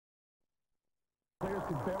Players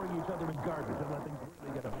can bury each other in garbage and let things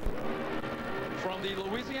really get up. From the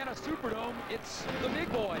Louisiana Superdome, it's the big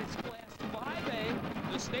boys. Class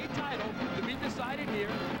 5A, the state title to be decided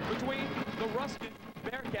here between the Ruston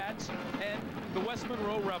Bearcats and the West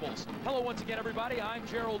Monroe Rebels. Hello once again, everybody. I'm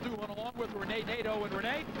Gerald Duhan along with Renee Nato. And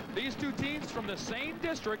Renee, these two teams from the same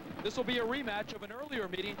district. This will be a rematch of an earlier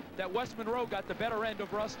meeting that West Monroe got the better end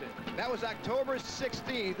of Ruston. That was October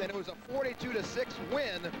 16th, and it was a 42-6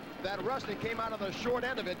 win that Ruston came out on the short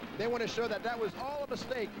end of it. They want to show that that was all a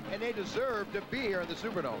mistake, and they deserve to be here in the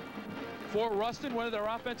Superdome. For Ruston, one of their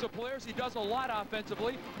offensive players, he does a lot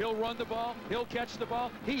offensively. He'll run the ball, he'll catch the ball.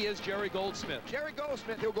 He is Jerry Goldsmith. Jerry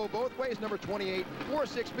Goldsmith, he'll go both ways, number 28,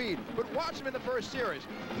 4.6 speed. But watch him in the first series.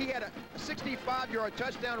 He had a 65-yard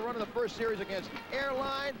touchdown run in the first series against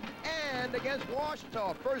Airline and against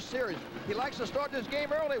Washita, first series. He likes to start this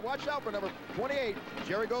game early. Watch out for number 28,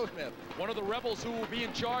 Jerry Goldsmith. One of the Rebels who will be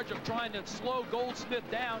in charge of trying to slow Goldsmith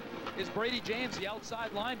down is Brady James, the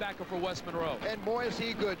outside linebacker for West Monroe. And boy, is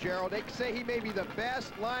he good, Gerald. They say he may be the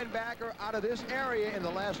best linebacker out of this area in the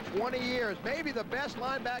last 20 years. Maybe the best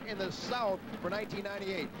linebacker in the South for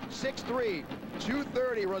 1998. 6'3",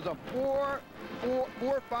 230, runs a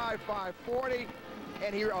 4.5, 40,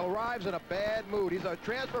 and he arrives in a bad mood. He's a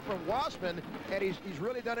transfer from Wassman, and he's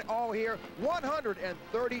really done it all here.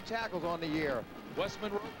 130 tackles on the year. West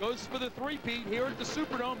Monroe goes for the three-peat here at the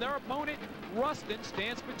Superdome. Their opponent, Ruston,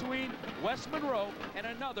 stands between West Monroe and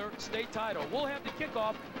another state title. We'll have the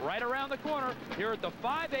kickoff right around the corner here at the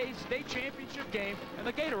 5A state championship game and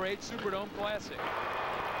the Gatorade Superdome Classic.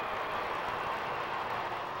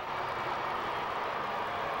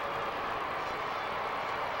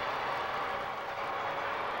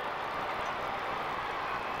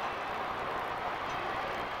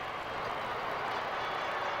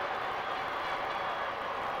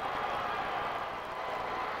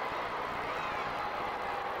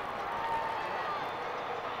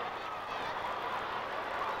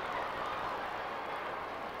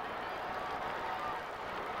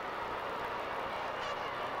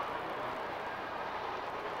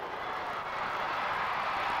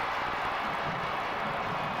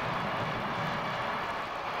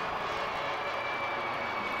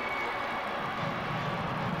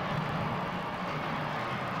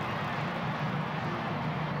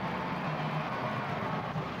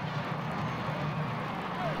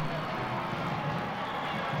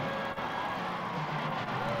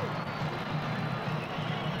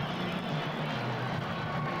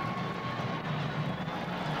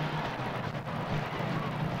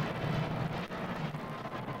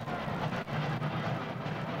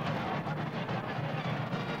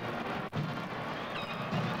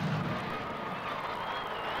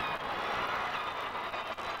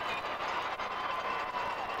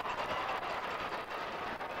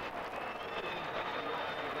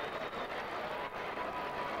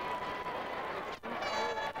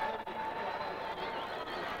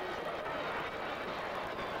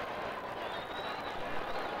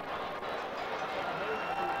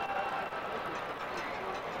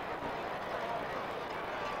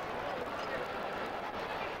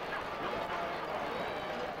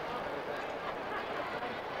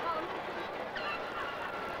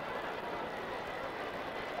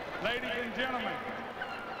 Ladies and gentlemen,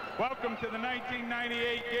 welcome to the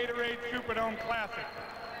 1998 Gatorade Superdome Classic.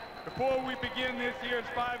 Before we begin this year's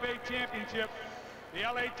 5A championship, the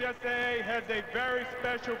LHSAA has a very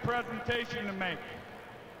special presentation to make.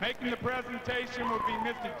 Making the presentation will be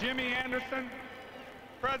Mr. Jimmy Anderson,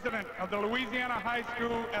 President of the Louisiana High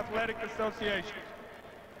School Athletic Association.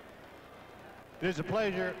 It is a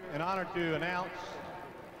pleasure and honor to announce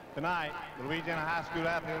tonight the Louisiana High School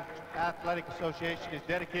Athletic Association is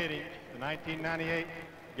dedicating the 1998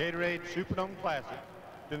 Gatorade Superdome Classic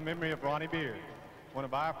to the memory of Ronnie Beard, one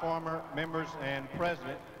of our former members and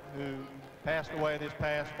president who passed away this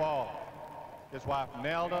past fall. His wife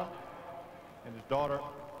Nelda and his daughter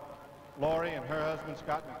Lori and her husband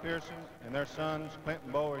Scott McPherson and their sons Clinton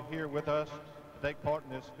and Bo are here with us to take part in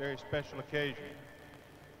this very special occasion.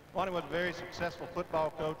 Ronnie was a very successful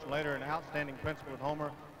football coach and later an outstanding principal at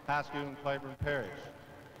Homer High School in Claiborne Parish.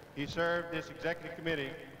 He served this executive committee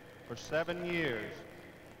for 7 years.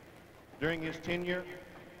 During his tenure,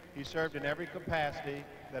 he served in every capacity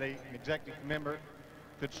that an executive member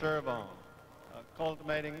could serve on,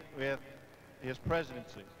 culminating with his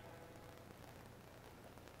presidency.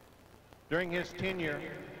 During his tenure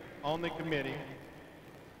on the committee,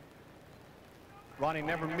 Ronnie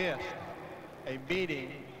never missed a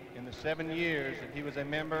meeting in the 7 years that he was a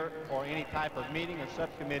member or any type of meeting or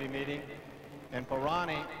subcommittee meeting. And for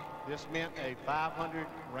Ronnie, this meant a 500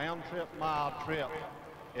 round-trip mile trip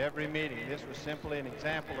every meeting. This was simply an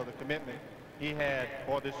example of the commitment he had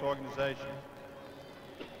for this organization.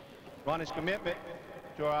 Ronnie's commitment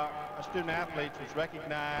to our student athletes was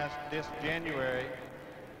recognized this January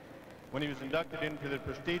when he was inducted into the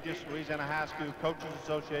prestigious Louisiana High School Coaches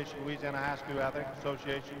Association, Louisiana High School Athletic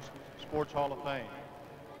Association's Sports Hall of Fame.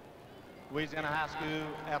 Louisiana High School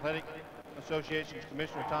Athletic Association's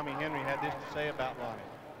Commissioner Tommy Henry had this to say about Ronnie.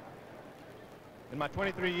 In my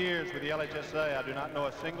 23 years with the LHSAA, I do not know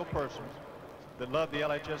a single person that loved the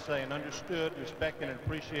LHSAA and understood, respected, and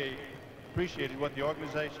appreciated what the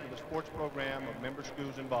organization of the sports program of member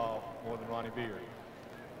schools involved more than Ronnie Beard.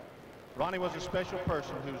 Ronnie was a special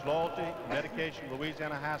person whose loyalty and dedication to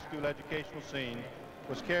Louisiana high school educational scene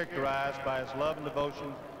was characterized by his love and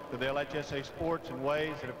devotion to the LHSAA sports in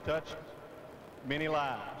ways that have touched many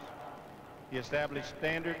lives. He established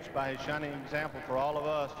standards by his shining example for all of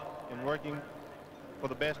us in working for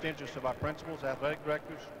the best interests of our principals, athletic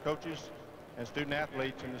directors, coaches, and student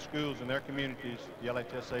athletes in the schools and their communities the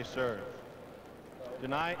LHSAA serves.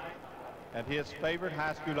 Tonight, at his favorite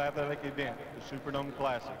high school athletic event, the Superdome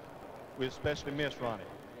Classic, we especially miss Ronnie.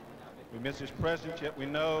 We miss his presence, yet we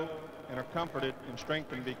know and are comforted and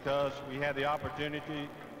strengthened because we had the opportunity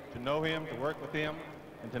to know him, to work with him,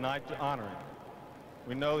 and tonight to honor him.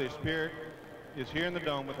 We know his spirit is here in the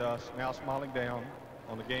dome with us, now smiling down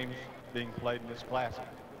on the games being played in this classic.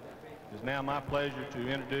 It is now my pleasure to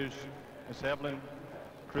introduce Ms. Evelyn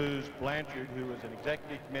Cruz Blanchard, who is an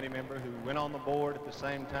executive committee member who went on the board at the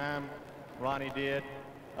same time Ronnie did,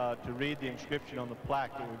 to read the inscription on the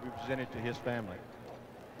plaque that will be presented to his family.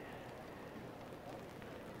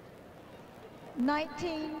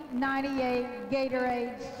 1998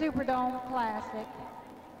 Gatorade Superdome Classic,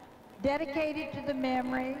 dedicated to the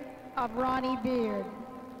memory of Ronnie Beard,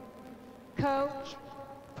 coach,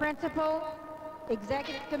 principal,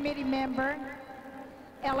 executive committee member,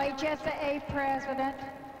 LHSAA president,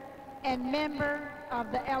 and member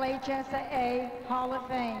of the LHSAA Hall of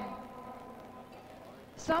Fame.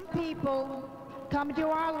 Some people come into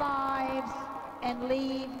our lives and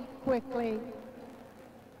leave quickly.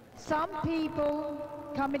 Some people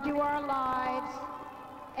come into our lives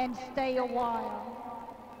and stay a while.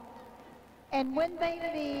 And when they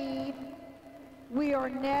leave, we are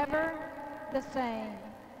never the same.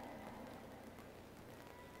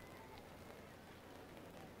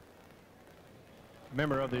 A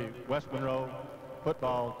member of the West Monroe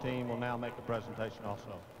football team will now make a presentation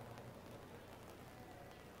also.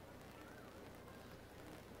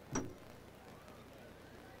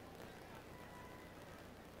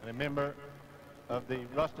 And a member of the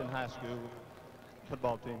Ruston High School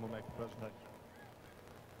football team will make the presentation.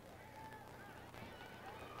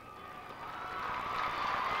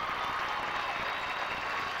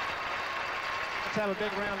 Let's have a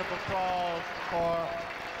big round of applause for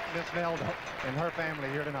Ms. Nelda and her family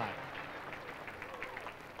here tonight.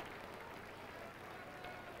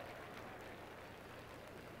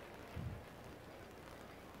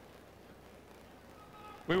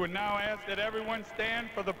 We would now ask that everyone stand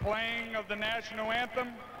for the playing of the national anthem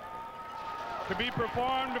to be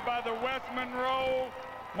performed by the West Monroe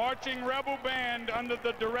Marching Rebel Band under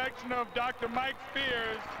the direction of Dr. Mike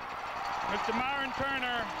Spears, Mr. Myron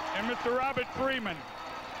Turner, and Mr. Robert Freeman.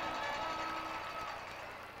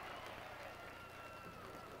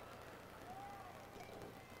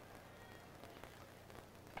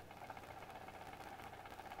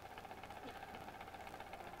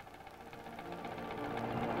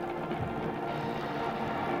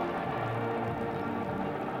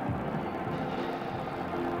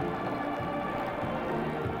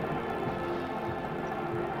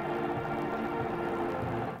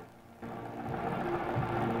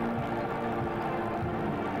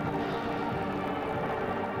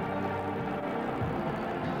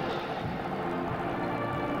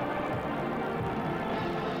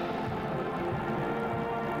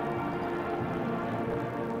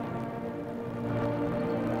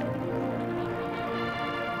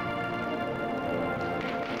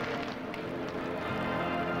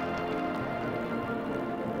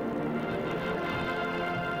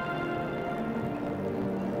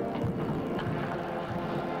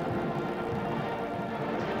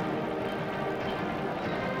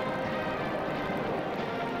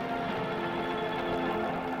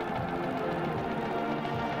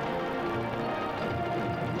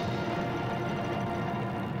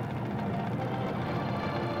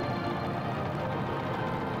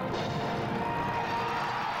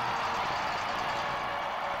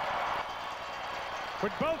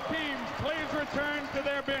 Would both teams please return to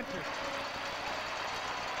their benches?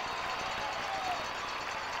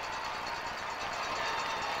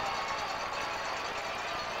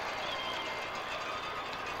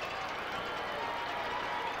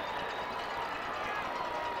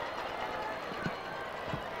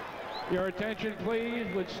 Your attention, please.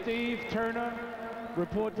 Would Steve Turner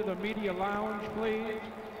report to the media lounge, please?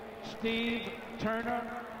 Steve Turner,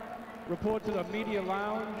 report to the media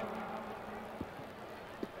lounge.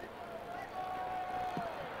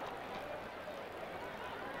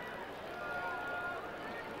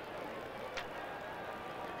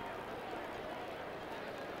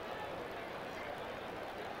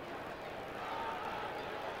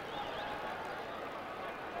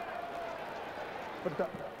 What's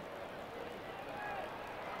up?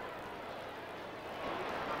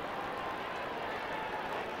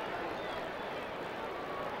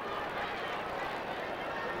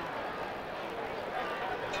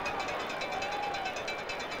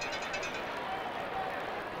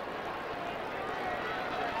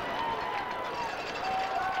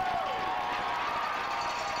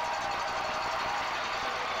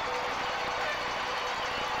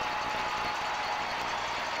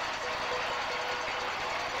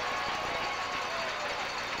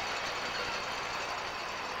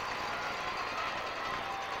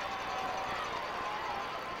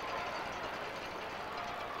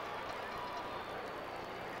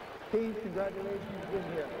 Team, congratulations, being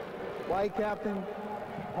here. White captain,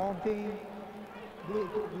 home team, blue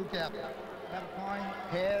captain. Have a coin,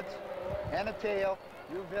 heads, and a tail.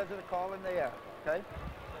 You visit a call in the air, okay?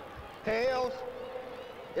 Tails,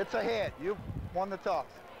 it's a head. You won the toss.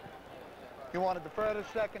 You want to defer to the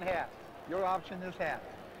second half. Your option is half.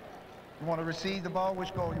 You want to receive the ball,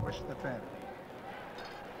 which goal you wish to defend.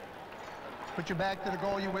 Put your back to the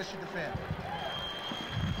goal you wish to defend.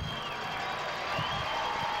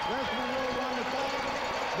 Ruston will run the ball,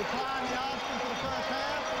 decline the option for the first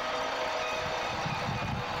half.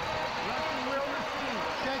 Ruston will receive.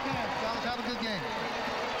 Shake hands, fellas. Have a good game.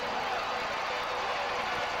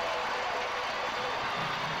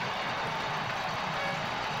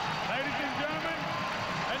 Ladies and gentlemen,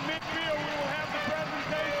 at midfield we will have the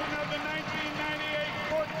presentation of the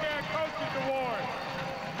 1998 Sports Care Coaches Award.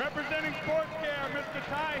 Representing Sports Care, Mr.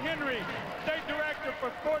 Ty Henry, State Director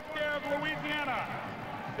for Sports Care of Louisiana.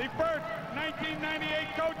 The first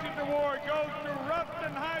 1998 Coaches Award goes to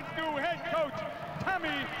Ruston High School head coach,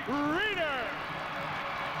 Tommy Reeder.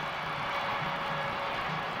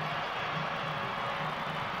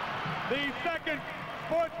 The second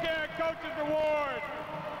Sports Care Coaches Award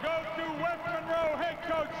goes to West Monroe head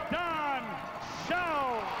coach, Don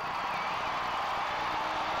Shaw.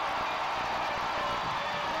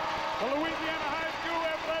 The Louisiana High School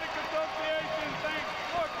Athletic Association thanks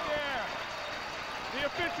Sports Care, the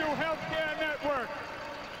official healthcare network.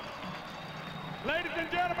 Ladies and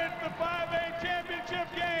gentlemen, the 5A championship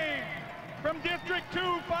game from District 2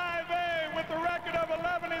 5A with a record of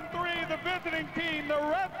 11-3, the visiting team, the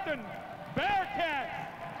Ruston Bearcats,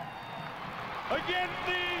 against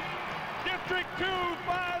the District 2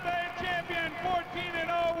 5A champion,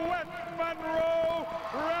 14-0 West Monroe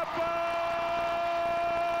Rebels.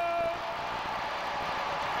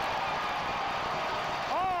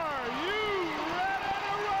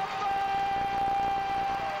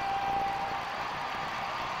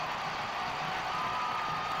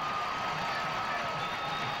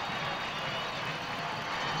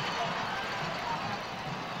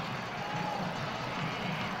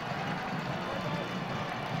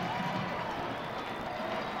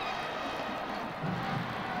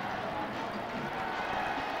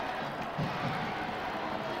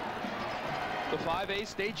 The 5A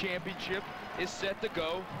state championship is set to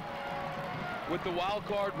go with the wild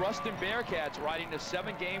card Ruston Bearcats riding a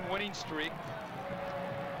 7-game winning streak,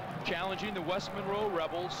 challenging the West Monroe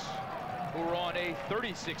Rebels, who are on a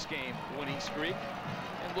 36-game winning streak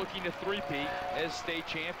and looking to three-peat as state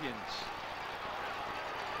champions.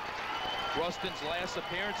 Ruston's last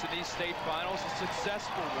appearance in these state finals, a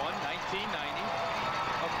successful one, 1990,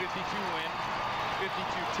 a 52-win,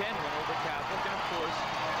 52-10 win over Catholic, and of course,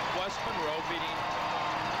 West Monroe beating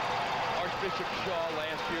Archbishop Shaw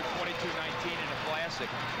last year, 22-19 in a classic.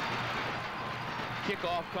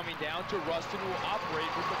 Kickoff coming down to Ruston, who will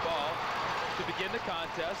operate with the ball to begin the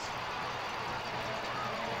contest.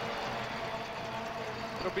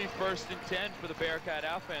 It'll be 1st and 10 for the Bearcat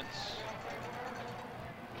offense.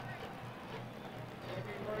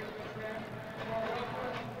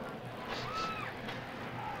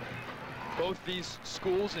 Both these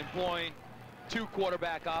schools employing 2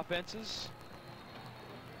 quarterback offenses.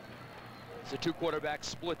 It's a 2 quarterback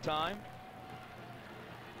split time.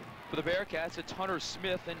 For the Bearcats, it's Hunter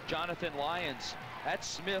Smith and Jonathan Lyons. That's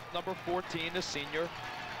Smith, number 14, the senior,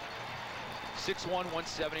 6'1",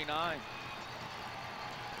 179.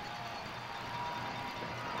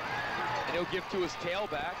 And he'll give to his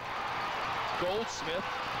tailback, Goldsmith,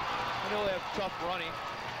 and he'll have tough running.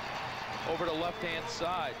 over to left-hand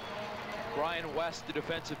side. Brian West, the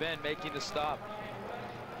defensive end, making the stop.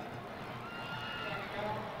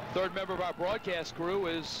 Third member of our broadcast crew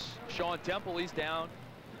is Sean Temple. He's down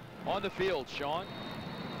on the field. Sean?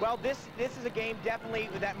 Well, this is a game definitely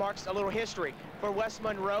that marks a little history for West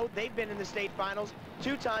Monroe. They've been in the state finals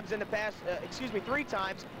 2 times in the past, 3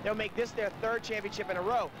 times. They'll make this their 3rd championship in a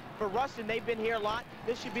row. For Ruston, they've been here a lot.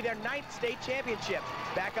 This should be their 9th state championship.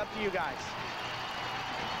 Back up to you guys.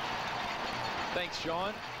 Thanks,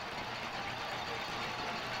 Sean.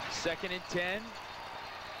 2nd and 10.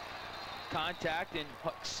 Contact, and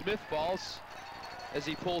Smith falls as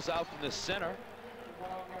he pulls out from the center.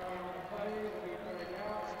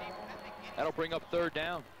 That'll bring up 3rd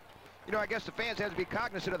down. You know, I guess the fans have to be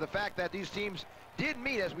cognizant of the fact that these teams did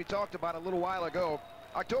meet, as we talked about a little while ago.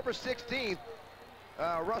 October 16th,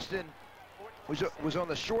 Ruston was on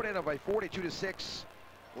the short end of a 42-6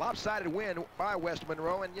 lopsided win by West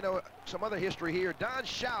Monroe. And, you know, some other history here. Don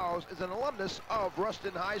Schaus is an alumnus of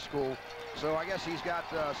Ruston High School. So I guess he's got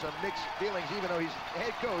some mixed feelings, even though he's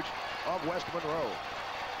head coach of West Monroe.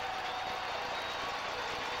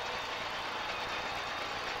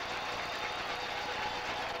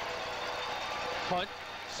 Hunt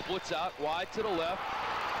splits out wide to the left.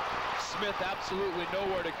 Smith absolutely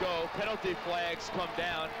nowhere to go. Penalty flags come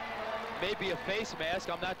down. Maybe a face mask.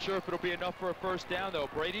 I'm not sure if it'll be enough for a 1st down, though.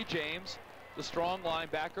 Brady James, the strong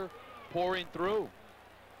linebacker, pouring through.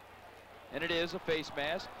 And it is a face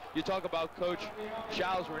mask. You talk about Coach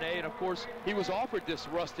Schaus, Renee, and of course, he was offered this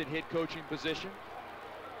Ruston head coaching position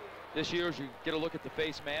this year. As you get a look at the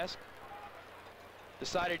face mask,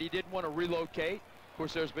 decided he didn't want to relocate. Of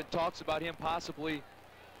course, there's been talks about him possibly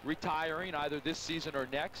retiring either this season or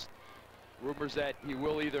next. Rumors that he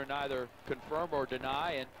will neither confirm or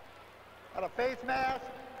deny. And Got a face mask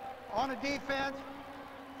on the defense,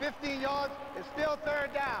 15 yards, it's still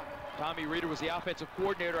 3rd down. Tommy Reeder was the offensive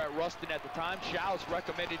coordinator at Ruston at the time. Schaus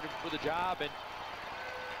recommended him for the job, and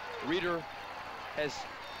Reeder has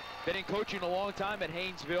been in coaching a long time at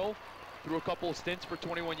Haynesville, through a couple of stints for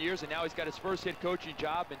 21 years, and now he's got his 1st head coaching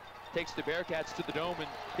job and takes the Bearcats to the Dome in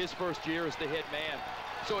his 1st year as the head man.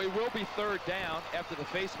 So it will be 3rd down after the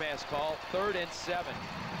face mask call, 3rd and 7.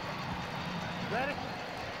 Ready?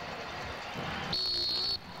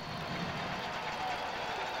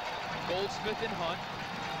 Goldsmith and Hunt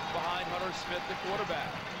behind Hunter Smith, the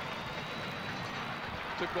quarterback.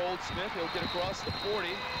 To Goldsmith, he'll get across the 40,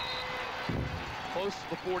 close to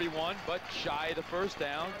the 41, but shy of the 1st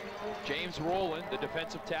down. James Rowland, the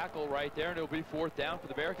defensive tackle, right there, and it'll be 4th down for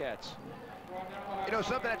the Bearcats. You know,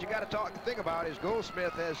 something that you got to think about is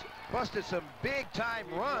Goldsmith has busted some big-time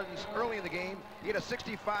runs early in the game. He had a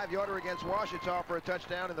 65-yarder against Washita for a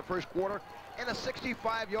touchdown in the 1st quarter, and a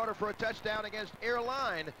 65-yarder for a touchdown against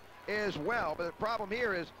Airline as well. But the problem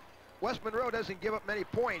here is West Monroe doesn't give up many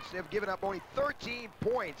points. They've given up only 13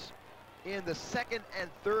 points in the 2nd and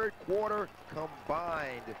 3rd quarter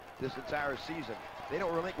combined this entire season. They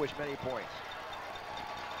don't relinquish many points.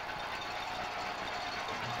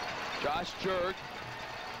 Josh Jurg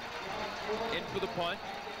in for the punt.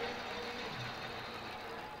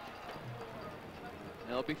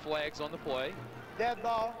 There'll be flags on the play. Dead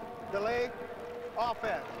ball, delayed,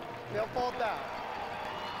 offense. Still 4th down.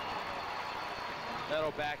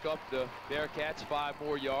 That'll back up the Bearcats 5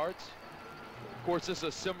 more yards. Of course, this is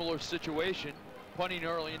a similar situation. Punting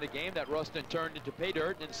early in the game that Ruston turned into pay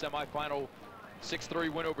dirt in the semifinal 6-3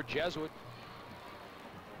 win over Jesuit.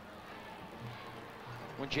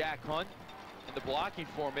 When Jack Hunt in the blocking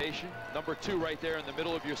formation, number 2 right there in the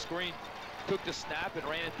middle of your screen, took the snap and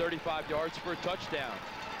ran it 35 yards for a touchdown.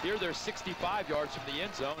 Here they're 65 yards from the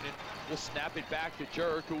end zone, and we'll snap it back to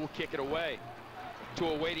Jurg, who will kick it away to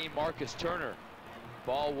a waiting Marcus Turner.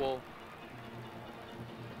 Ball will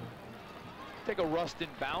take a Ruston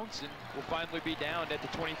bounce and will finally be down at the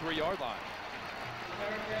 23-yard line.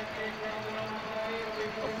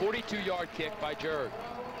 A 42-yard kick by Jurg.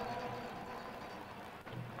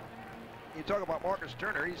 You talk about Marcus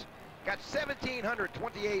Turner, he's got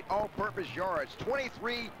 1,728 all-purpose yards,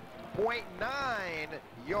 23.9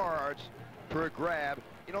 yards per grab.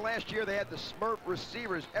 You know, last year they had the Smurf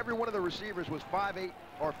receivers. Every one of the receivers was 5'8"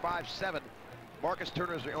 or 5'7". Marcus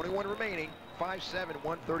Turner is the only one remaining, 5'7",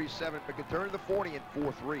 137, but can turn to the 40 in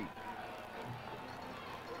 4.3.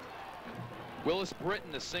 Willis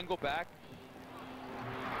Britton, the single back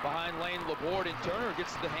behind Lane Laborde, and Turner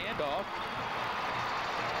gets the handoff.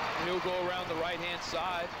 And he'll go around the right-hand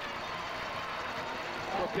side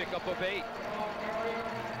for a pickup of 8.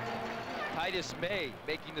 Titus May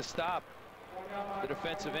making the stop, the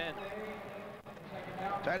defensive end.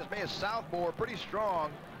 Titus May is sophomore, pretty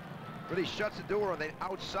strong. really shuts the door on the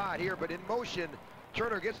outside here, but in motion,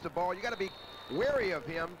 Turner gets the ball. You got to be wary of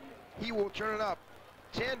him. He will turn it up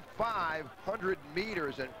 10-500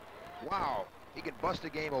 meters, and wow, he can bust the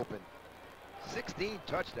game open. 16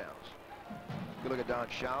 touchdowns. Good look at Don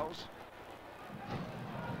Schaus.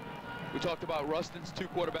 We talked about Ruston's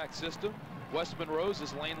 2-quarterback system. West Monroe's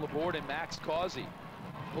is Lane Laborde and Max Causey.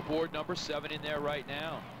 Laborde number 7 in there right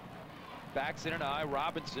now. Backs in an eye.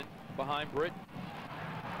 Robinson behind Britton.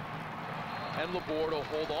 And Laborde will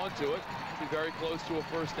hold on to it. Be very close to a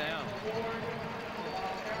first down.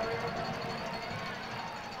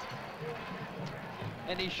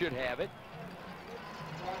 And he should have it.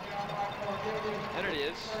 And it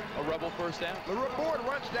is a Rebel first down. Laborde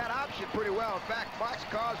runs that option pretty well. In fact, Max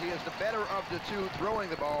Causey is the better of the two throwing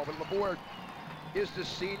the ball, but Laborde is the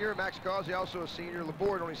senior. Max Causey also a senior.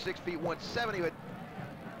 Laborde only 6 feet 170,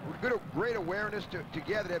 but great awareness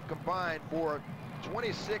together. They've combined for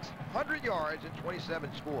 2,600 yards and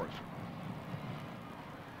 27 scores.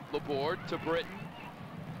 Laborde to Britton.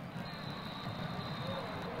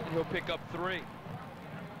 And he'll pick up 3.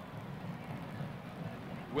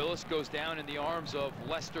 Willis goes down in the arms of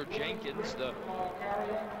Lester Jenkins, the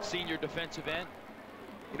senior defensive end.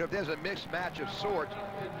 You know, if there's a mixed match of sorts,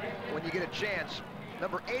 when you get a chance,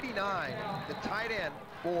 number 89, the tight end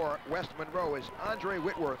for West Monroe, is Andre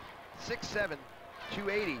Whitworth, 6'7",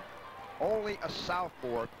 280, only a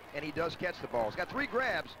sophomore, and he does catch the ball. He's got 3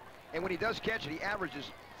 grabs, and when he does catch it, he averages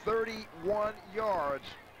 31 yards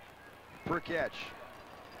per catch.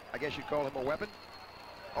 I guess you'd call him a weapon.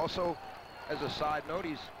 Also, as a side note,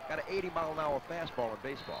 he's got an 80-mile-an-hour fastball in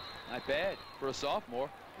baseball. Not bad for a sophomore.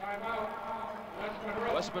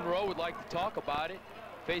 West Monroe would like to talk about it.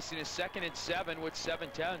 Facing a 2nd and 7 with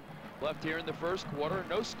 7:10 left here in the first quarter.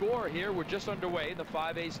 No score here. We're just underway in the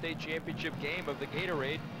 5A state championship game of the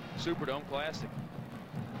Gatorade Superdome Classic.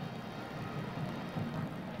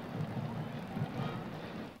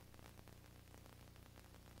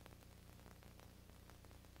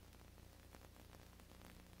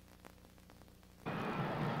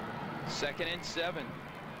 Second and 7.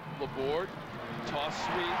 Laborde, toss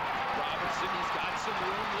sweep. Robinson, he's got some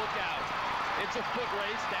room. Look out. It's a foot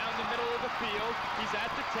race down the middle of the field. He's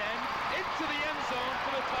at the 10, into the end zone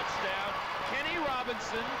for the touchdown. Kenny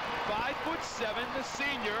Robinson, 5'7", the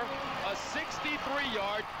senior, a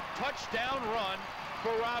 63-yard touchdown run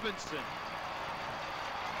for Robinson.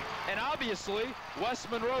 And obviously,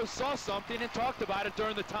 West Monroe saw something and talked about it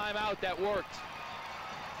during the timeout that worked.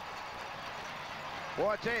 Well,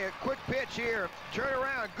 I tell you, a quick pitch here. Turn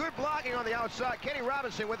around. Good blocking on the outside. Kenny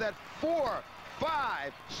Robinson with that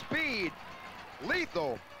 4.5 speed.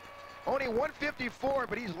 Lethal. Only 154,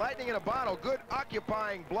 but he's lightning in a bottle. Good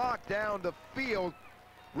occupying block down the field.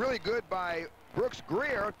 Really good by Brooks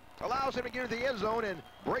Greer. Allows him to get to the end zone and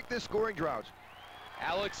break this scoring drought.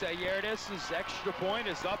 LHSAA's extra point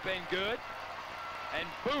is up and good. And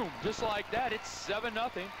boom, just like that, it's 7-0.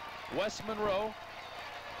 West Monroe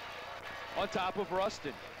on top of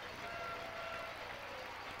Ruston.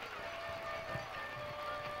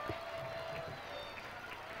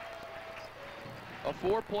 A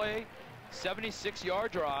 4-play,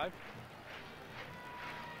 76-yard drive,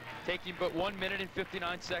 taking but 1 minute and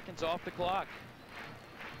 59 seconds off the clock.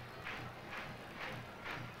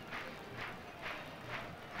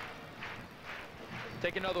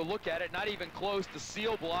 Take another look at it, not even close. The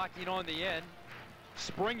seal blocking on the end,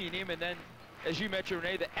 springing him, and then, as you mentioned,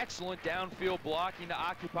 Renee, the excellent downfield blocking to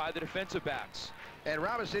occupy the defensive backs. And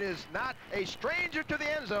Robinson is not a stranger to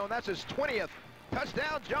the end zone. That's his 20th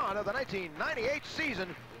touchdown, John, of the 1998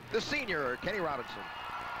 season, the senior, Kenny Robinson.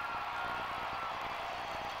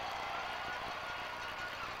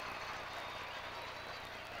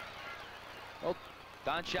 Well,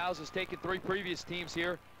 Don Schaus has taken 3 previous teams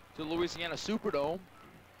here to the Louisiana Superdome,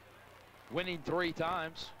 winning 3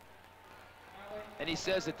 times. And he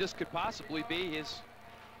says that this could possibly be his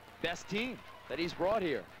best team that he's brought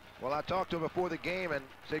here. Well, I talked to him before the game and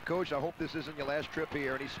said, Coach, I hope this isn't your last trip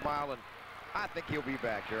here. And he's smiling. I think he'll be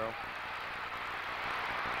back, Gerald.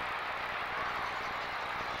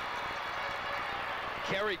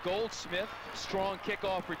 Kerry Goldsmith, strong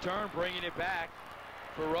kickoff return, bringing it back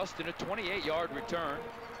for Ruston, a 28-yard return.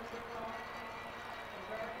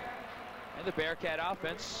 And the Bearcat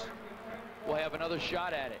offense will have another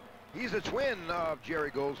shot at it. He's a twin of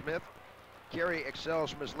Jerry Goldsmith. Kerry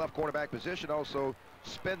excels from his left cornerback position, also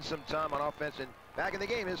spends some time on offense, and back in the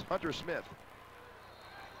game is Hunter Smith.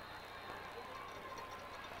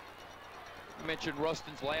 I mentioned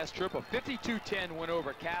Ruston's last trip, a 52-10 win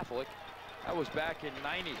over Catholic. That was back in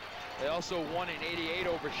 '90. They also won in '88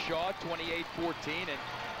 over Shaw, 28-14,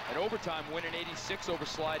 and An overtime win in '86 over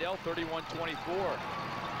Slidell, 31-24.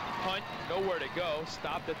 Hunt, nowhere to go,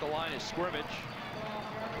 stopped at the line of scrimmage.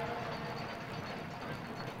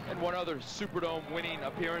 And one other Superdome winning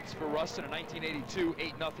appearance for Ruston in 1982,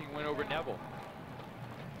 8-0 win over Neville.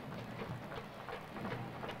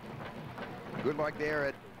 Good mark there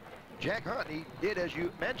at Jack Hunt. He did, as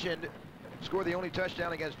you mentioned, score the only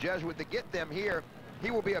touchdown against Jesuit to get them here.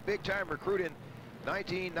 He will be a big-time recruit in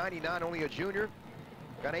 1999, only a junior.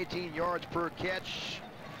 Got 18 yards per catch,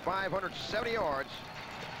 570 yards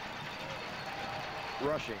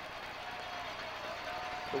rushing.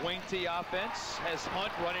 The wing T offense has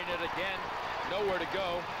Hunt running it again. Nowhere to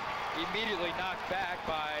go. Immediately knocked back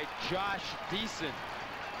by Josh Deason.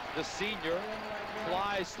 The senior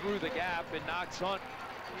flies through the gap and knocks Hunt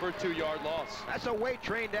for a 2-yard loss. That's a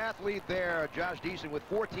weight-trained athlete there, Josh Deason, with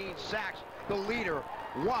 14 sacks, the leader.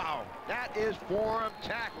 Wow, that is form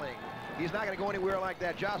tackling. He's not going to go anywhere like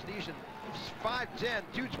that. Josh Deason, 5'10",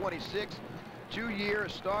 226, 2-year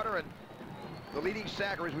starter, and the leading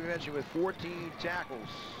sacker, as we mentioned, with 14 tackles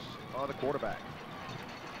on the quarterback.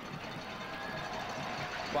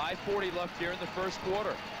 5:40 left here in the first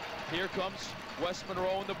quarter. Here comes West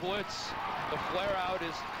Monroe in the blitz. The flare out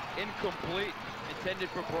is incomplete. Intended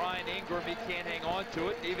for Brian Ingram. He can't hang on to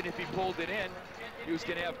it. Even if he pulled it in, he was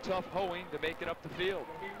going to have tough hoeing to make it up the field.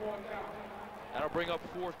 That'll bring up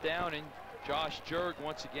 4th down, and Josh Jurg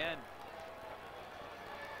once again.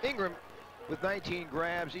 Ingram with 19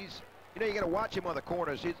 grabs. He's, you know, you got to watch him on the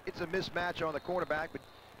corners. It's a mismatch on the cornerback, but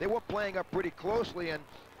they were playing up pretty closely and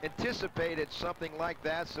anticipated something like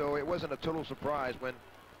that, so it wasn't a total surprise when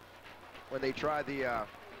they tried the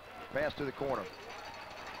pass to the corner.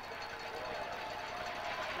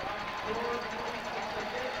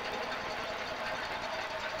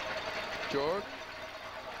 Jorg,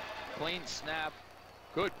 clean snap,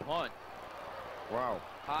 good punt. Wow.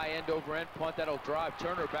 High end over end punt that'll drive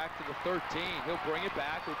Turner back to the 13. He'll bring it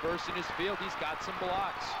back, reversing his field. He's got some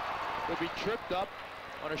blocks. He'll be tripped up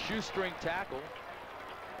on a shoestring tackle.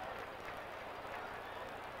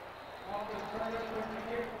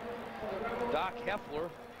 Doc Heffler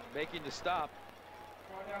making the stop.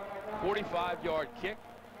 45-yard kick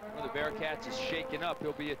where the Bearcats is shaken up.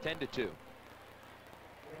 He'll be attended to.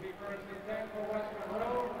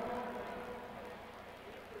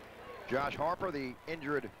 Josh Harper, the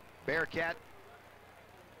injured Bearcat,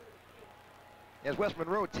 as West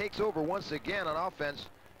Monroe takes over once again on offense,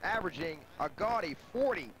 averaging a gaudy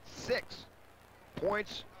 46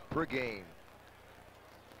 points per game.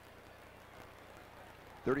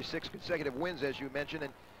 36 consecutive wins, as you mentioned,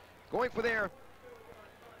 and going for their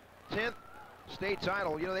 10th state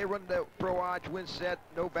title. You know, they run the pro odds, win set,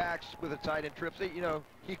 no backs with a tight end trips. You know,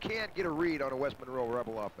 you can't get a read on a West Monroe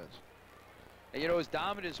Rebel offense. And you know, as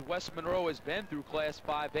dominant as West Monroe has been through Class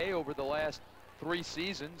 5A over the last 3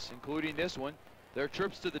 seasons, including this one, their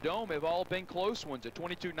trips to the Dome have all been close ones. A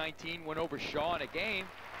 22-19 win over Shaw in a game.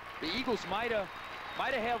 The Eagles might have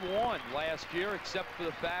won last year, except for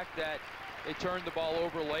the fact that they turned the ball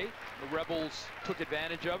over late. The Rebels took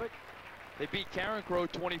advantage of it. They beat Karen Crow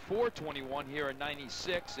 24-21 here in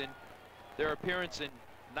 '96, and their appearance in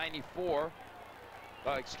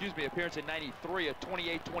appearance in '93, a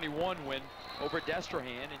 28-21 win over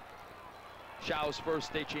Destrehan in Shaw's first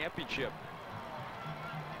state championship.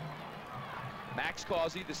 Max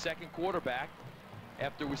Causey, the second quarterback,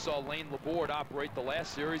 after we saw Lane Laborde operate the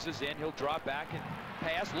last series, is in. He'll drop back and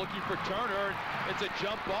pass, looking for Turner. It's a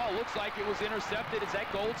jump ball. Looks like it was intercepted. Is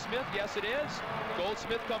that Goldsmith? Yes, it is.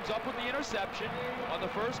 Goldsmith comes up with the interception on the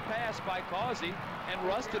first pass by Causey, and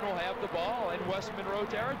Ruston will have the ball in West Monroe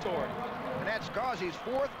territory. And that's Causey's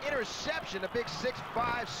 4th interception. A big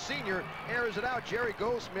 6'5" senior airs it out. Jerry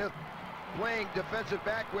Goldsmith playing defensive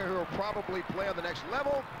back, where he'll probably play on the next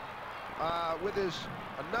level with his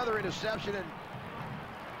another interception. And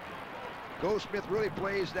Goldsmith really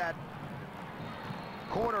plays that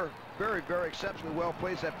corner very, very exceptionally well,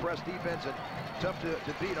 plays that press defense, and tough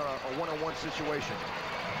to beat on a one-on-one situation.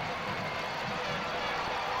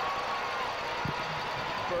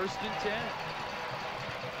 1st and 10.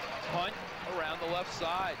 Hunt around the left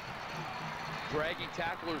side, dragging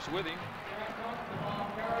tacklers with him.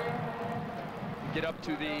 Get up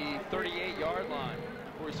to the 38-yard line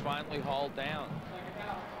before he's finally hauled down.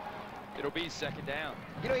 It'll be 2nd down.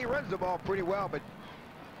 You know, he runs the ball pretty well, but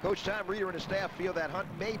Coach Tom Reeder and his staff feel that Hunt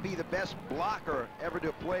may be the best blocker ever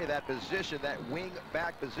to play that position, that wing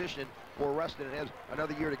back position for Ruston, and has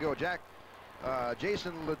another year to go.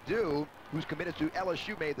 Jason Ledoux, who's committed to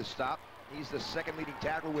LSU, made the stop. He's the 2nd leading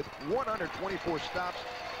tackler with 124 stops,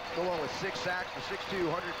 along with 6 sacks. The 6'2",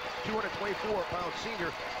 224-pound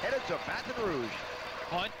senior headed to Baton Rouge.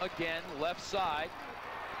 Hunt again, left side.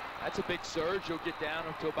 That's a big surge. He'll get down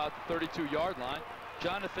to about the 32-yard line.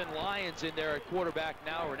 Jonathan Lyons in there at quarterback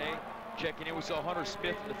now. Renee checking in. We saw Hunter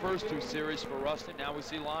Smith in the first 2 series for Ruston. Now we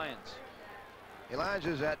see Lyons. Lyons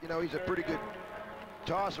is at, he's a pretty good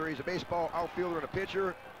tosser. He's a baseball outfielder and a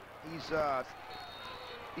pitcher.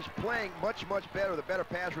 He's playing much better, the better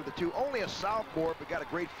passer of the two. Only a sophomore, but got a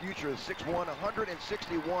great future. 6'1",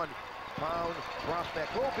 161-pound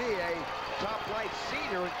prospect. Will be a top-flight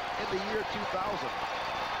senior in the year 2000.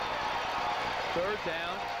 3rd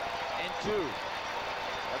down and 2.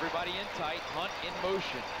 Everybody in tight. Hunt in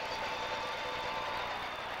motion.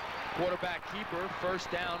 Quarterback keeper.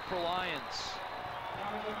 1st down for Lyons.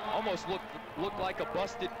 Almost looked like a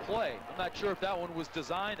busted play. I'm not sure if that one was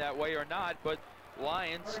designed that way or not, but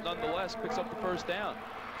Lyons nonetheless picks up the 1st down.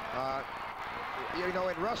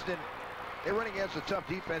 In Ruston, they're running against a tough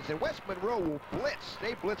defense, and West Monroe will blitz.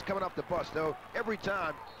 They blitz coming off the bus, though, every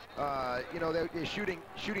time. They're shooting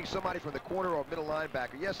somebody from the corner or middle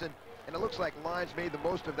linebacker. Yes, and it looks like Lyons made the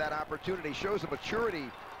most of that opportunity. Shows the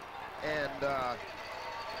maturity and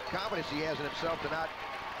confidence he has in himself to not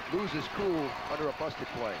lose his cool under a busted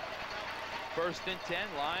play. 1st and 10.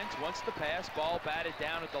 Lyons wants to pass. Ball batted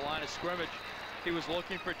down at the line of scrimmage. He was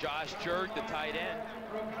looking for Josh Jurg, the tight end.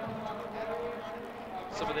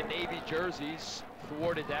 Some of the Navy jerseys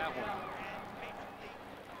thwarted that one.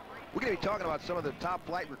 We're going to be talking about some of the top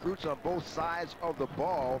flight recruits on both sides of the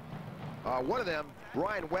ball. One of them,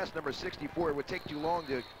 Brian West, number 64. It would take too long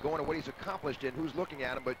to go into what he's accomplished and who's looking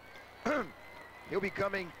at him, but he'll be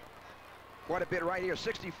coming quite a bit right here.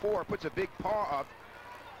 64, puts a big paw up.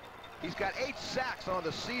 He's got 8 sacks on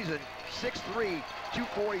the season. 6'3",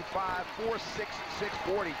 245, 4'6",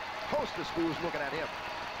 640. Host of schools looking at him.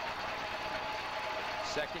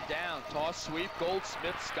 2nd down, toss sweep.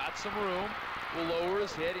 Goldsmith's got some room. Will lower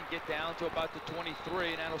his head and get down to about the 23,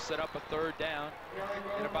 and that'll set up a 3rd down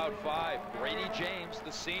and about 5. Brady James,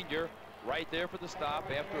 the senior, right there for the stop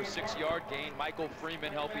after a 6-yard gain. Michael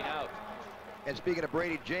Freeman helping out. And speaking of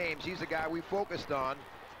Brady James, he's the guy we focused on.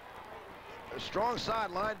 A strong side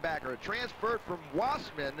linebacker, transferred from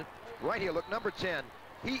Wassman. Right here, look, number 10.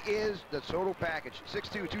 He is the total package.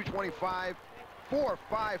 6'2", 225,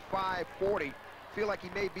 4'5", 40. Feel like he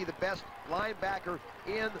may be the best linebacker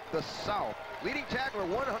in the South. Leading tackler,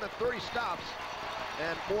 130 stops.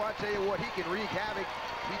 And boy, I tell you what, he can wreak havoc.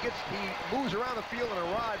 He moves around the field and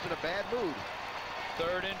arrives in a bad mood.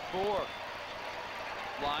 3rd and 4.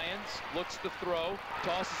 Lyons looks to throw,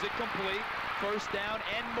 tosses it complete. 1st down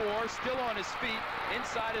and more, still on his feet.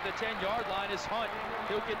 Inside of the 10-yard line is Hunt.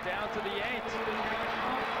 He'll get down to the 8.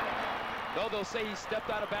 Though they'll say he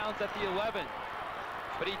stepped out of bounds at the 11.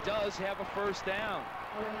 But he does have a 1st down.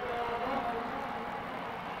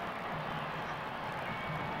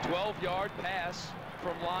 12-yard pass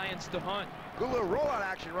from Lyons to Hunt. Good little rollout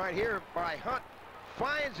action right here by Hunt.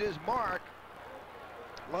 Finds his mark.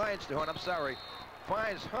 Lyons to Hunt, I'm sorry.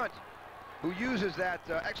 Finds Hunt, who uses that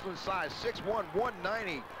excellent size, 6'1",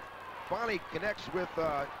 190. Finally connects with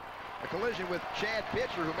a collision with Chad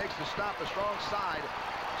Pitcher, who makes the stop, a strong side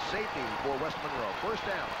safety for West Monroe. 1st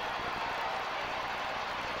down.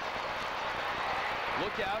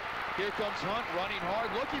 Look out. Here comes Hunt running hard,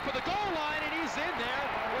 looking for the goal line, and he's in there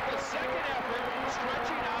with a 2nd effort,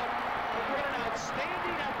 stretching out. What an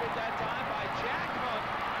outstanding effort that time by Jack Hunt.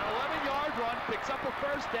 An 11-yard run, picks up a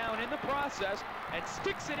 1st down in the process, and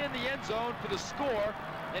sticks it in the end zone for the score,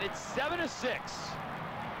 and it's 7-6.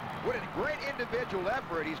 What a great individual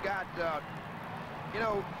effort. He's got,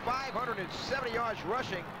 570 yards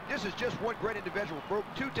rushing. This is just one great individual. Broke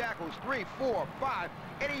 2 tackles, 3, 4, 5,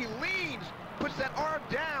 and he leans, puts that arm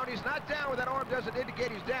down. He's not down where that arm doesn't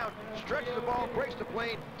indicate he's down. Stretches the ball, breaks the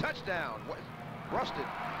plane, touchdown. Ruston.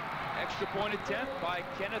 Extra point attempt by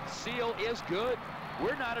Kenneth Seal is good.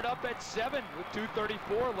 We're knotted up at 7 with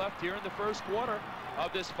 2:34 left here in the 1st quarter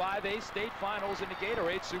of this 5A state finals in the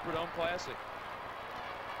Gatorade Superdome Classic.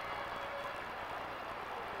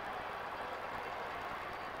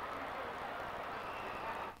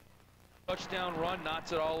 Touchdown run,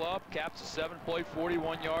 knots it all up, caps a 7-play,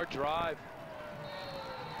 41-yard drive.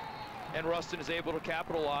 And Ruston is able to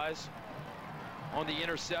capitalize on the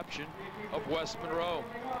interception of West Monroe.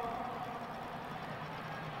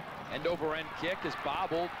 End over end kick is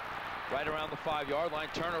bobbled right around the 5-yard line.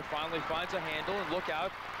 Turner finally finds a handle, and look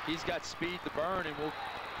out, he's got speed to burn and will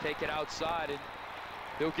take it outside, and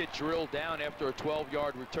he'll get drilled down after a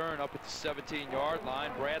 12-yard return up at the 17-yard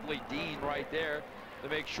line. Bradley Dean right there to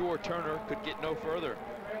make sure Turner could get no further.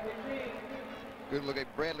 Good look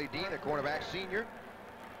at Bradley Dean, the cornerback, senior.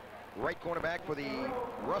 Right cornerback for the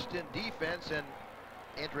Ruston defense, and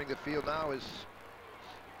entering the field now is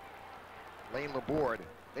Lane Laborde.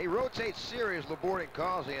 They rotate series, Laborde and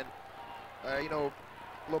Causey, and you know,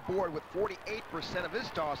 Laborde with 48% of his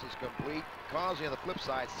tosses complete. Causey on the flip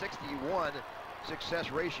side, 61 success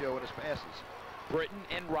ratio in his passes. Britton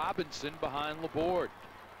and Robinson behind Laborde.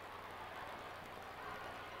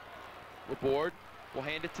 Laborde will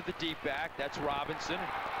hand it to the deep back. That's Robinson.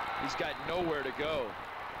 He's got nowhere to go.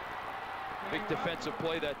 Big defensive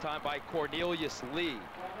play that time by Cornelius Lee.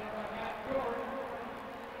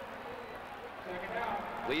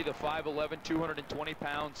 Lee, the 5'11",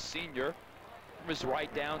 220-pound senior, from his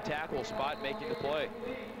right down tackle spot, making the play.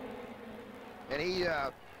 And he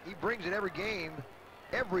brings it every game,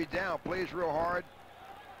 every down, plays real hard,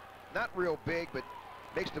 not real big, but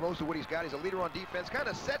makes the most of what he's got. He's a leader on defense, kind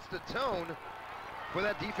of sets the tone for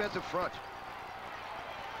that defensive front.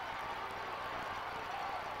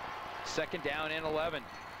 Second down and 11.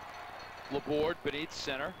 Laborde beneath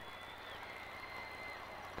center.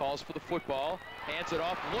 Calls for the football, hands it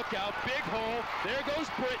off, look out, big hole, there goes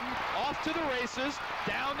Britton, off to the races,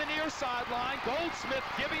 down the near sideline, Goldsmith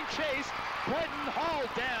giving chase, Britton hauled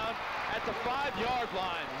down at the 5-yard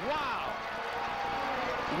line. Wow!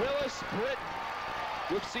 Willis Britton.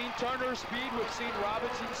 We've seen Turner's speed, we've seen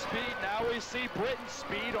Robinson's speed, now we see Britton's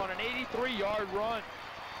speed on an 83-yard run.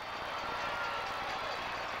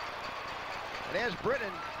 And as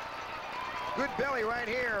Britton, good belly right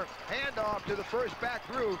here, handoff to the first back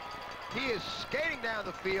through. He is skating down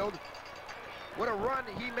the field. What a run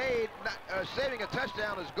he made, saving a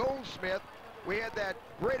touchdown is Goldsmith. We had that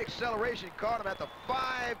great acceleration, caught him at the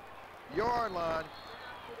 5-yard line.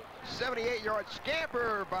 78-yard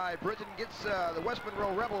scamper by Britton gets the West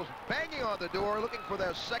Monroe Rebels banging on the door, looking for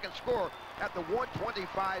their second score at the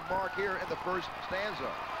 125 mark here in the first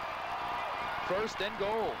stanza. First and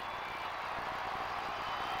goal.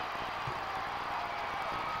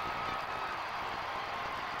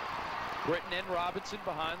 Britton and Robinson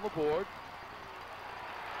behind Laborde.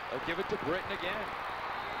 They'll give it to Britton again.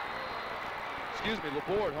 Excuse me,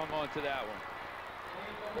 Laborde hung on to that one.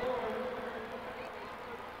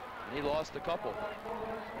 And he lost a couple.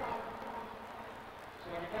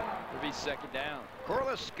 It'll be second down.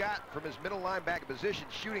 Corliss Scott from his middle linebacker position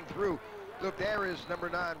shooting through. Look, there is number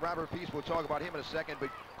 9, Robert Peace. We'll talk about him in a second.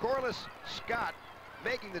 But Corliss Scott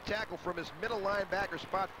making the tackle from his middle linebacker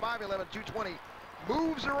spot, 5'11", 220.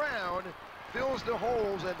 Moves around, fills the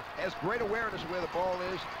holes, and has great awareness of where the ball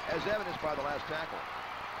is, as evidenced by the last tackle.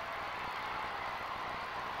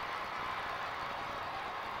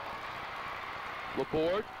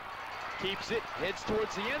 Laborde keeps it, heads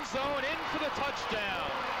towards the end zone, in for the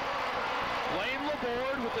touchdown. Lane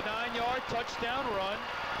Laborde with the 9-yard touchdown run,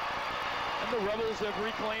 and the Rebels have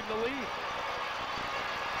reclaimed the lead.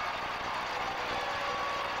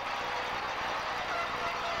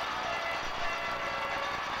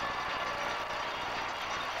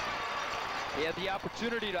 He had the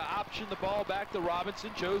opportunity to option the ball back to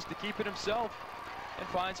Robinson, chose to keep it himself, and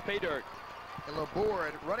finds pay dirt. And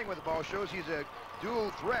Laborde running with the ball shows he's a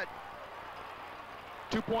dual threat.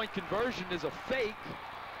 2-point conversion is a fake,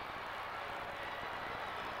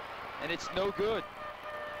 and it's no good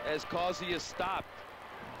as Causey is stopped.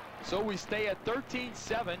 So we stay at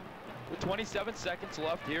 13-7 with 27 seconds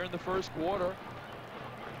left here in the first quarter,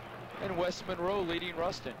 and West Monroe leading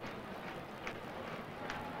Ruston.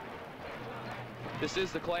 This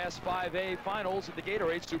is the Class 5A finals at the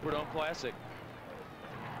Gatorade Superdome Classic.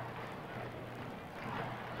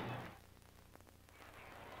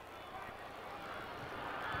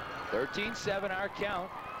 (13-7) our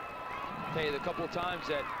count. Tell you, the couple of times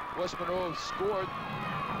that West Monroe have scored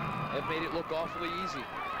have made it look awfully easy.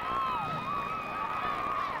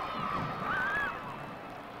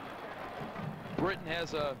 Britton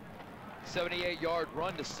has a 78-yard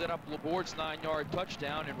run to set up Laborde's 9-yard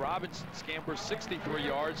touchdown, and Robinson scampers 63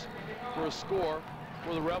 yards for a score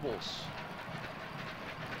for the Rebels.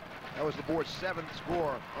 That was Laborde's 7th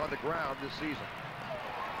score on the ground this season.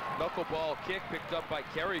 Knuckleball kick picked up by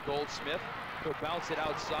Kerry Goldsmith. He'll bounce it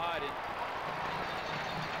outside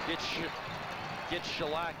and gets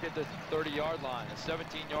shellacked at the 30-yard line. A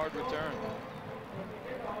 17-yard return.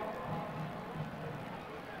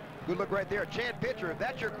 Good look right there. Chad Pitcher, if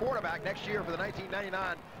that's your quarterback next year for the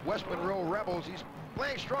 1999 West Monroe Rebels, he's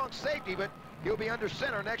playing strong safety, but he'll be under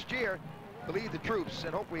center next year to lead the troops,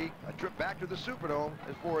 and hopefully a trip back to the Superdome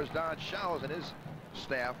as far as Don Showers and his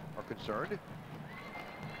staff are concerned.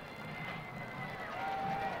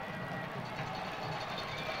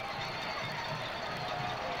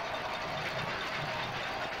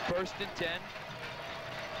 First and 10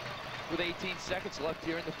 with 18 seconds left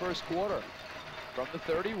here in the first quarter. From the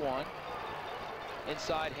 31,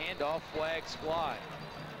 inside handoff, flags fly.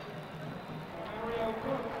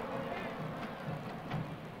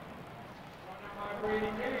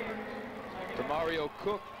 Mario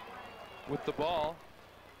Cook with the ball.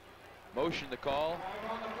 Motion to call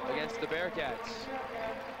against the Bearcats.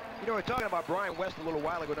 You know, we're talking about Brian West a little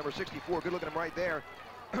while ago, number 64. Good looking at him right there.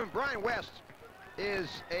 Brian West is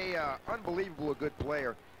a unbelievable good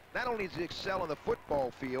player. Not only does he excel on the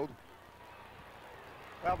football field.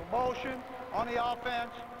 We have a motion on the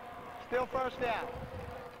offense. Still first down.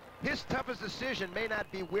 His toughest decision may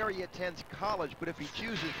not be where he attends college, but if he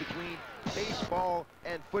chooses between baseball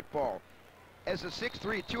and football. As a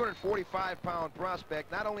 6'3", 245-pound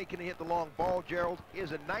prospect, not only can he hit the long ball, Gerald, he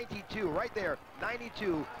is a 92, right there,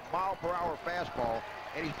 92-mile-per-hour fastball,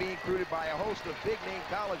 and he's being recruited by a host of big-name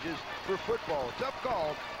colleges for football. Tough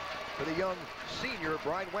call for the young senior,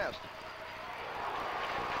 Brian West.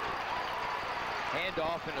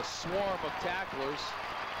 Handoff in a swarm of tacklers.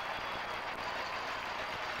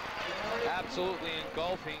 Absolutely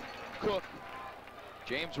engulfing Cook.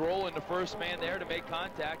 James Rowland, the first man there to make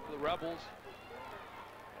contact for the Rebels.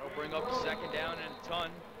 That'll bring up a second down and a ton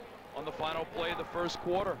on the final play of the first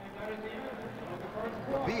quarter.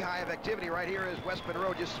 Beehive activity right here as West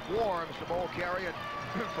Monroe just swarms the ball carrier.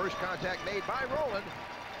 First contact made by Rowland,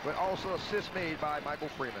 but also assist made by Michael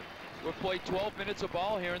Freeman. We've played 12 minutes of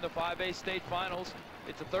ball here in the 5A state finals.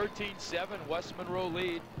 It's a 13-7 West Monroe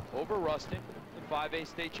lead over Ruston, the 5A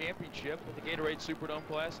state championship with the Gatorade Superdome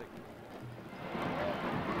Classic.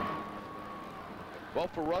 Well,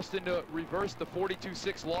 for Ruston to reverse the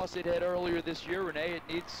 42-6 loss it had earlier this year, Renee, it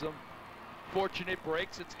needs some fortunate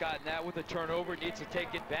breaks. It's gotten that with a turnover. It needs to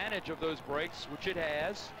take advantage of those breaks, which it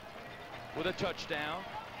has, with a touchdown.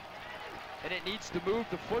 And it needs to move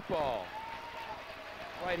the football.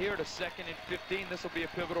 Right here to 2nd and 15. This will be a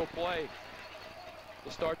pivotal play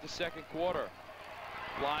to start the second quarter.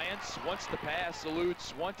 Lyons wants to pass,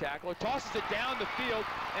 eludes one tackler, tosses it down the field,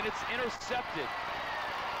 and it's intercepted.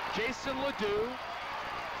 Jason Ledoux,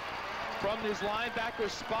 from his linebacker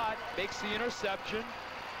spot, makes the interception.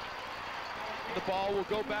 The ball will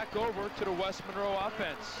go back over to the West Monroe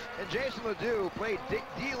offense. And Jason Ledoux played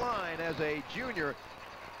D-line as a junior.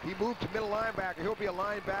 He moved to middle linebacker. He'll be a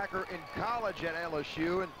linebacker in college at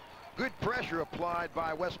LSU. And good pressure applied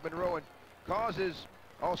by West Monroe, and causes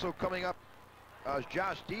also coming up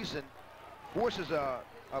Josh Deason forces a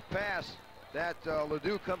pass that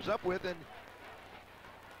Ledoux comes up with, and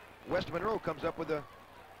West Monroe comes up with the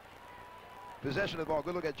possession of the ball.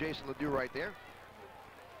 Good look at Jason Ledoux right there.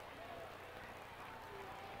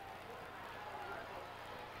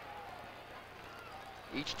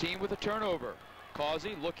 Each team with a turnover.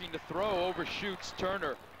 Causey looking to throw, overshoots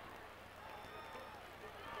Turner.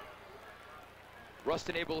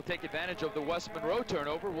 Ruston able to take advantage of the West Monroe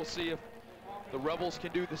turnover. We'll see if the Rebels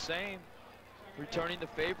can do the same, returning the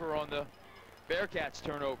favor on the Bearcats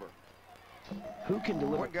turnover. Who can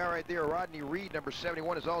deliver? One guy right there, Rodney Reed, number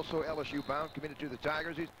 71, is also LSU bound, committed to the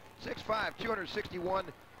Tigers. He's 6'5",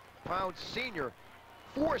 261-pound senior,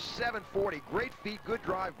 4'7", 40. Great feet, good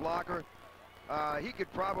drive blocker. He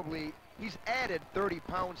could probably, he's added 30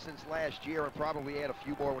 pounds since last year and probably add a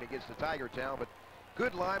few more when he gets to Tiger Town, but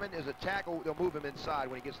good lineman. Is a tackle. They'll move him inside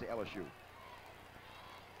when he gets to LSU.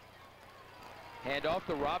 Hand off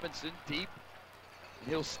to Robinson, deep.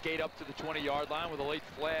 He'll skate up to the 20-yard line with a late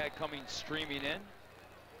flag coming streaming in.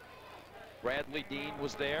 Bradley Dean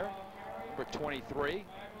was there for 23.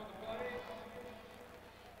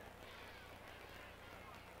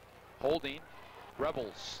 Holding,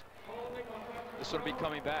 Rebels. This will be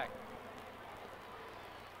coming back.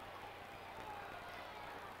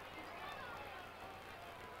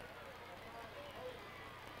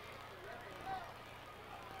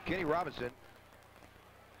 Kenny Robinson.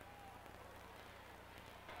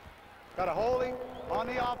 Got a holding on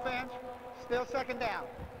the offense. Still second down.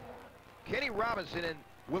 Kenny Robinson and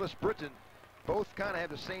Willis Britton both kind of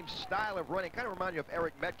have the same style of running. Kind of remind you of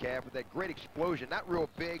Eric Metcalf with that great explosion. Not real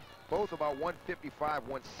big. Both about 155,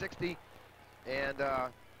 160. And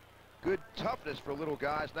good toughness for little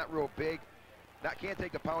guys. Not real big. Can't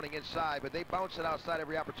take the pounding inside, but they bounce it outside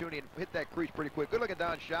every opportunity and hit that crease pretty quick. Good look at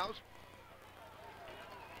Don Schaus.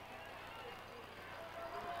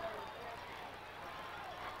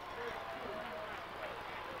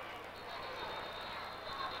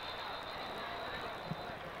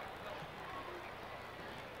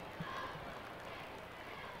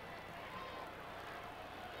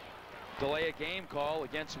 Delay a game call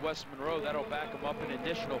against West Monroe. That'll back them up an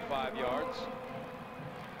additional 5 yards.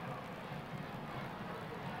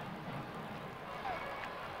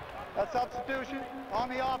 A substitution on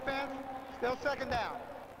the offense. Still second down.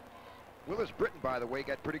 Willis Britton, by the way,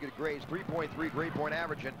 got pretty good grades, 3.3 grade point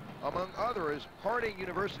average, and among others, Harding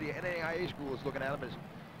University, NAIA school, is looking at him, is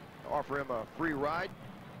offer him a free ride.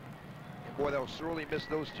 And boy, they'll sorely miss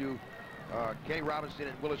those two, Kenny Robinson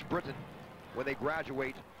and Willis Britton, when they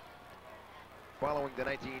graduate following the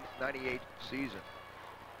 1998 season.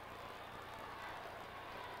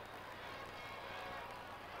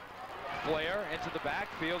 Flair into the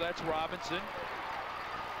backfield, that's Robinson.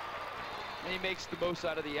 And he makes the most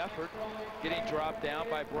out of the effort, getting dropped down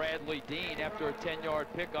by Bradley Dean after a 10-yard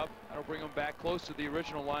pickup. That'll bring him back close to the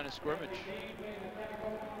original line of scrimmage.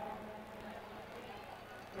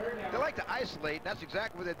 They like to isolate, and that's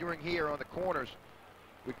exactly what they're doing here on the corners,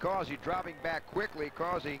 with Causey dropping back quickly.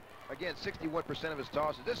 Causey, again, 61% of his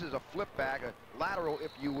tosses. This is a flip back, a lateral,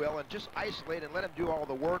 if you will, and just isolate and let him do all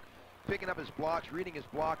the work, picking up his blocks, reading his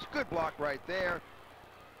blocks. Good block right there.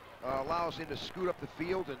 Allows him to scoot up the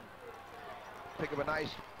field and pick up a nice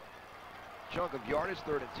chunk of yardage,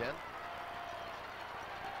 3rd and 10.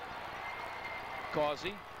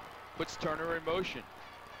 Causey puts Turner in motion.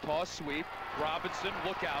 Toss sweep. Robinson,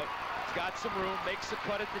 look out. He's got some room, makes a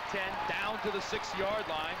cut at the 10, down to the 6-yard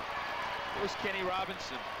line. Here's Kenny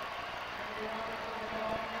Robinson.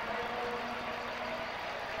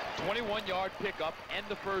 21-yard pickup and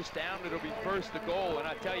the first down. It'll be 1st and goal, and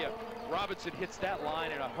I tell you, Robinson hits that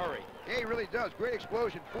line in a hurry. Yeah, he really does. Great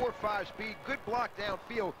explosion, 4.5 speed, good block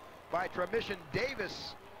downfield by Tremission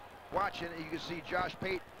Davis. Watching, you can see Josh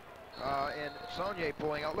Pate and Saunier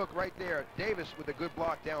pulling out. Look right there, Davis with a good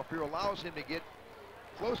block downfield allows him to get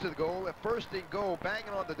close to the goal. At 1st and goal, banging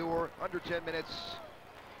on the door, under 10 minutes.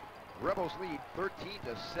 Rebels lead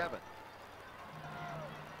 13-7.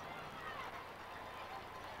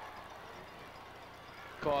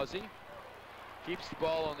 Causey keeps the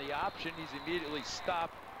ball on the option. He's immediately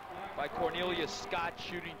stopped by Cornelius Scott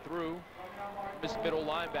shooting through his middle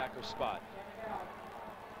linebacker spot.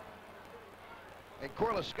 And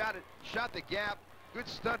Corliss Scott shot the gap. Good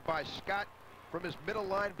stunt by Scott from his middle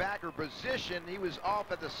linebacker position. He was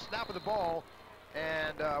off at the snap of the ball,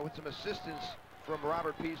 and with some assistance from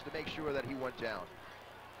Robert Pease to make sure that he went down.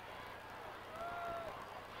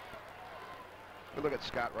 Good look at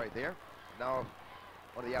Scott right there. Now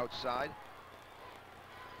on the outside.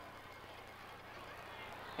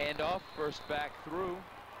 Handoff, first back through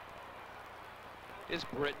is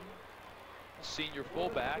Britton, senior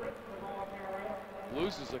fullback.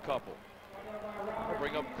 Loses a couple. Will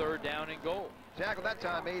bring up 3rd down and goal. Tackle that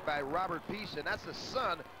time made by Robert Pease, and that's the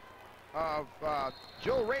son of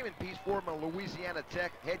Joe Raymond Pease, former Louisiana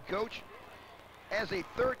Tech head coach. As a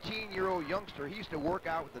 13-year-old youngster, he used to work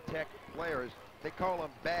out with the Tech players. They call him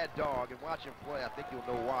Bad Dog, and watch him play. I think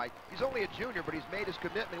you'll know why. He's only a junior, but he's made his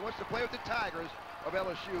commitment. He wants to play with the Tigers of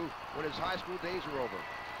LSU when his high school days are over.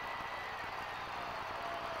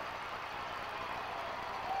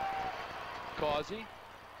 Causey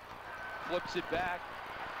flips it back.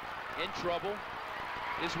 In trouble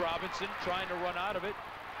is Robinson, trying to run out of it.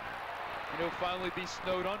 And he'll finally be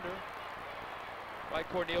snowed under by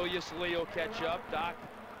Cornelius Lee. Will catch up. Doc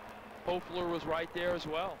Hofler was right there as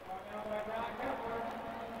well.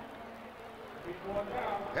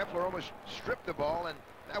 Heffler almost stripped the ball, and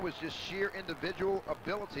that was just sheer individual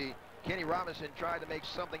ability. Kenny Robinson tried to make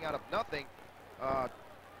something out of nothing.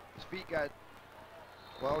 His feet got,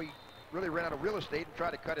 well, he really ran out of real estate and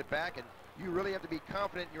tried to cut it back, and you really have to be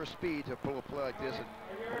confident in your speed to pull a play like this, and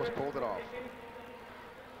almost pulled it off.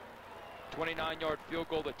 29-yard field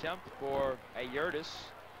goal attempt for Ayertis.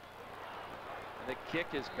 The kick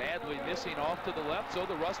is badly missing off to the left, so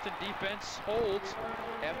the Ruston defense holds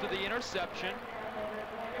after the interception.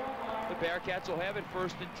 The Bearcats will have it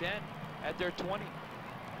 1st and 10 at their 20.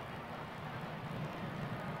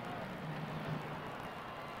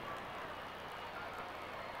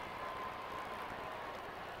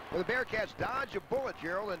 Well, the Bearcats dodge a bullet,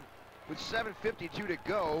 Gerald, and with 7:52 to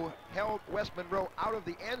go, held West Monroe out of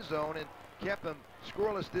the end zone and kept them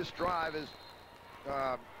scoreless this drive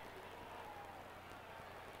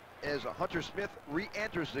as Hunter Smith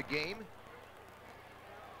re-enters the game.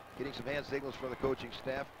 Getting some hand signals from the coaching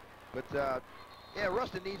staff. But, yeah,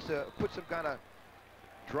 Ruston needs to put some kind of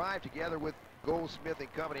drive together with Goldsmith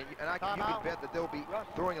and company. And you can bet that they'll be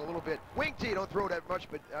throwing a little bit. Wing T, don't throw that much,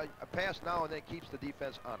 but a pass now and then keeps the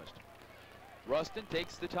defense honest. Ruston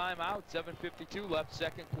takes the timeout. 7:52 left,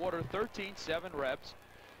 2nd quarter. 13-7 Rebs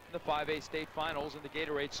in the 5A state finals in the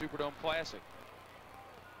Gatorade Superdome Classic.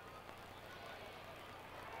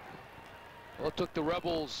 Well, it took the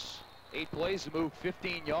Rebels 8 plays to move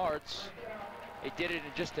 15 yards. They did it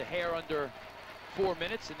in just a hair under 4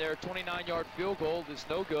 minutes, and their 29-yard field goal is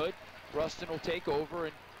no good. Ruston will take over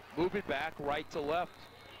and move it back right to left.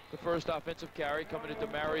 The first offensive carry coming to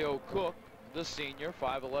Demario Cook, the senior,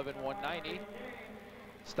 5'11", 190.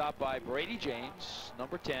 Stopped by Brady James,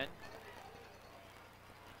 number 10.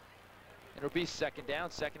 It'll be second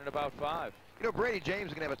down, second and about 5. You know, Brady James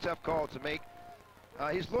is going to have a tough call to make.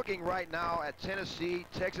 He's looking right now at Tennessee,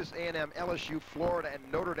 Texas A&M, LSU, Florida,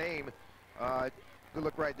 and Notre Dame. Good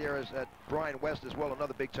look right there is at Brian West as well,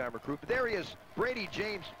 another big-time recruit. But there he is, Brady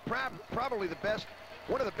James, probably the best,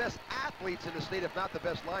 one of the best athletes in the state, if not the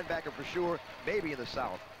best linebacker for sure, maybe in the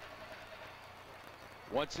South.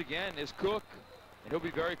 Once again is Cook, and he'll be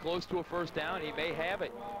very close to a first down. He may have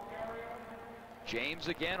it. James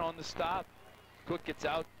again on the stop. Cook gets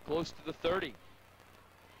out close to the 30.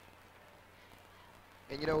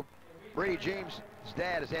 And you know, Brady James'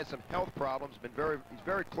 dad has had some health problems. He's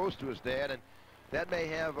very close to his dad, and that may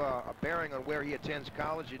have a bearing on where he attends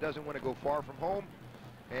college. He doesn't want to go far from home,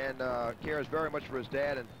 and cares very much for his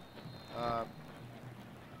dad, and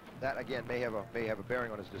that again may have a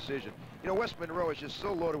bearing on his decision. You know, West Monroe is just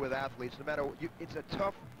so loaded with athletes. No matter it's a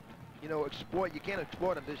tough, you know, exploit. You can't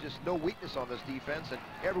exploit them. There's just no weakness on this defense, and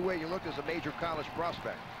everywhere you look, there's a major college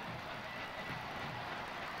prospect.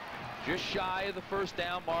 Just shy of the first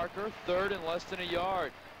down marker, third and less than a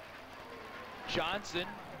yard. Johnson,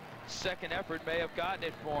 second effort, may have gotten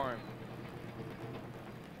it for him.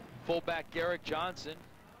 Fullback Garrick Johnson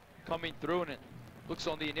coming through, and it looks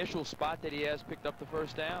on the initial spot that he has picked up the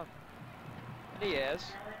first down. And he has.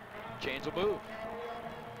 Chains will move.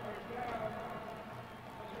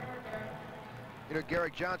 You know,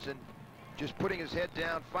 Garrick Johnson just putting his head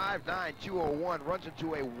down, 5'9", 201, runs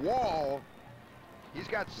into a wall. He's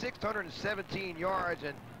got 617 yards,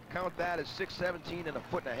 and count that as 617 and a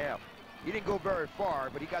foot and a half. He didn't go very far,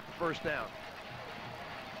 but he got the first down.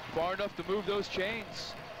 Far enough to move those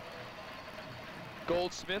chains.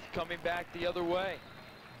 Goldsmith coming back the other way.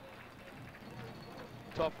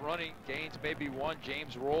 Tough running, gains maybe one.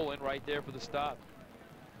 James rolling right there for the stop.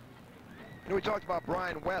 You know, we talked about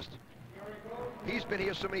Brian West. He's been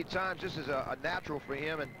here so many times. This is a natural for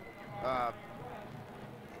him, and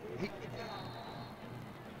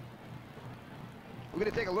we're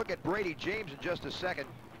going to take a look at Brady James in just a second.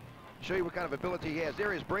 Show you what kind of ability he has.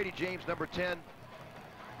 There is Brady James, number 10,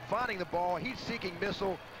 finding the ball. He's seeking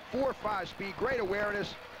missile, 4.5 speed, great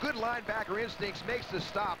awareness, good linebacker instincts, makes the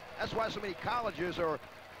stop. That's why so many colleges are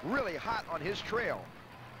really hot on his trail.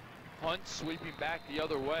 Hunt sweeping back the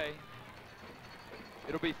other way.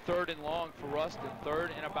 It'll be third and long for Ruston, third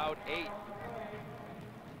and about 8.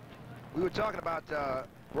 We were talking about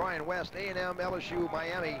Brian West. A&M, LSU,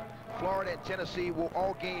 Miami, Florida, and Tennessee will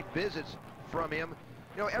all gain visits from him.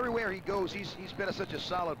 You know, everywhere he goes, he's been such a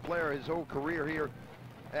solid player his whole career here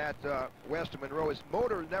at West Monroe. His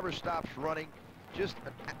motor never stops running. Just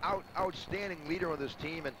an outstanding leader on this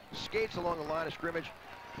team, and skates along the line of scrimmage.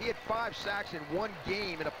 He had 5 sacks in one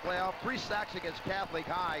game in a playoff, 3 sacks against Catholic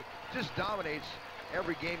High. Just dominates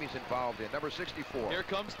every game he's involved in. Number 64. Here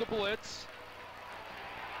comes the blitz.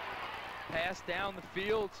 Pass down the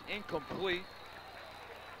field, incomplete.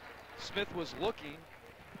 Smith was looking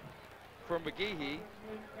for McGehee.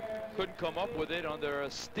 Couldn't come up with it under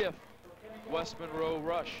a stiff West Monroe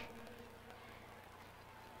rush.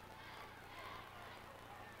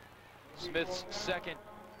 Smith's second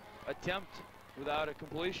attempt without a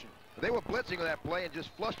completion. They were blitzing on that play and just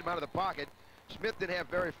flushed him out of the pocket. Smith didn't have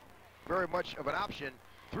very much of an option.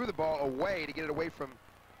 Threw the ball away to get it away from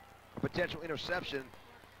a potential interception.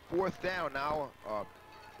 4th down now,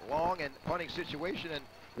 long and punting situation, and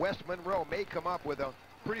West Monroe may come up with a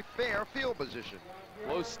pretty fair field position.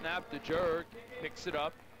 Low snap to Jerg, picks it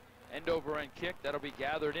up, end over end kick, that'll be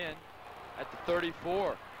gathered in at the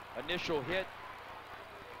 34. Initial hit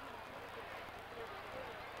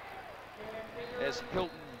as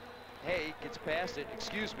Hilton Hay gets past it,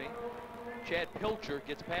 Chad Pilcher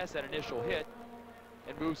gets past that initial hit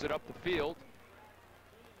and moves it up the field.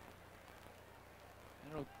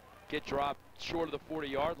 It'll get dropped short of the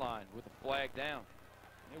 40-yard line with a flag down.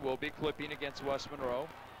 It will be clipping against West Monroe.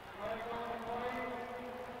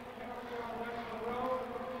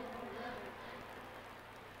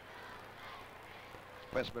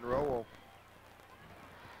 West Monroe will.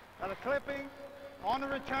 Got a clipping on the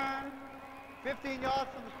return, 15 yards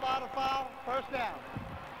from the spot of foul, first down.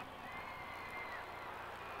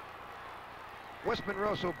 West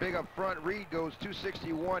Monroe so big up front. Reed goes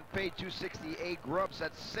 261, Pay 268, Grubbs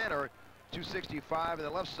at center 265, and the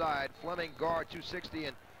left side Fleming guard 260,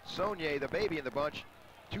 and Saunier, the baby in the bunch,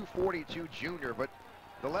 242 junior. But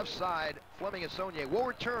the left side, Fleming and Saunier will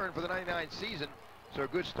return for the 99 season, so a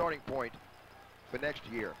good starting point for next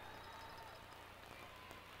year.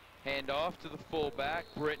 Hand off to the fullback,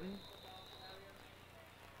 Britton.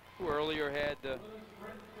 who earlier had the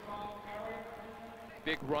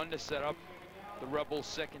big run to set up the Rebels'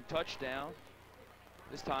 second touchdown.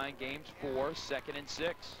 This time, game's 4, 2nd and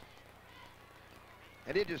 6.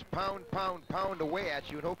 And they just pound away at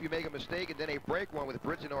you and hope you make a mistake, and then they break one with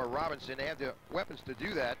Britton or Robinson. They have the weapons to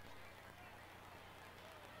do that.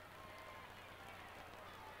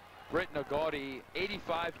 Britton a gaudy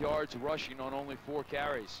 85 yards rushing on only 4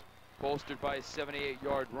 carries, bolstered by a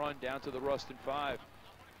 78-yard run down to the Ruston 5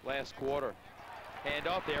 last quarter. Hand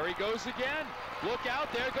off, there he goes again. Look out,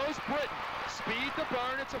 there goes Britton. Speed to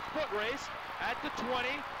burn, it's a foot race at the 20.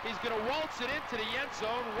 He's gonna waltz it into the end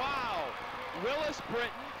zone. Wow. Willis Britton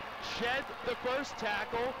shed the first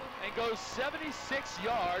tackle and goes 76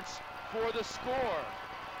 yards for the score.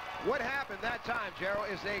 What happened that time, Gerald,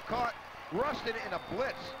 is they caught Ruston in a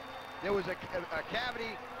blitz. There was a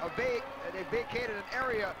cavity, they vacated an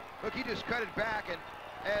area. Look, he just cut it back, and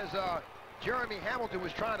as Jeremy Hamilton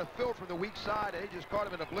was trying to fill from the weak side, and he just caught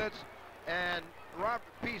him in a blitz, and Robert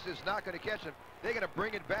Peace is not going to catch him. They're going to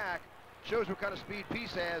bring it back. Shows what kind of speed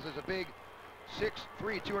Peace has as a big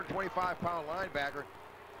 6'3", 225-pound linebacker.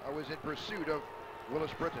 Was in pursuit of Willis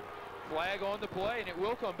Britton. Flag on the play, and it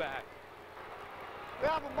will come back. We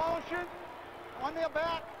have a motion on their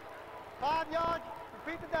back, 5 yards,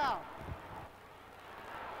 repeat the down.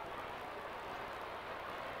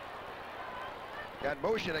 Got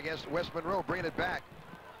motion against West Monroe, bringing it back.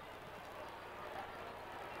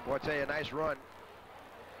 Boy, I tell you, a nice run.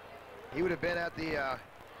 He would have been at the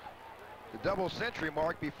double century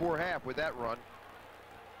mark before half with that run.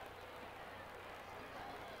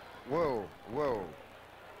 Whoa, whoa.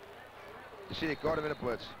 You see, they caught him in a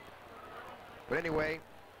blitz. But anyway,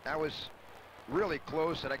 that was really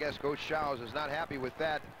close, and I guess Coach Showers is not happy with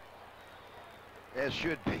that, as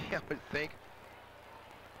should be, I would think.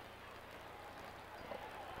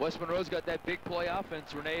 West Monroe's got that big play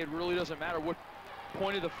offense, Renee. It really doesn't matter what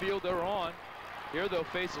point of the field they're on. Here they'll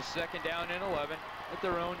face a 2nd down and 11 at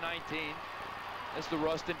their own 19 as the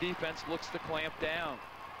Ruston defense looks to clamp down.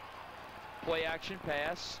 Play action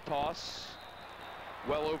pass, toss,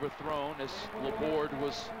 well overthrown as Laborde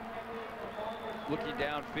was looking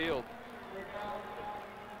downfield.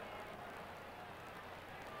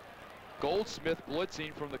 Goldsmith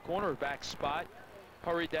blitzing from the cornerback spot,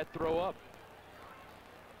 hurried that throw up.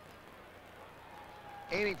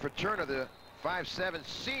 Aiming for Turner, the 5'7"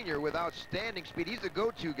 senior with outstanding speed. He's the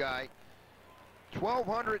go-to guy.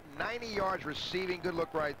 1,290 yards receiving. Good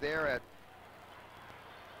look right there at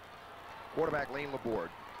quarterback Lane Laborde.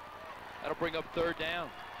 That'll bring up 3rd down.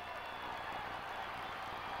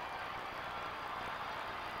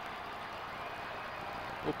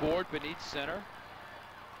 Laborde beneath center.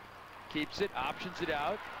 Keeps it, options it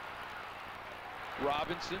out.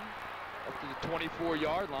 Robinson up to the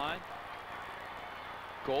 24-yard line.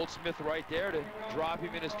 Goldsmith right there to drop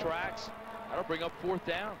him in his tracks. That'll bring up 4th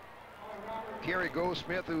down. Kerry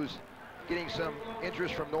Goldsmith, who's getting some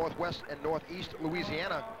interest from Northwest and Northeast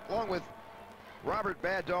Louisiana, along with Robert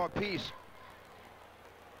Bad Dog Peace,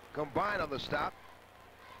 combined on the stop.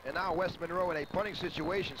 And now West Monroe in a punting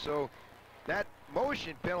situation, so that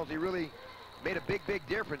motion penalty really made a big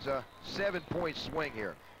difference. A 7-point swing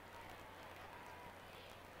here.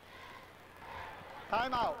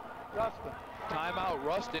 Timeout, Ruston. Timeout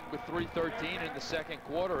Ruston with 3:13 in the 2nd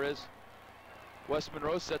quarter as West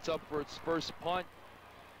Monroe sets up for its first punt.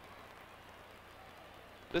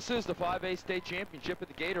 This is the 5A state championship at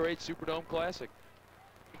the Gatorade Superdome Classic.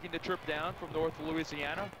 Making the trip down from North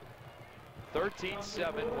Louisiana,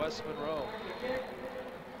 13-7 West Monroe.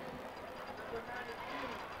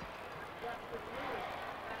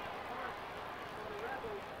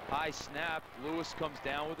 High snap, Lewis comes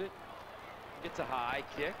down with it, gets a high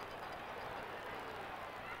kick.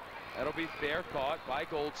 That'll be fair, caught by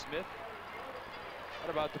Goldsmith at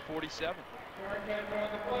about the 47.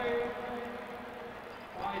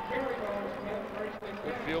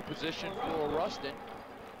 Good field position for Ruston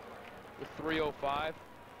with 3:05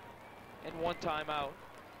 and 1 timeout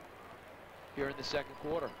here in the 2nd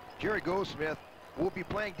quarter. Jerry Goldsmith will be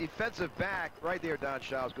playing defensive back right there. Don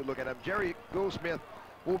Shaw's good looking at him. Jerry Goldsmith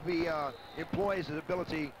will be employs his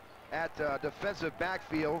ability at defensive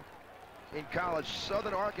backfield in college.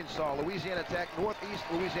 Southern Arkansas, Louisiana Tech, Northeast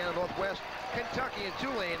Louisiana, Northwest, Kentucky, and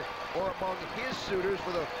Tulane are among his suitors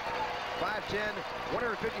for the 5'10",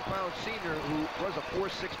 150-pound senior who was a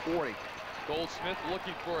 4'6" 40. Goldsmith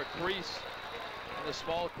looking for a crease, and the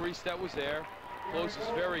small crease that was there closes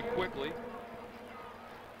very quickly.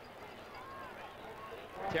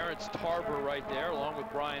 Terrence Tarver right there along with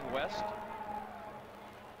Brian West.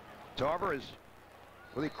 Tarver is,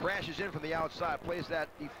 well, he crashes in from the outside, plays that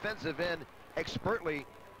defensive end expertly,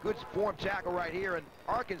 good form tackle right here, and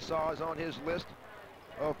Arkansas is on his list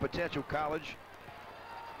of potential colleges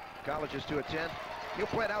to attend. He'll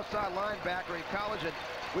play an outside linebacker in college, and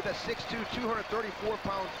with a 6'2",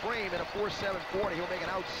 234-pound frame and a 4'7" 40, he'll make an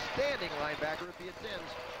outstanding linebacker if he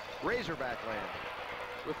attends Razorback land.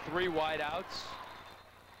 With 3 wideouts,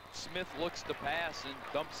 Smith looks to pass and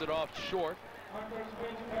dumps it off short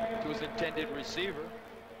to his intended receiver,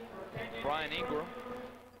 Brian Ingram.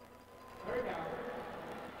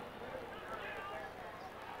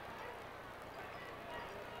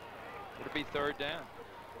 It'll be 3rd down.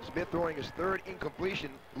 Smith throwing his 3rd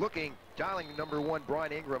incompletion, dialing number 1,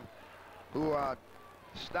 Brian Ingram, who ran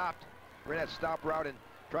that stop route and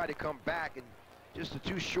tried to come back, and just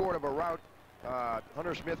too short of a route.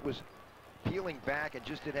 Hunter Smith was peeling back and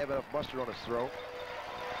just didn't have enough mustard on his throw.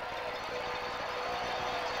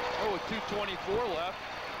 Oh, with 2:24 left.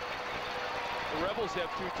 The Rebels have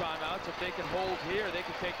 2 timeouts. If they can hold here, they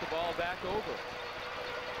can take the ball back over.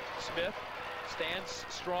 Smith stands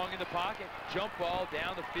strong in the pocket. Jump ball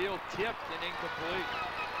down the field, tipped and incomplete.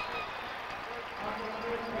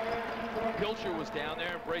 Pilcher was down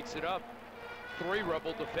there and breaks it up. 3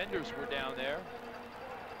 Rebel defenders were down there.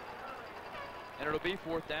 And it'll be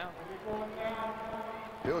 4th down.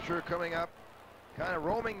 Pilcher coming up, kind of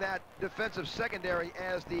roaming that defensive secondary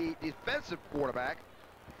as the defensive quarterback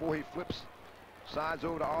before he flips sides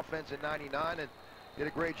over to offense in 99 and did a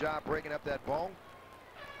great job breaking up that ball.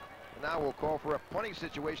 And now we'll call for a punting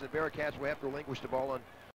situation. The Bearcats will have to relinquish the ball on.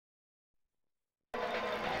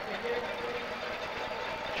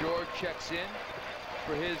 George checks in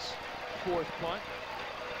for his 4th punt.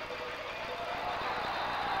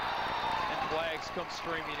 And flags come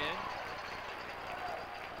streaming in.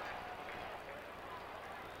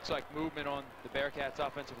 Looks like movement on the Bearcats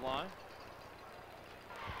offensive line.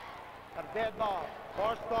 Got a dead ball.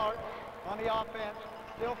 False start on the offense.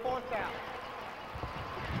 Still 4th down.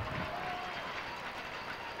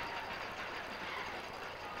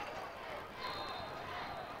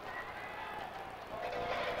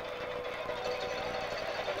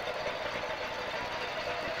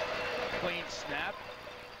 Clean snap.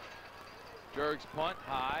 Jurg's punt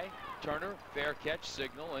high. Turner, fair catch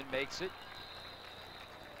signal, and makes it.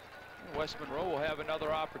 West Monroe will have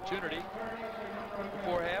another opportunity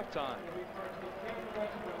before halftime.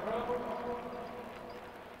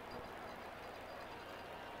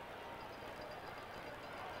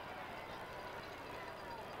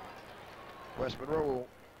 West Monroe will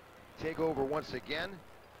take over once again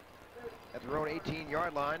at their own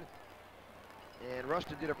 18-yard line. And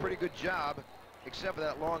Ruston did a pretty good job, except for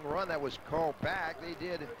that long run that was called back. They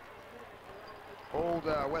did hold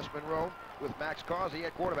West Monroe with Max Causey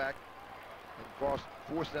at quarterback and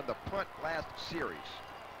forced them to punt last series.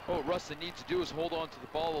 What Ruston needs to do is hold on to the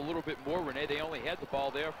ball a little bit more, Renee. They only had the ball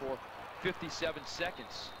there for 57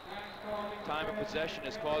 seconds. Time of possession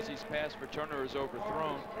as Causey's pass for Turner is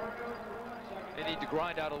overthrown. They need to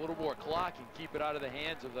grind out a little more clock and keep it out of the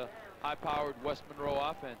hands of the high-powered West Monroe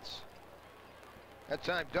offense. That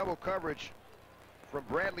time double coverage from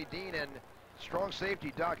Bradley Dean and strong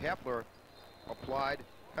safety Doc Heffler applied,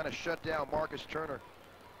 kind of shut down Marcus Turner.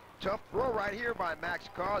 Tough throw right here by Max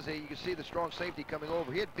Causey. You can see the strong safety coming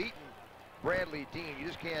over. He had beaten Bradley Dean. You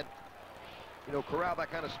just can't, corral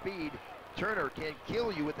that kind of speed. Turner can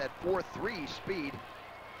kill you with that 4.3 speed.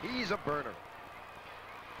 He's a burner.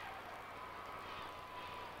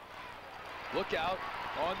 Look out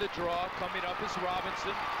on the draw. Coming up is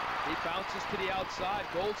Robinson. He bounces to the outside.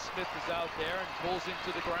 Goldsmith is out there and pulls him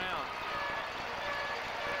to the ground.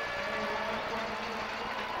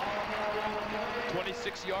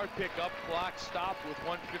 "26-yard pickup. Clock stopped with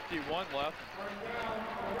 1:51 left.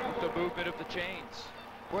 With the movement of the chains.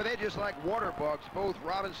 Boy, they just like water bugs, both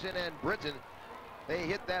Robinson and Britton. They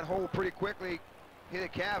hit that hole pretty quickly, hit a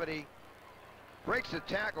cavity, breaks the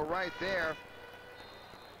tackle right there,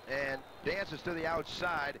 and dances to the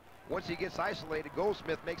outside. Once he gets isolated,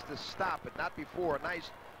 Goldsmith makes the stop, but not before. A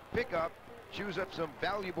nice pickup, chews up some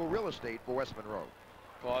valuable real estate for West Monroe.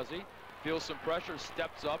 Causey feels some pressure,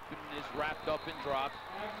 steps up, and is wrapped up and dropped.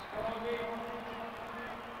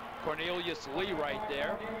 Cornelius Lee right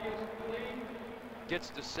there.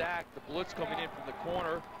 Gets the sack. The blitz coming in from the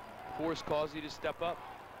corner. Forced Causey to step up.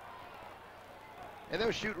 And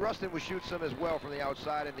they'll shoot. Ruston will shoot some as well from the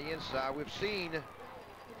outside and the inside. We've seen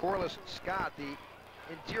Corliss Scott, the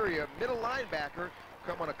interior middle linebacker,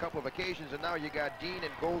 come on a couple of occasions, and now you got Dean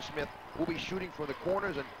and Goldsmith will be shooting from the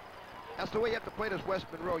corners, and that's the way you have to play this West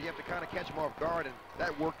Monroe. You have to kind of catch them off guard, and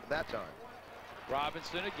that worked that time.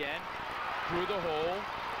 Robinson again through the hole,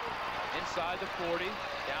 inside the 40,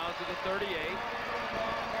 down to the 38.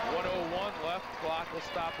 1:01 left. Clock will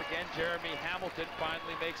stop again. Jeremy Hamilton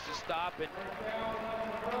finally makes the stop, and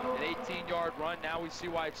an 18-yard run. Now we see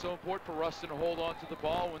why it's so important for Ruston to hold on to the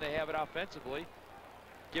ball when they have it offensively.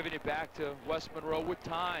 Giving it back to West Monroe with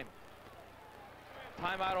time.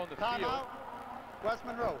 Timeout on the field. West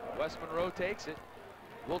Monroe. West Monroe takes it.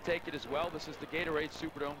 We'll take it as well. This is the Gatorade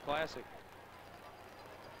Superdome Classic.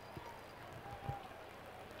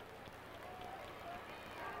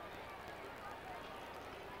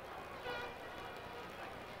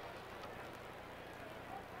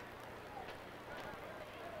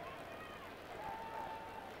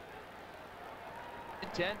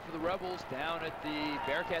 And 10 for the Rebels down at the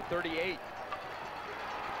Bearcat 38.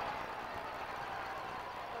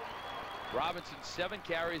 Robinson, 7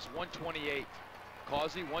 carries, 128.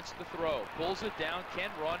 Causey wants to throw, pulls it down, can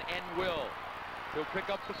run, and will. He'll pick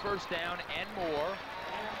up the first down and more,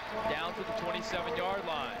 down to the 27-yard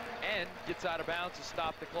line, and gets out of bounds to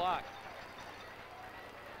stop the clock.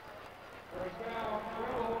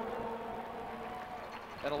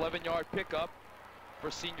 An 11-yard pickup for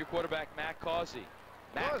senior quarterback Matt Causey.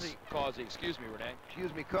 Causey, excuse me, Renee.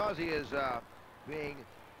 Excuse me, Causey is being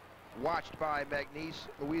watched by McNeese,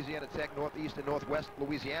 Louisiana Tech, Northeast and Northwest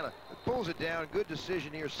Louisiana. It pulls it down. Good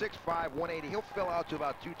decision here. 6'5", 180. He'll fill out to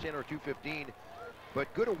about 210 or 215.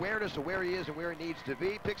 But good awareness of where he is and where he needs to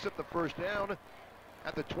be. Picks up the first down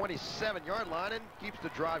at the 27-yard line and keeps the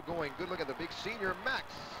drive going. Good look at the big senior, Max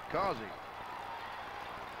Causey.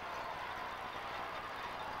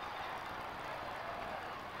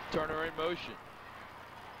 Turner in motion.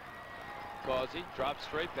 Causey drops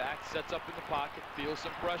straight back, sets up in the pocket, feels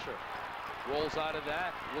some pressure. Rolls out of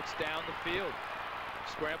that, looks down the field,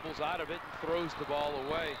 scrambles out of it and throws the ball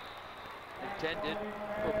away. Intended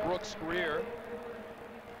for Brooks Greer.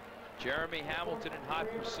 Jeremy Hamilton in hot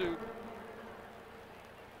pursuit,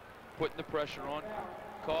 putting the pressure on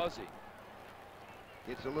Causey.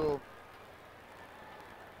 It's a little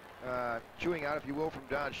chewing out, if you will, from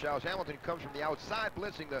Don Schaus. Hamilton comes from the outside,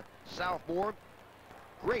 blitzing the sophomore.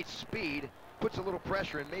 Great speed, puts a little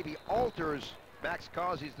pressure and maybe alters Max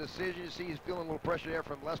Causey's decision. You see he's feeling a little pressure there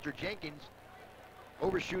from Lester Jenkins.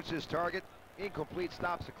 Overshoots his target. Incomplete,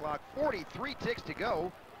 stops the clock. 43 ticks to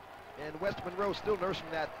go. And West Monroe still nursing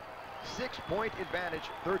that 6-point advantage,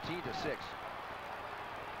 13-6.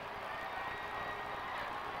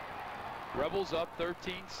 Rebels up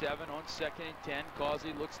 13-7 on 2nd and 10.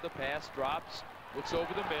 Causey looks the pass, drops, looks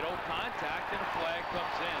over the middle, contact, and a flag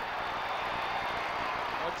comes in.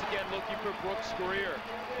 Once again, looking for Brooks Greer.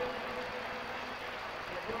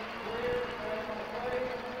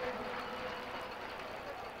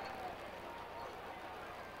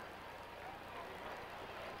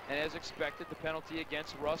 And as expected, the penalty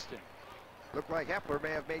against Ruston. Looked like Hepler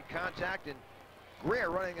may have made contact, and Greer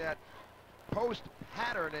running that post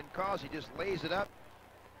pattern, and Causey just lays it up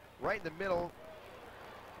right in the middle.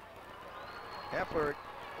 Hepler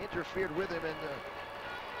interfered with him, and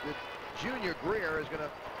the junior Greer is going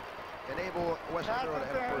to enable West Monroe to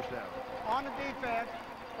have a first down. On the defense,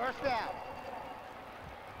 first down.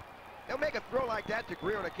 They'll make a throw like that to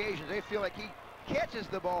Greer on occasions. They feel like he catches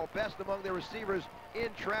the ball best among their receivers in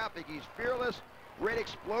traffic. He's fearless, great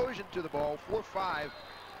explosion to the ball, 4'5",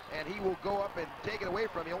 and he will go up and take it away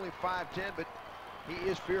from you. Only 5'10", but he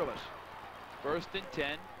is fearless. 1st and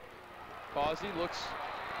 10. Causey looks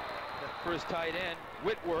for his tight end,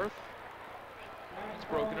 Whitworth. It's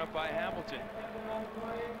broken up by Hamilton.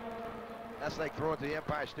 That's like throwing to the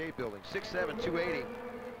Empire State Building. 6'7", 280.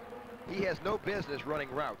 He has no business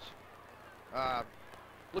running routes.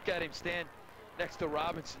 Look at him stand next to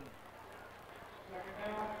Robinson.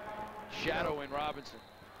 Shadowing Robinson.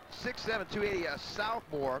 6'7", 280, a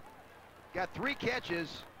sophomore. Got 3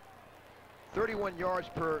 catches, 31 yards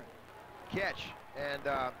per catch.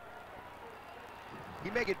 And he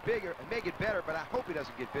may get bigger, may get better, but I hope he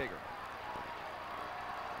doesn't get bigger.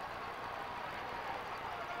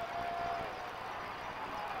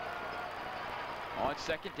 On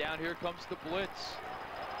 2nd down, here comes the blitz.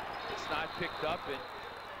 It's not picked up, and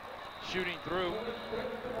shooting through.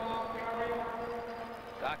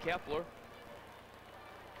 Doc Hepler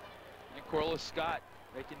and Corliss Scott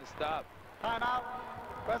making the stop. Timeout,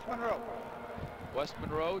 West Monroe. West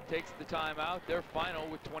Monroe takes the timeout. They're final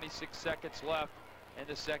with 26 seconds left in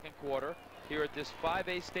the 2nd quarter here at this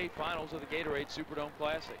 5A state finals of the Gatorade Superdome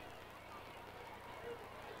Classic.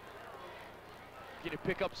 Going to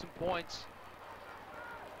pick up some points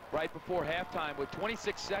right before halftime with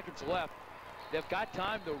 26 seconds left. They've got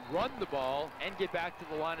time to run the ball and get back to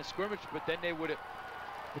the line of scrimmage, but then they would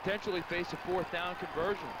potentially face a 4th down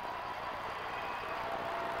conversion.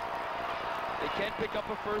 They can pick up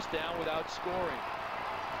a first down without scoring.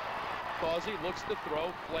 Causey looks to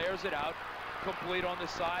throw, flares it out, complete on the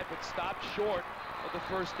side, but stopped short of the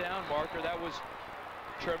first down marker. That was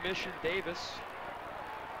Chermishan Davis.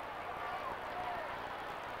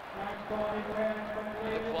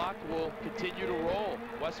 The clock will continue to roll.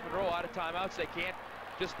 West Monroe out of timeouts. They can't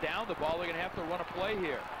just down the ball. They're going to have to run a play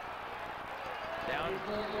here. Down.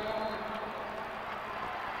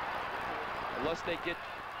 Unless they get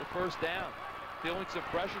the first down. Feeling some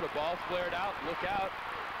pressure. The ball flared out. Look out.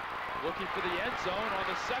 Looking for the end zone on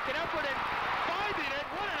the second effort and finding it.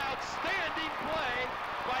 What an outstanding play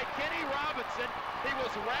by Kenny Robinson. He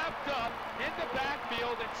was wrapped up in the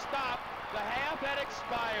backfield and stopped. The half had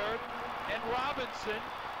expired, and Robinson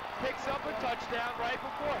picks up a touchdown right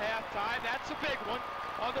before halftime. That's a big one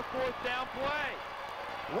on the fourth down play.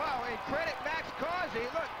 Wow, and credit Max Causey.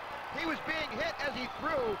 Look, he was being hit as he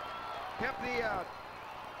threw.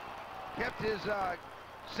 Kept his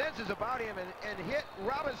senses about him and hit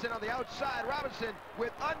Robinson on the outside. Robinson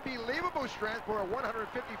with unbelievable strength for a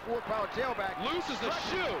 154-pound tailback. Loses the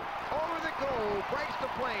shoe. Over the goal, breaks the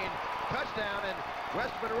plane, touchdown, and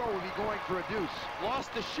West Monroe will be going for a deuce.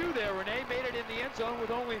 Lost the shoe there, Renee. Made it in the end zone with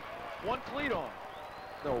only one cleat on.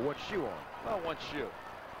 No, one shoe on. Oh, one shoe.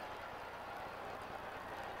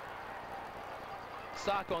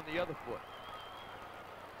 Sock on the other foot.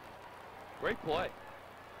 Great play.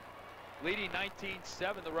 Leading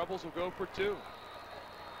 19-7, the Rebels will go for two.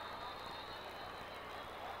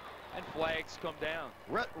 And flags come down.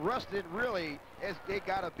 Ruston really, they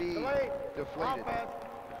got to be deflated.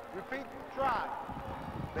 Repeat, try.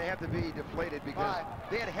 They have to be deflated because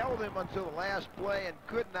they had held him until the last play and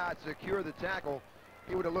could not secure the tackle.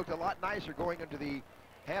 He would have looked a lot nicer going into the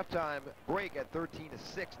halftime break at 13-6.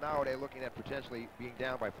 Now they're looking at potentially being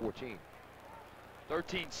down by 14.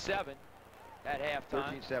 13-7 at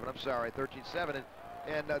halftime. 13-7, I'm sorry, 13-7.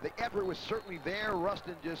 And the effort was certainly there.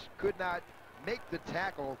 Ruston just could not make the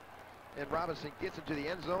tackle. And Robinson gets into the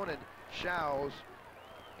end zone, and Shows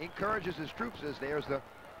encourages his troops as there's the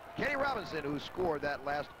Kenny Robinson who scored that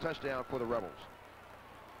last touchdown for the Rebels.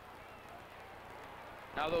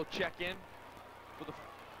 Now they'll check in for the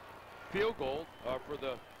field goal, or for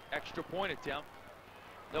the extra point attempt.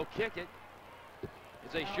 They'll kick it,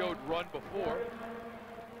 as they showed run before.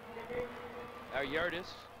 Ariartis.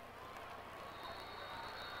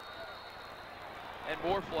 And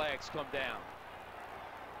more flags come down.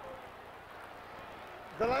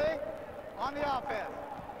 Delay on the offense.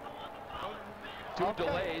 Two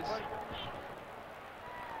delays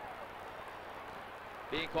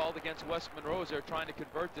being called against West Monroe as they're trying to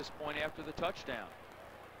convert this point after the touchdown.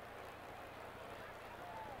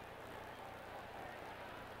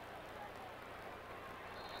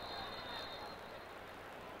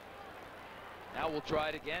 Now we'll try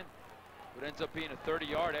it again. It ends up being a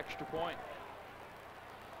 30-yard extra point.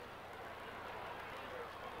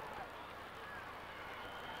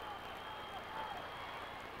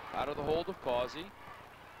 Out of the hold of Causey.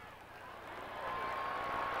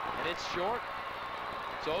 And it's short.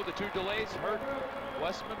 So the two delays hurt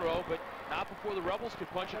West Monroe, but not before the Rebels could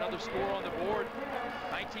punch another score on the board.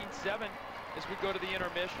 19-7 as we go to the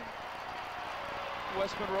intermission.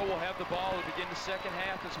 West Monroe will have the ball to begin the second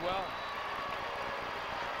half as well.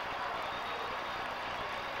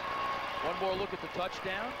 One more look at the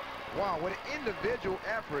touchdown. Wow, what an individual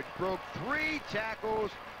effort. Broke 3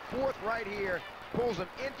 tackles, fourth right here. Pulls him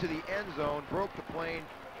into the end zone, broke the plane.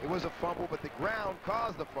 It was a fumble, but the ground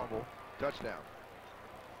caused the fumble. Touchdown.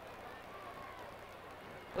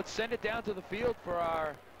 Let's send it down to the field for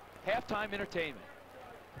our halftime entertainment.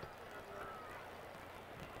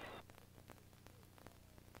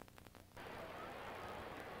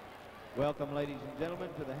 Welcome, ladies and gentlemen,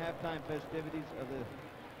 to the halftime festivities of the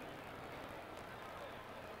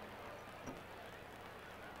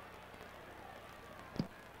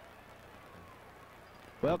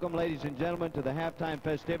Welcome, ladies and gentlemen, to the halftime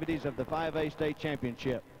festivities of the 5A State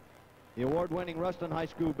Championship. The award-winning Ruston High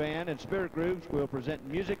School Band and Spirit Groups will present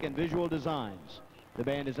music and visual designs. The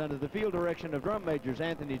band is under the field direction of drum majors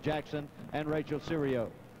Anthony Jackson and Rachel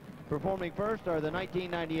Sirio. Performing first are the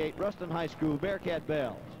 1998 Ruston High School Bearcat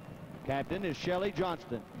Bells. Captain is Shelley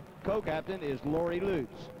Johnston. Co-captain is Lori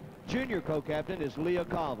Lutz. Junior co-captain is Leah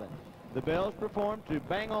Colvin. The Bells perform to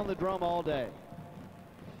Bang on the Drum All Day.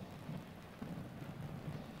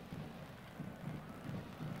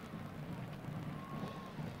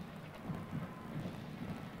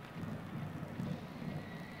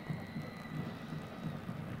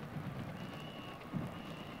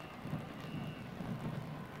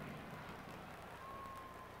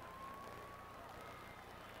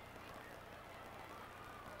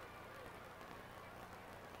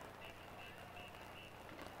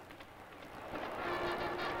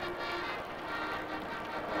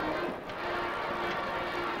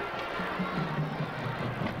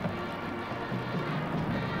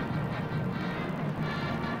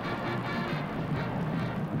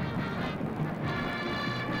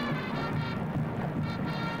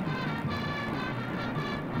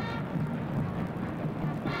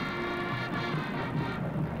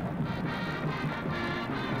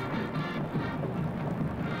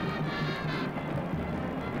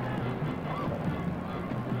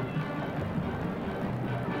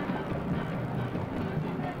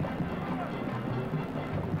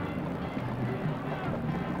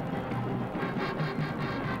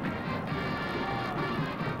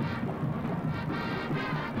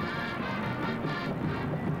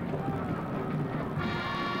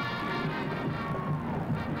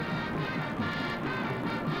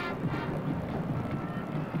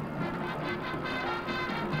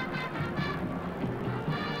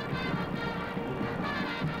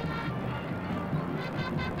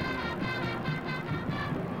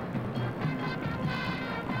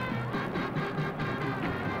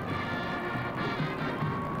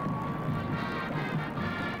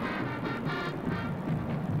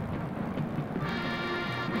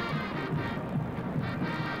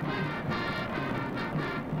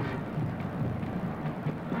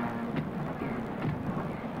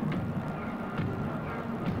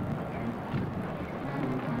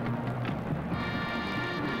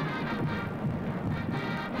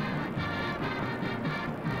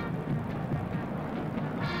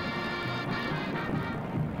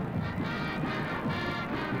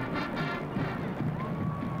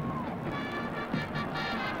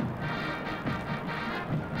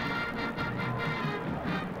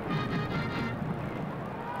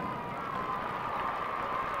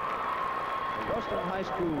 Ruston High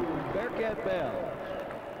School Bearcat Bells.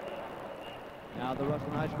 Now the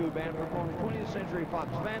Ruston High School Band performing 20th Century Fox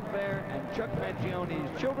Fanfare and Chuck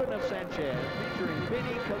Mangioni's Children of Sanchez, featuring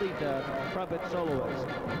Benny Calita, trumpet soloist.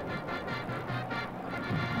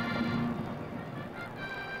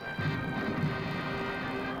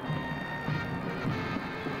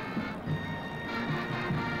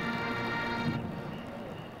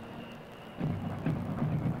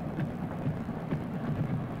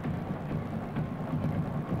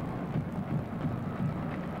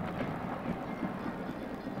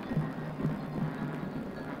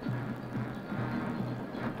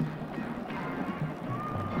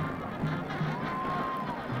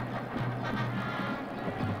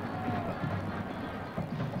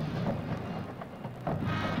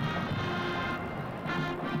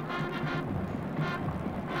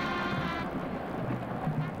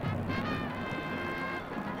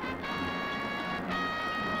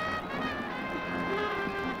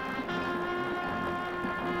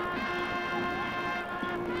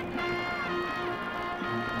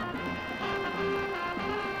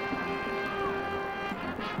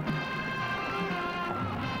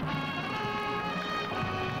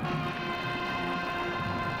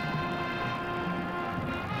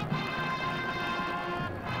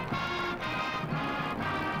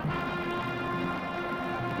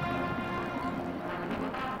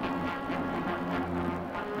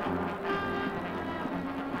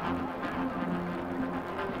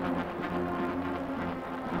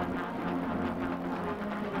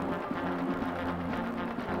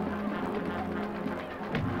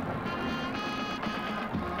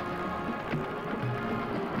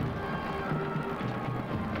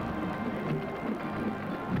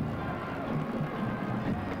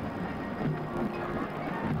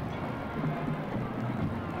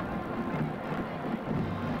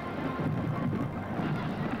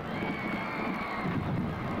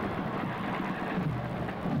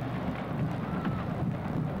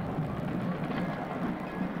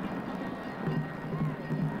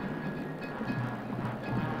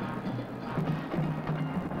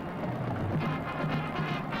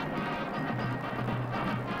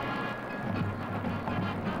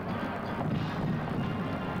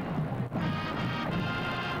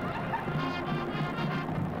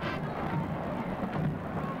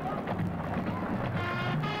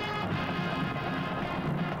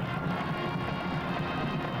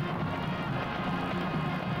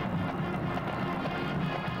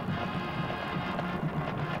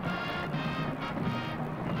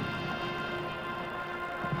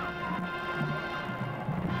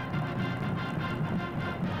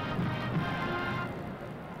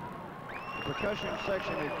 Percussion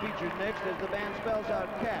section is featured next as the band spells out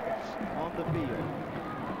Cats on the field.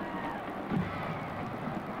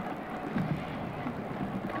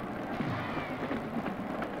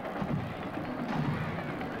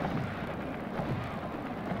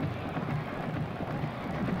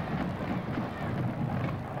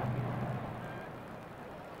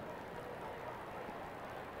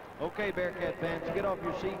 Okay, Bearcat fans, get off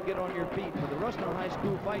your seat, get on your feet for the Ruston High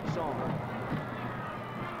School fight song.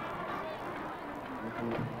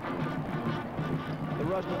 The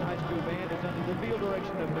Ruston High School Band is under the field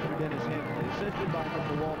direction of Mr. Dennis Hensley, assisted by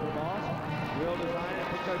Mr. Walter Moss, drill design and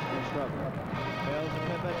percussion instructor. Bells and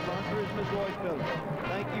trumpet sponsor is Ms. Lois Miller.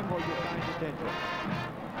 Thank you for your kind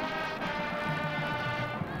attention.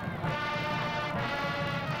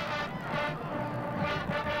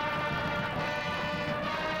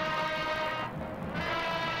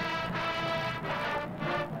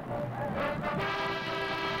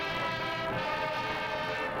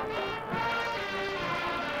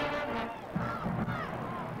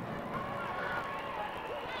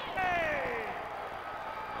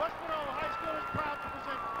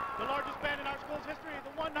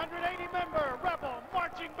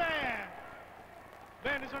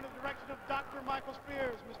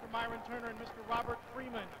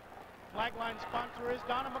 Sponsor is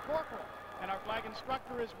Donna McCorkle, and our flag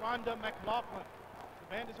instructor is Rhonda McLaughlin.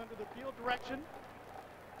 The band is under the field direction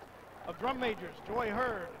of drum majors Joy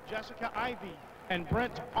Hurd, Jessica Ivey, and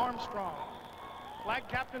Brent Armstrong. Flag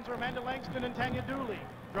captains are Amanda Langston and Tanya Dooley.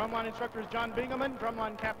 Drumline instructor is John Bingaman.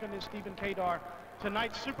 Drumline captain is Stephen Kadar.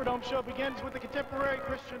 Tonight's Superdome show begins with the contemporary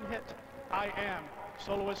Christian hit, I Am.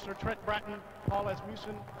 Soloists are Trent Bratton, Paul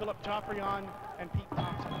Asmussen, Philip Joffrion, and Pete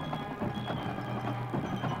Thompson.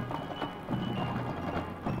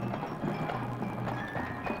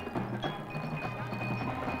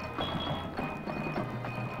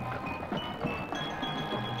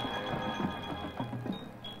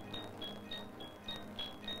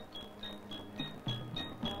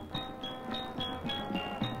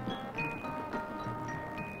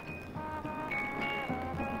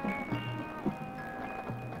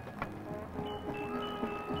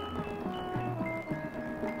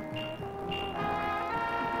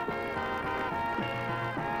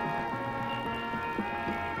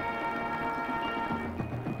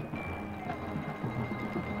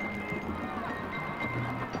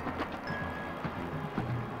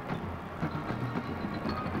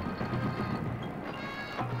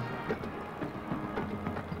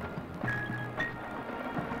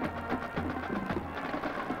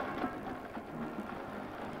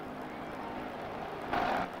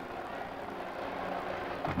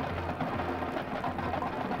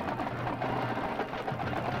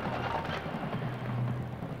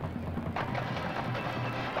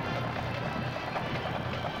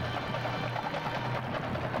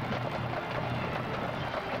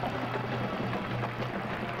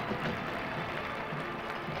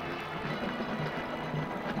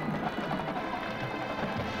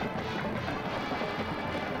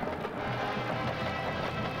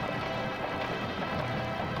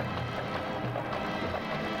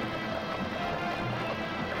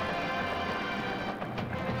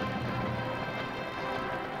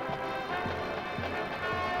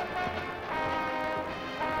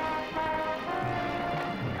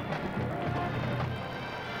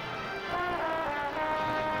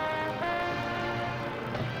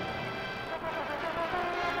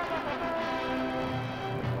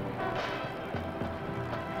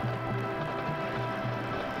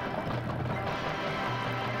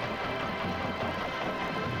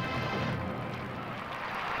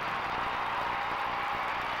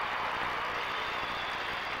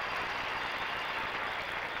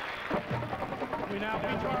 now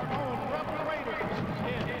feature our own Rebel Raiders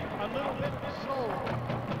in A Little Bit Soul.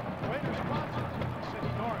 Raiders sponsor,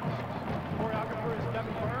 Cindy Norris. Choreographer is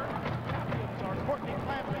Debbie Byrne. Captains are Courtney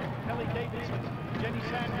Clanton, Kelly Davidson, Jenny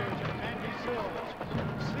Sanders, and Andy Sills.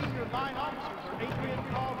 Senior line officers are Adrian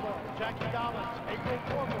Caldwell, Jackie Dollins, April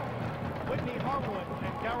Corbin, Whitney Harwood,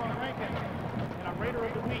 and Carol Rankin. And our Raider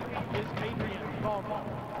of the Week is Adrian Caldwell.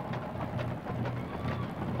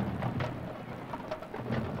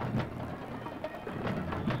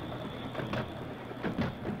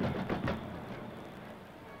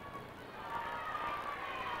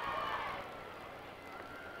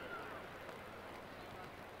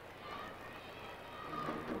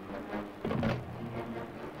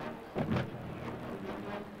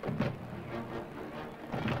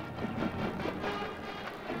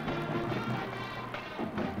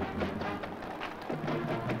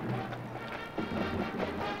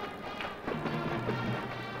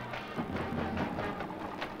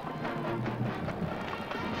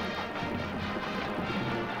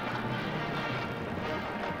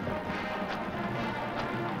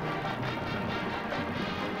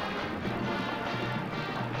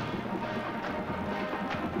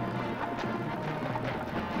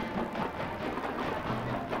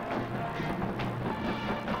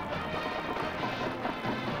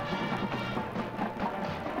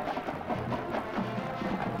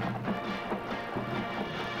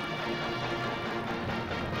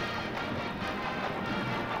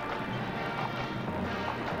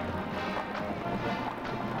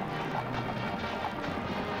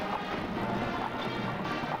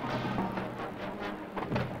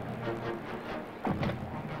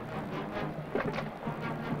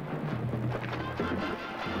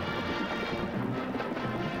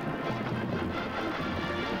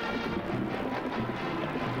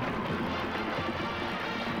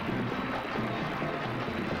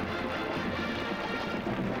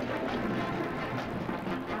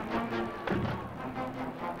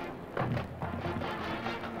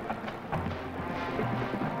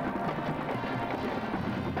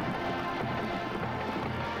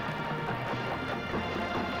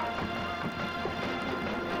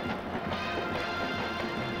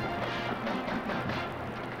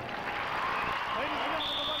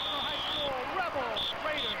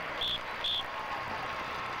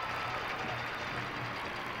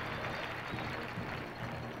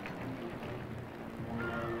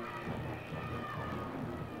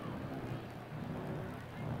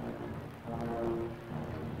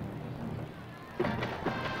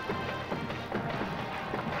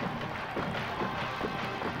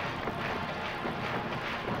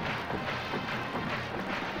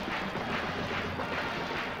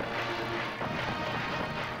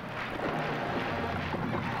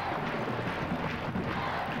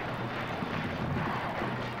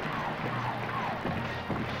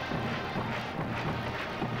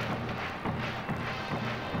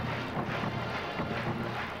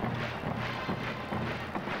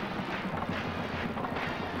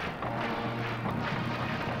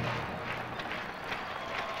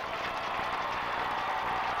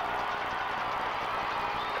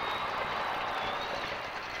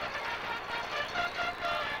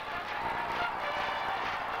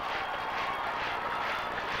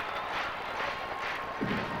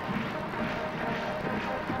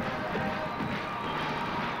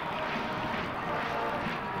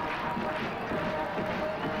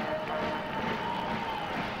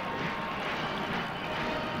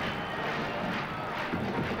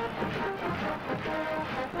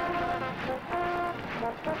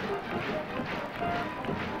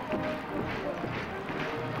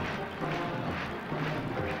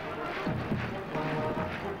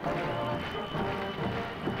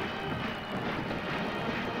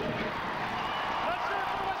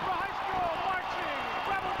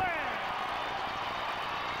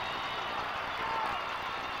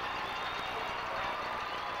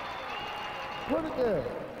 Pretty good.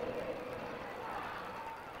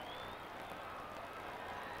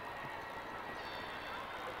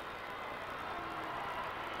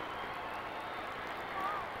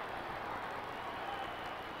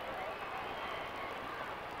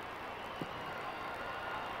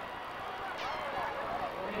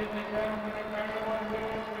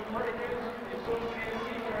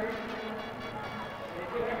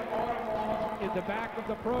 In the back of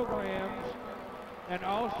the programs, and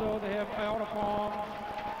also they have uniforms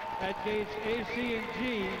at gates A, C, and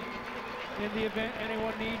G in the event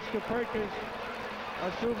anyone needs to purchase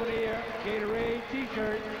a souvenir Gatorade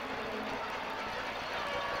t-shirt.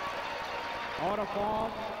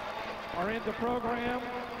 Uniforms are in the program.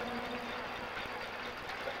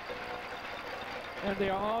 and they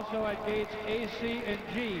are also at gates A, C, and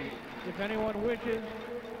G if anyone wishes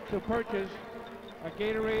to purchase a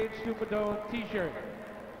Gatorade Superdome t-shirt.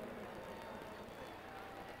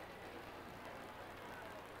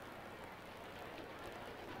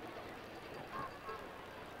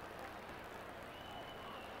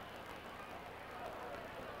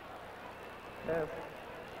 Yes.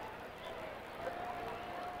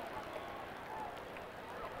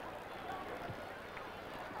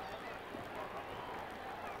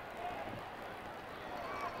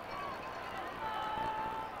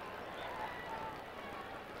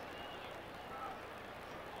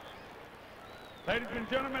 Ladies and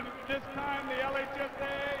gentlemen, at this time, the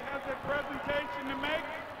LHSAA has a presentation to make.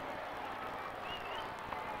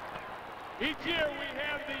 Each year, we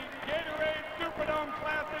have the Gatorade Superdome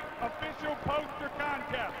Classic official poster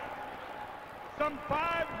contest. Some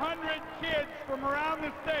 500 kids from around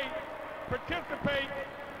the state participate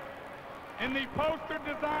in the poster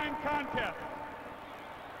design contest.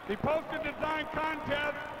 The poster design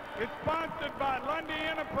contest is sponsored by Lundy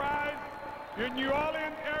Enterprise, your New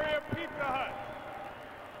Orleans area Pizza Hut.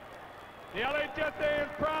 The LHSAA is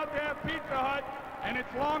proud to have Pizza Hut and its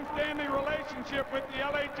long-standing relationship with the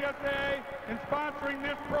LHSAA in sponsoring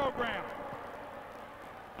this program.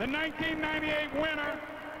 The 1998 winner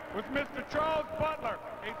was Mr. Charles Butler,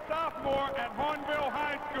 a sophomore at Hornville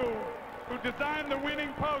High School, who designed the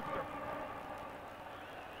winning poster.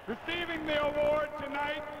 Receiving the award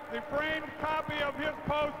tonight, the framed copy of his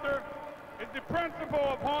poster, is the principal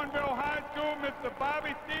of Hornville High School, Mr.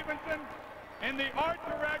 Bobby Stevenson, and the art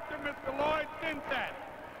director, Mr. Lloyd Sinsat.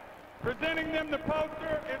 Presenting them the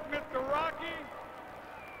poster is Mr. Rocky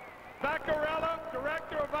Zaccarella,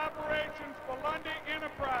 Director of Operations for Lundy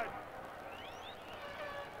Enterprise.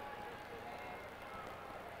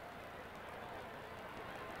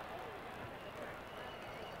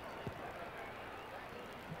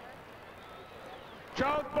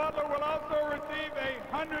 Charles Butler will also receive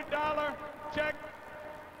a $100 check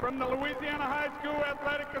from the Louisiana High School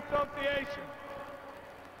Athletic Association.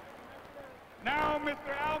 Now,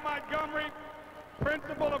 Mr. Al Montgomery,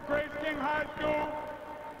 principal of Grace King High School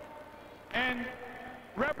and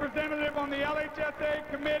representative on the LHSAA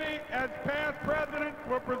committee as past president,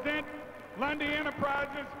 will present Lundy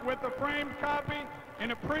Enterprises with a framed copy in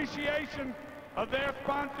appreciation of their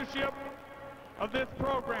sponsorship of this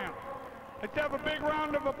program. Let's have a big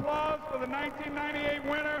round of applause for the 1998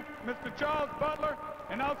 winner, Mr. Charles Butler,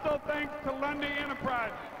 and also thanks to Lundy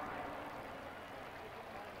Enterprises.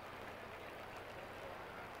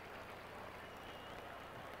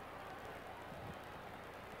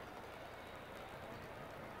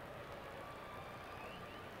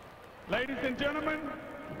 Ladies and gentlemen,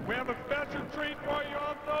 we have a special treat for you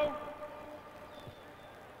also.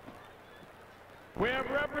 We have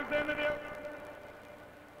representatives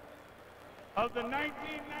of the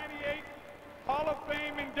 1998 Hall of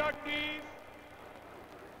Fame inductees.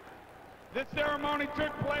 This ceremony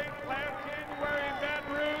took place last January in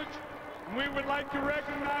Baton Rouge, and we would like to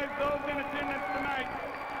recognize those in attendance tonight.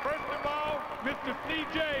 First of all, Mr.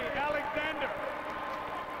 C.J. Alexander.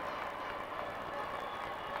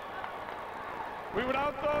 We would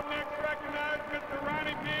also next recognize Mr.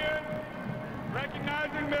 Ronnie Beard,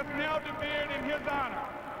 recognizing Ms. Nelda Beard in his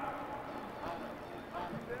honor.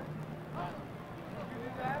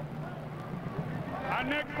 Our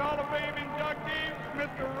next Hall of Fame inductee,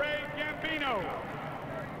 Mr. Ray Gambino.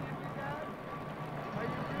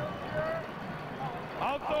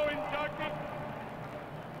 Also inducted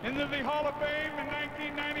into the Hall of Fame in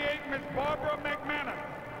 1998, Ms. Barbara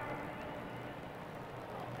McManus.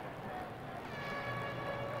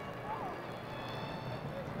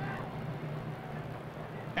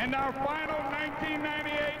 And our final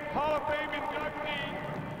 1998 Hall of Fame inductee,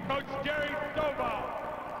 Coach Jerry Stovall.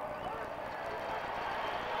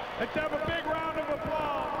 Let's have a big round of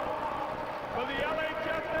applause for the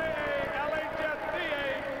LHSAA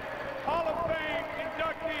Hall of Fame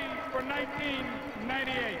inductees for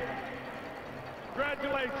 1998.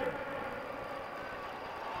 Congratulations.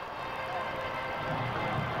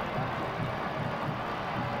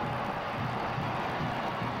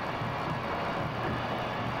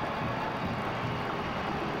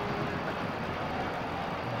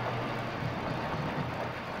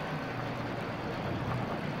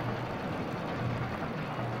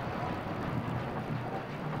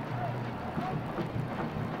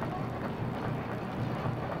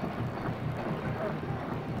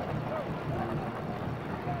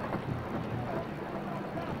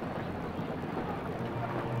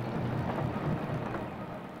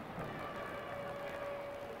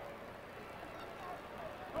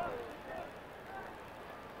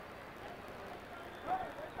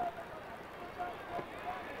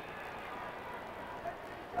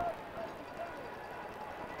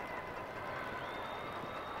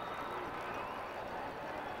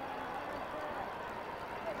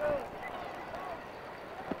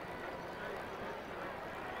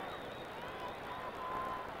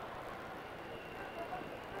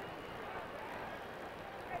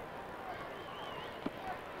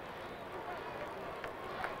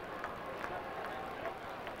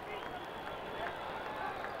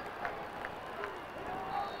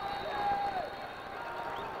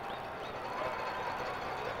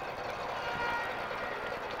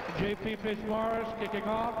 J.P. Fitzmaurice kicking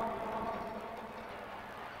off.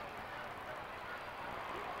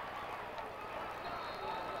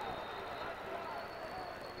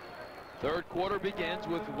 Third quarter begins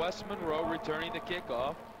with West Monroe returning the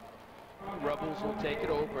kickoff. Rebels will take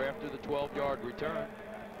it over after the 12-yard return.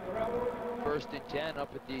 1st and 10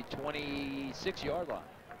 up at the 26-yard line.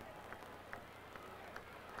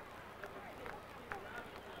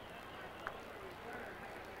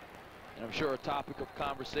 And I'm sure a topic of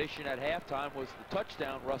conversation at halftime was the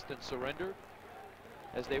touchdown Ruston surrendered.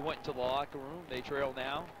 As they went into the locker room, they trail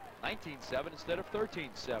now 19-7 instead of 13-7.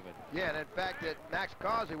 Yeah, and in fact, that Max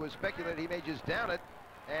Causey was speculated he may just down it,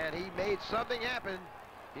 and he made something happen.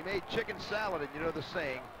 He made chicken salad, and you know the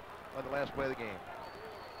saying on the last play of the game.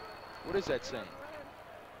 What is that saying?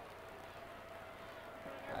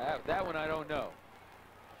 That one I don't know.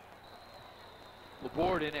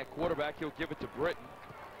 Laborde in at quarterback. He'll give it to Britton.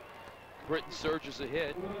 Britton surges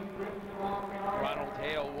ahead. Ronald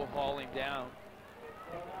Hale will haul him down.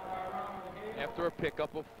 After a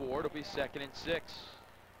pickup of 4, it'll be 2nd and 6.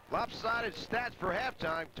 Lopsided stats for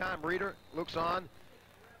halftime. Tom Reeder looks on.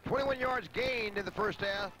 21 yards gained in the first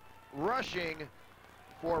half. Rushing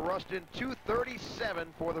for Ruston,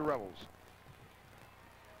 237 for the Rebels.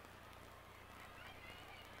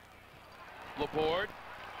 Laborde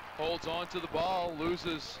holds on to the ball,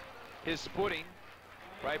 loses his footing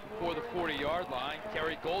right before the 40-yard line.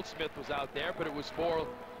 Kerry Goldsmith was out there, but it was for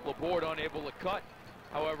Laborde unable to cut.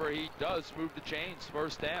 However, he does move the chains.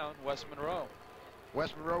 1st down, West Monroe.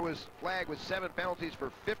 West Monroe is flagged with 7 penalties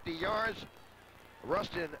for 50 yards.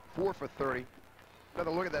 Ruston 4 for 30.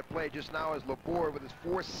 Another look at that play just now as Laborde with his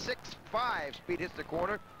 4.65 speed hits the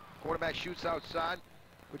corner. Quarterback shoots outside,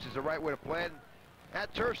 which is the right way to play it.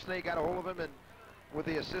 That turf snake got a hold of him, and with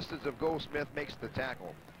the assistance of Goldsmith makes the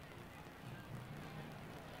tackle.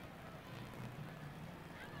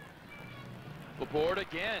 Laborde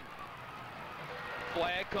again.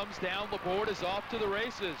 Flag comes down. Laborde is off to the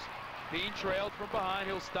races. Being trailed from behind,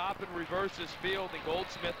 he'll stop and reverse his field, and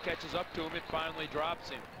Goldsmith catches up to him and finally drops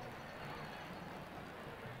him.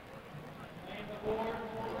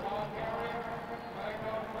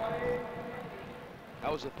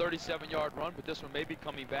 That was a 37-yard run, but this one may be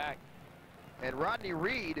coming back. And Rodney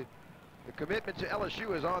Reed, the commitment to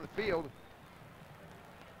LSU, is on the field.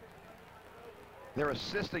 They're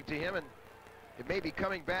assisting to him, and it may be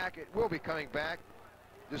coming back. It will be coming back.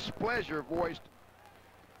 Displeasure voiced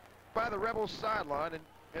by the Rebels sideline, and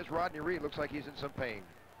as Rodney Reed looks like he's in some pain.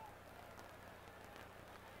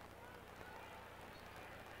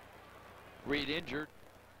 Reed injured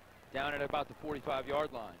down at about the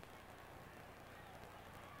 45-yard line.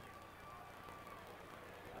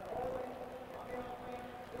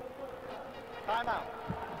 Timeout.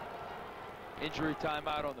 Injury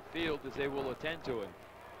timeout on the field as they will attend to it.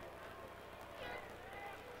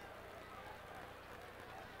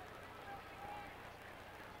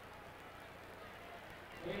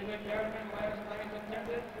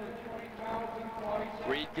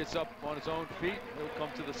 Reed gets up on his own feet. He'll come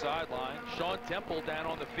to the sideline. Sean Temple down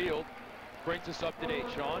on the field brings us up to date.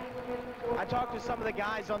 Sean? I talked to some of the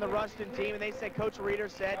guys on the Ruston team, and they said, Coach Reeder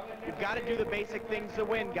said, you've got to do the basic things to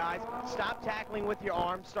win, guys. Stop tackling with your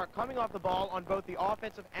arms. Start coming off the ball on both the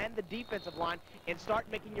offensive and the defensive line, and start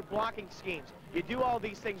making your blocking schemes. You do all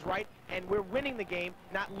these things right, and we're winning the game,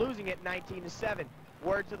 not losing it 19-7.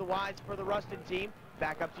 Word to the wise for the Ruston team.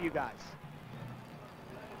 Back up to you guys.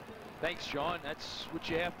 Thanks, Sean. That's what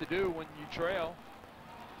you have to do when you trail.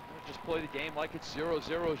 Just play the game like it's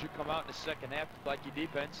 0-0 as you come out in the second half, like your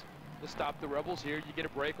defense. To stop the Rebels here, you get a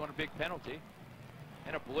break on a big penalty.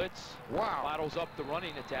 And a blitz. Wow. Models up the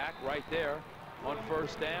running attack right there on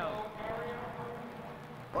 1st down.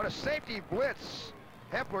 On a safety blitz,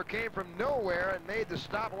 Hepler came from nowhere and made the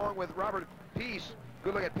stop along with Robert Peace.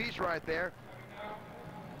 Good look at Peace right there.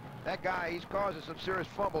 That guy, he's causing some serious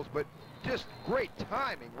fumbles, but just great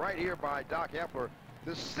timing right here by Doc Hepler.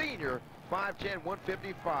 The senior, 5'10",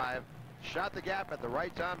 155, shot the gap at the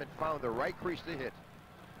right time and found the right crease to hit.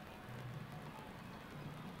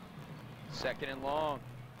 2nd and long.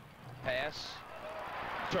 Pass.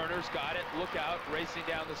 Turner's got it. Look out. Racing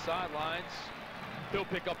down the sidelines. He'll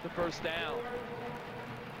pick up the 1st down.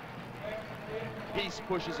 Peace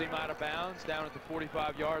pushes him out of bounds down at the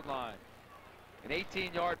 45-yard line. An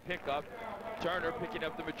 18-yard pickup. Turner picking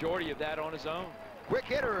up the majority of that on his own. Quick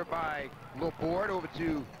hitter by Laborde over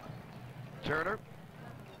to Turner.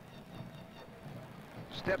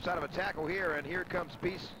 Steps out of a tackle here, and here comes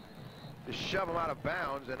Peace to shove him out of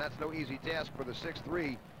bounds, and that's no easy task for the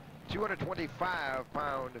 6'3",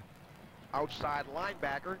 225-pound outside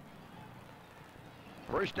linebacker.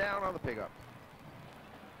 1st down on the pickup.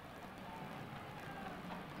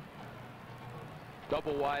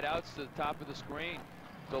 Double wide outs to the top of the screen.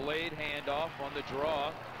 Delayed handoff on the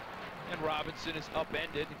draw. And Robinson is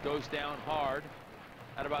upended and goes down hard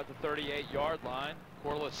at about the 38-yard line.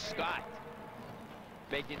 Corliss Scott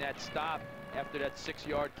making that stop after that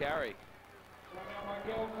 6-yard carry.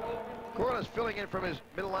 Corliss filling in from his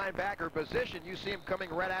middle linebacker position. You see him coming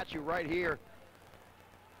right at you right here.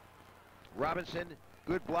 Robinson,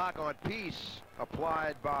 good block on Peace,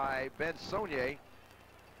 applied by Ben Saunier.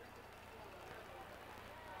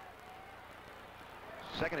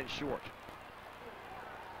 Second and short.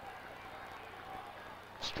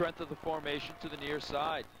 Strength of the formation to the near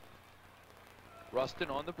side. Ruston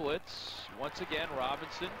on the blitz. Once again,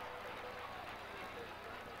 Robinson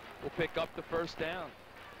will pick up the first down.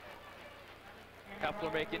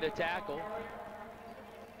 Heffler making the tackle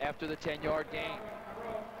after the 10-yard gain.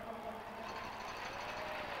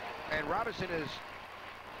 And Robinson is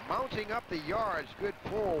mounting up the yards. Good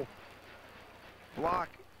pull block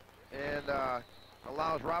and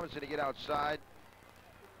allows Robinson to get outside.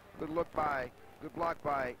 Good block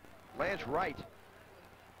by Lance Wright,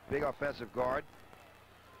 big offensive guard.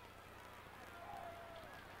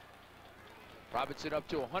 Robinson up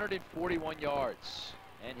to 141 yards.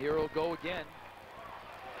 And here he'll go again.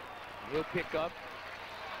 He'll pick up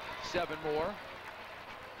 7 more.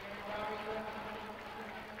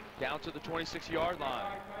 Down to the 26-yard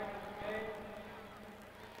line.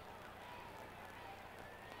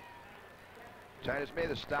 Titus made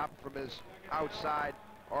the stop from his outside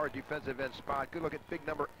our defensive end spot. Good look at big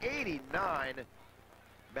number 89.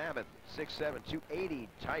 Mammoth, 6'7", 280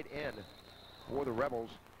 tight end for the Rebels.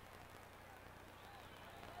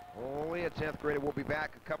 Only a 10th grader. Will be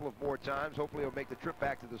back a couple of more times. Hopefully he'll make the trip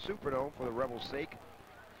back to the Superdome for the Rebels' sake.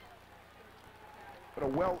 But a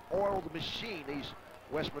well-oiled machine these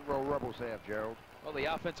West Monroe Rebels have, Gerald. Well,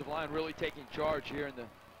 the offensive line really taking charge here in the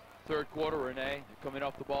third quarter, Renee. They're coming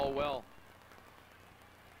off the ball well.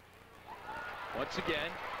 Once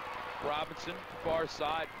again, Robinson, far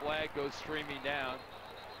side, flag goes streaming down.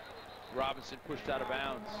 Robinson pushed out of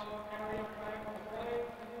bounds.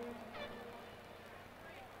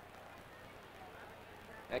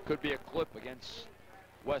 That could be a clip against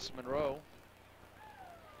West Monroe.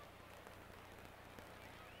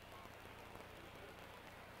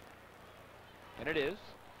 And it is.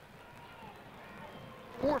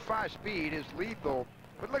 4.5 speed is lethal.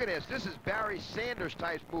 But look at this. This is Barry Sanders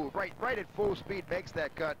type move. Right at full speed makes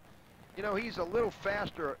that cut. You know, he's a little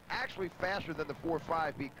faster, actually faster than the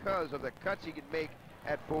 4.5 because of the cuts he can make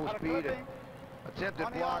at full speed. And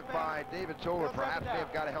attempted block by David Toller. Perhaps may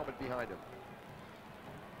have got a helmet behind him.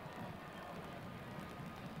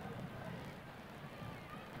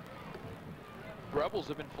 Rebels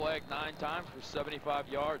have been flagged 9 times for 75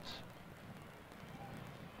 yards.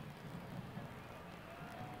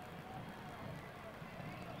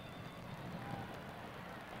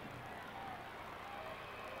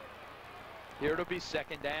 Here it'll be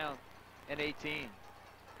second down and 18.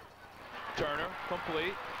 Turner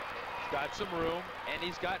complete. He's got some room and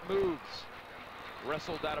he's got moves.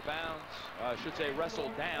 Wrestled out of bounds. I should say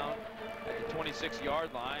wrestled down at the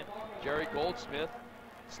 26-yard line. Jerry Goldsmith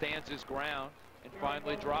stands his ground and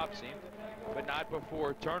finally drops him, but not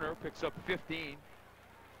before Turner picks up 15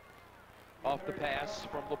 off the pass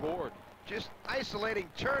from the board. Just isolating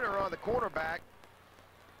Turner on the quarterback.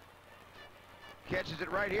 Catches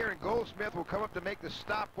it right here, and Goldsmith will come up to make the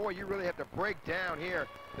stop. Boy, you really have to break down here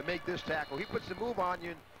to make this tackle. He puts the move on you,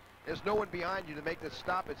 and there's no one behind you to make the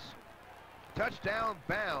stop. It's touchdown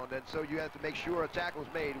bound, and so you have to make sure a tackle is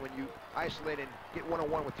made when you isolate and get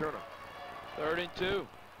one-on-one with Turner. 3rd and 2.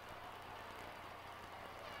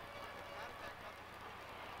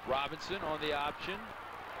 Robinson on the option.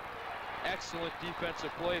 Excellent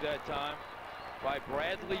defensive play that time by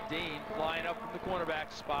Bradley Dean, flying up from the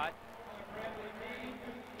cornerback spot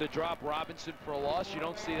to drop Robinson for a loss. You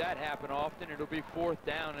don't see that happen often. It'll be 4th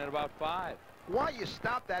down at about 5. Why you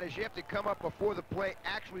stop that is you have to come up before the play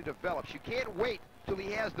actually develops. You can't wait till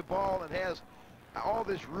he has the ball and has all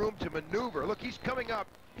this room to maneuver. Look, he's coming up.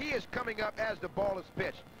 He is coming up as the ball is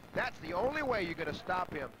pitched. That's the only way you're going to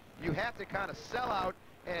stop him. You have to kind of sell out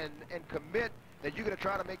and commit that you're going to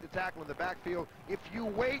try to make the tackle in the backfield. If you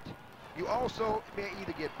wait, you also may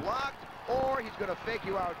either get blocked or he's going to fake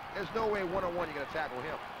you out. There's no way one-on-one you're going to tackle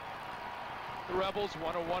him. The Rebels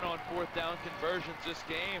 1-on-1 on 4th down conversions this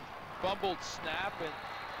game. Fumbled snap, and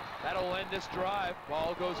that'll end this drive.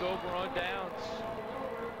 Ball goes over on downs.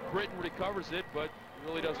 Britton recovers it, but it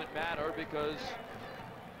really doesn't matter because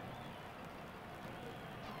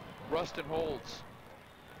Ruston holds.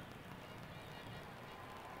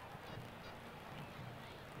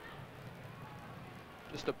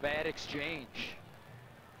 Just a bad exchange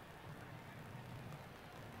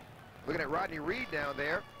Looking at Rodney Reed down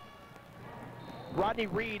there. Rodney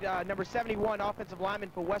Reed, number 71, offensive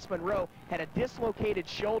lineman for West Monroe, had a dislocated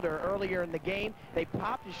shoulder earlier in the game. They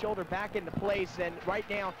popped his shoulder back into place, and right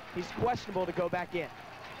now he's questionable to go back in.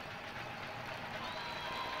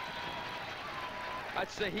 I'd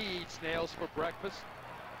say he eats nails for breakfast.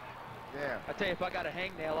 Yeah. I tell you, if I got a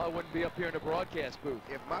hangnail, I wouldn't be up here in the broadcast booth.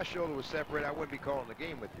 If my shoulder was separated, I wouldn't be calling the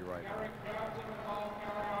game with you right now.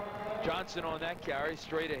 Johnson on that carry,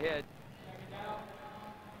 straight ahead.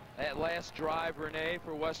 That last drive, Renee,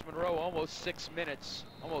 for West Monroe, almost 6 minutes,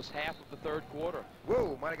 almost half of the third quarter.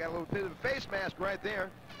 Whoa, might have got a little bit of a face mask right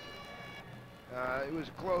there. It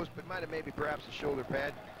was close, but might have maybe perhaps a shoulder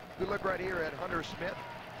pad. Good look right here at Hunter Smith.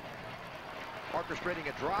 Orchestrating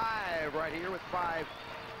a drive right here with 5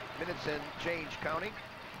 minutes and change counting.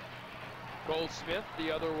 Goldsmith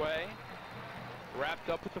the other way. Wrapped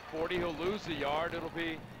up at the 40, he'll lose the yard. It'll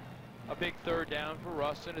be a big third down for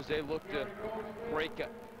Ruston as they look to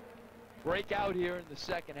break out here in the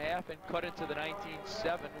second half and cut into the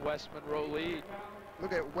 19-7 West Monroe lead.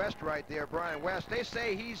 Look at West right there, Brian West. They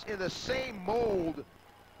say he's in the same mold.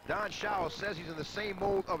 Don Schau says he's in the same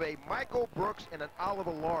mold of a Michael Brooks and an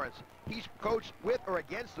Oliver Lawrence. He's coached with or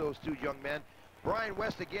against those two young men. Brian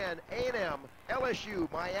West again, A&M,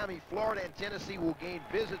 LSU, Miami, Florida, and Tennessee will gain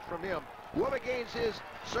visits from him. Whoever gains his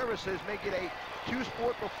services may get a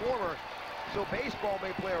two-sport performer, so baseball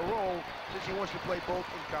may play a role since he wants to play both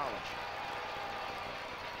in college.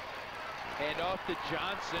 And off to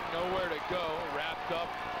Johnson, nowhere to go, wrapped up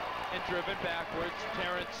and driven backwards.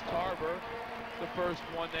 Terrence Tarver, the first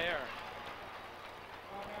one there.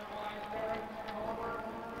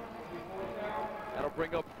 That'll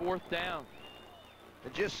bring up 4th down.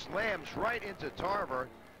 And just slams right into Tarver.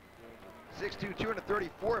 6'2",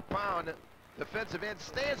 234-pound defensive end.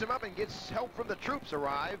 Stands him up and gets help from the troops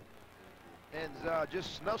arrive. And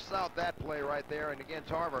just snuffs out that play right there. And again,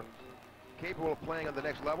 Tarver capable of playing on the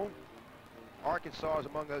next level. Arkansas is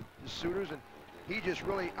among the suitors, and he just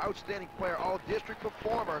really outstanding player, all-district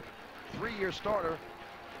performer, 3-year starter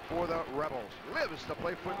for the Rebels. Lives to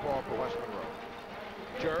play football for West Monroe.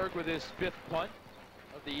 Jurg with his 5th punt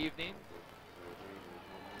of the evening.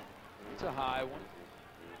 It's a high one.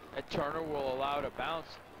 That Turner will allow to bounce.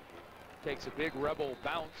 Takes a big Rebel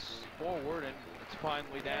bounce forward, and it's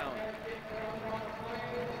finally down.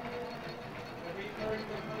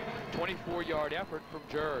 24-yard effort from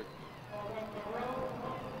Jurg.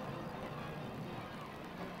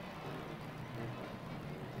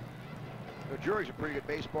 Jurg's a pretty good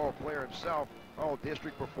baseball player himself,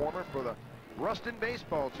 all-district performer for the Ruston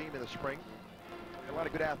baseball team in the spring. A lot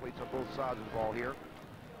of good athletes on both sides of the ball here.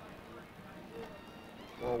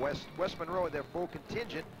 Well, West Monroe, their full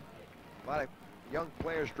contingent. A lot of young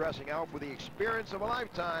players dressing out for the experience of a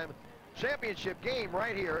lifetime championship game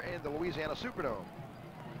right here in the Louisiana Superdome.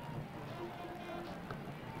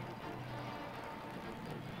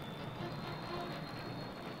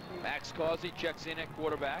 Max Causey checks in at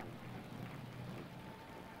quarterback.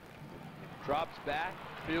 Drops back,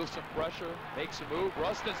 feels some pressure, makes a move.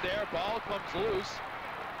 Ruston's there, ball comes loose.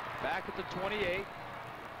 Back at the 28.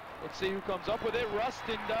 Let's see who comes up with it.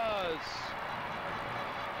 Ruston does.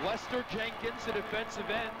 Lester Jenkins, the defensive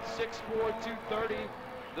end, 6'4", 230.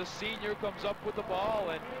 The senior comes up with the ball,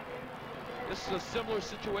 and this is a similar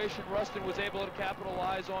situation Ruston was able to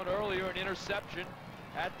capitalize on earlier. An interception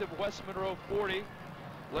at the West Monroe 40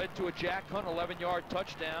 led to a Jack Hunt 11-yard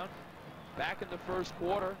touchdown back in the first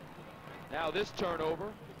quarter. Now this turnover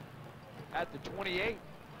at the 28.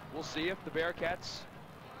 We'll see if the Bearcats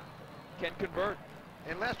can convert.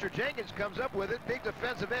 And Lester Jenkins comes up with it. Big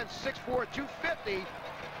defensive end, 6'4", 250.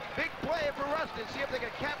 Big play for Ruston. See if they can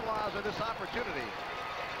capitalize on this opportunity.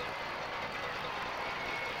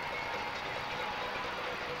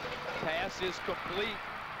 Pass is complete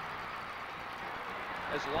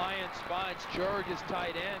as Lyons finds Jurg, his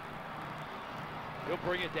tight end. He'll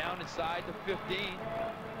bring it down inside the 15.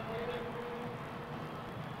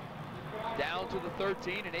 Down to the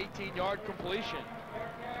 13, an 18-yard completion.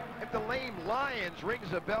 If the name Lyons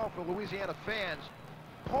rings a bell for Louisiana fans,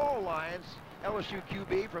 Paul Lyons, LSU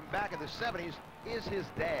QB from back in the 70s, is his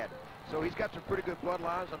dad. So he's got some pretty good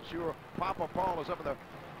bloodlines. I'm sure Papa Paul is up in the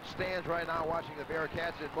stands right now watching the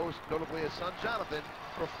Bearcats, and most notably his son Jonathan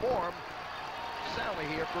perform soundly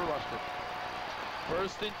here for Ruston.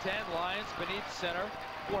 1st and 10, Lions beneath center.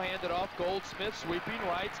 Will hand it off. Goldsmith sweeping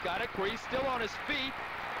right. Got it. Crease still on his feet.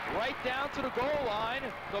 Right down to the goal line.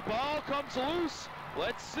 The ball comes loose.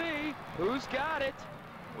 Let's see who's got it.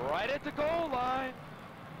 Right at the goal line.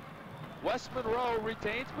 West Monroe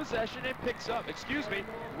retains possession and picks up,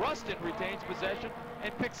 Ruston retains possession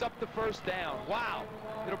and picks up the 1st down. Wow.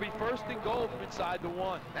 It'll be first and goal from inside the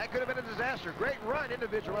 1. That could have been a disaster. Great run,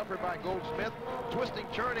 individual effort by Goldsmith. Twisting,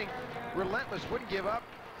 turning, relentless, wouldn't give up.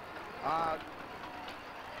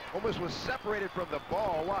 Almost was separated from the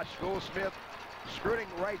ball. Watch Goldsmith skirting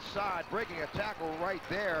right side, breaking a tackle right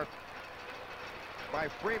there by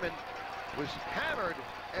Freeman. Was hammered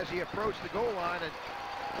as he approached the goal line, and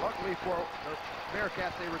luckily for the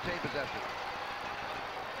Bearcats, they retained possession.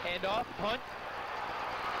 Handoff, punt.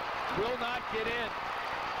 Will not get in.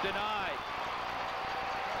 Denied.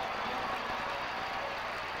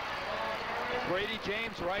 Brady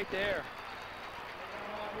James right there.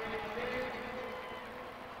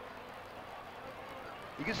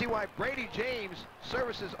 You can see why Brady James'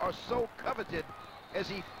 services are so coveted, as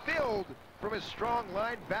he filled from his strong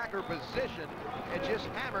linebacker position and just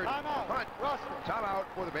hammered Hunt. Timeout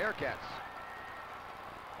for the Bearcats.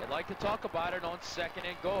 They'd like to talk about it on 2nd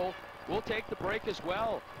and goal. We'll take the break as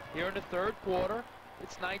well here in the 3rd quarter.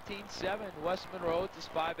 It's 19-7. West Monroe at this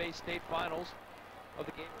 5A state finals of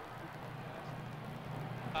the game.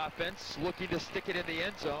 Offense looking to stick it in the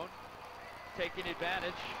end zone, taking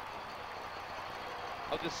advantage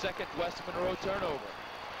of the 2nd West Monroe turnover.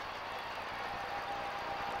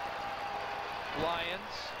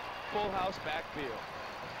 Lions, full house backfield.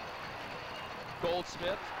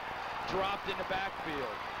 Goldsmith dropped in the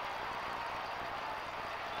backfield.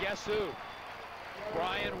 Guess who?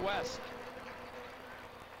 Brian West.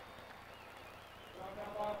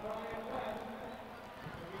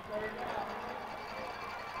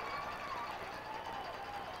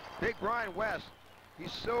 Big Brian West,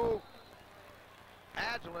 he's so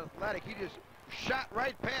agile and athletic. He just shot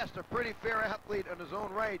right past a pretty fair athlete on his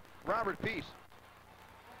own right, Robert Peace.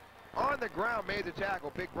 On the ground, made the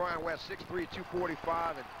tackle. Big Brian West, 6'3",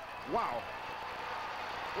 245, and wow,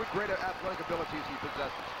 what great athletic abilities he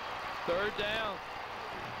possesses. 3rd down.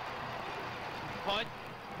 Hunt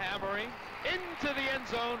hammering into the end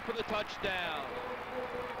zone for the touchdown.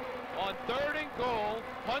 On 3rd and goal,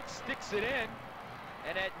 Hunt sticks it in.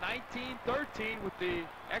 And at 19-13, with the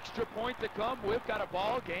extra point to come, we've got a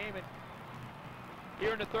ball game. And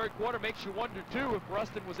here in the 3rd quarter, makes you wonder, too, if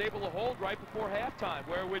Ruston was able to hold right before halftime,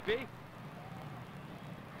 where it would be.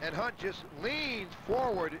 And Hunt just leans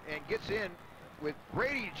forward and gets in with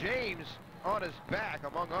Brady James on his back,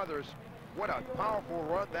 among others. What a powerful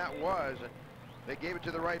run that was. And they gave it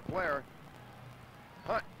to the right player.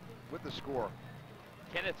 Hunt with the score.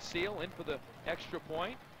 Kenneth Seal in for the extra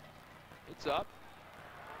point. It's up.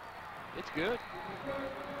 It's good.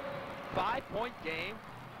 5-point game.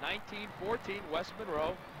 19-14, West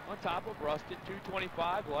Monroe on top of Ruston.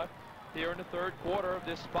 2:25 left here in the 3rd quarter of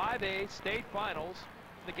this 5A state finals,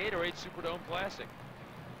 the Gatorade Superdome Classic.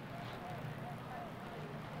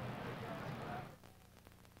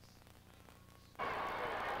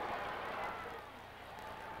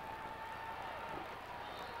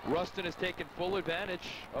 Ruston has taken full advantage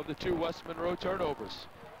of the 2 West Monroe turnovers.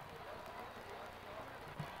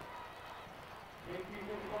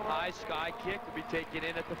 High sky kick to be taken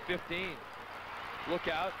in at the 15. Look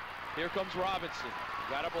out. Here comes Robinson.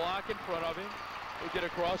 Got a block in front of him. He'll get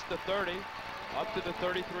across the 30, up to the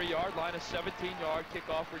 33-yard line, a 17-yard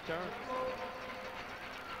kickoff return.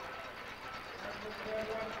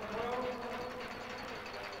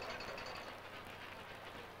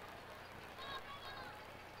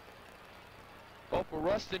 Well, for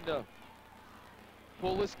Ruston to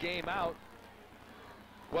pull this game out,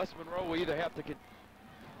 West Monroe will either have to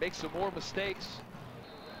make some more mistakes,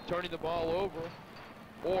 turning the ball over,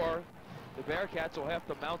 or the Bearcats will have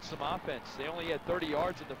to mount some offense. They only had 30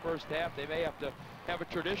 yards in the first half. They may have to have a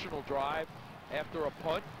traditional drive after a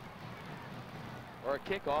punt or a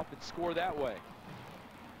kickoff and score that way.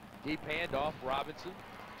 Deep handoff, Robinson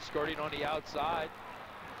skirting on the outside.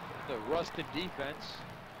 The Ruston defense,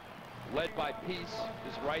 led by Peace,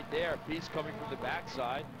 is right there. Peace coming from the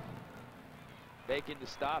backside, making the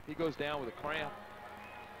stop. He goes down with a cramp,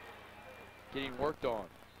 getting worked on.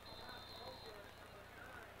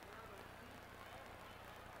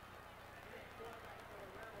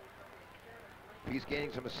 He's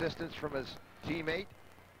gaining some assistance from his teammate,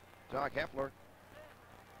 Doc Heffler.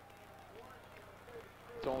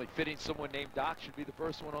 It's only fitting someone named Doc should be the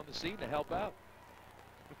first one on the scene to help out.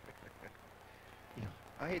 You know,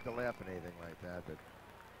 I hate to laugh at anything like that, but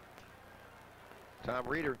Tom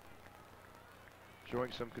Reeder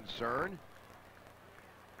showing some concern.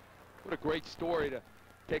 What a great story to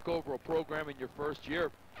take over a program in your first year.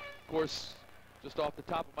 Of course, just off the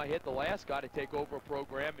top of my head, the last guy to take over a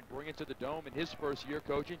program and bring it to the Dome in his first year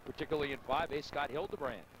coaching, particularly in 5A, Scott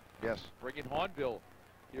Hildebrand. Yes. Bringing Hahnville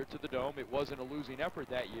here to the Dome. It wasn't a losing effort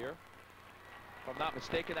that year. If I'm not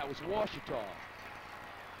mistaken, that was Washita.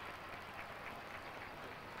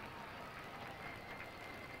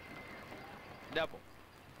 Neville,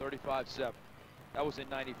 35-7. That was in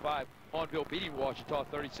 95. Hahnville beating Ouachita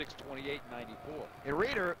 36-28 in 94. And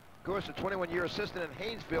Reeder, of course, a 21-year assistant in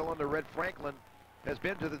Haynesville under Red Franklin, has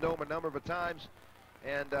been to the Dome a number of times.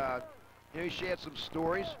 And, you know, he shared some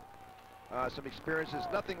stories, some experiences.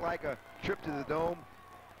 Nothing like a trip to the Dome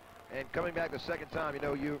and coming back the second time. You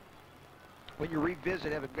know, when you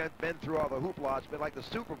revisit, having been through all the hoopla, it's been like the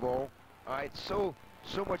Super Bowl. All right, so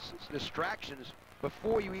much distractions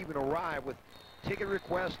before you even arrive with ticket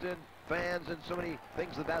requesting, fans, and so many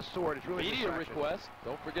things of that sort. It's really media request.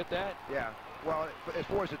 Don't forget that. Yeah. Well, as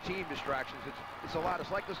far as the team distractions, it's a lot.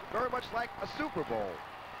 It's like this, very much like a Super Bowl.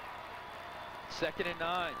 2nd and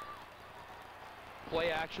 9.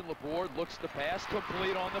 Play action. Laborde looks to pass,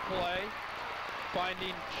 complete on the play,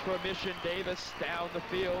 finding Tremission Davis down the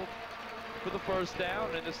field for the first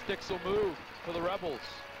down, and the sticks will move for the Rebels.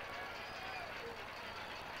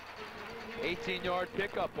 18-yard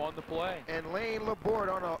pickup on the play. And Lane Laborde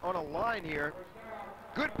on a line here.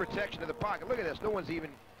 Good protection of the pocket. Look at this. No one's even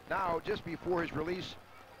now, just before his release,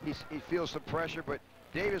 he feels some pressure, but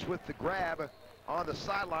Davis with the grab on the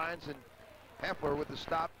sidelines and Heffler with the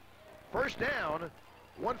stop. First down,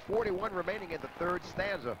 1:41 remaining in the third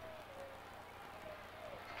stanza.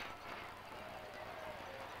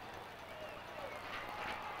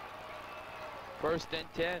 First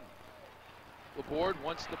and 10. Laborde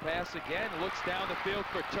wants to pass again, looks down the field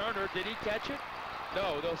for Turner. Did he catch it?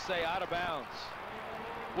 No, they'll say out of bounds.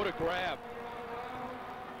 What a grab.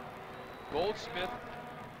 Goldsmith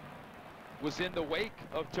was in the wake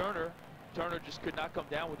of Turner. Turner just could not come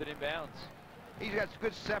down with it in bounds. He's got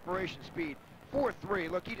good separation speed. 4-3.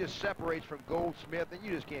 Look, he just separates from Goldsmith, and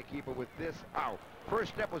you just can't keep him with this out.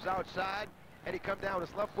 First step was outside, and he come down with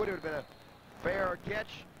his left foot. It would have been a fair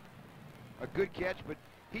catch, a good catch, but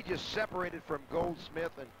he just separated from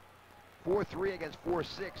Goldsmith. And 4-3 against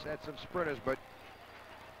 4-6. That's some sprinters, but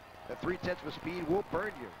the 3/10 of speed will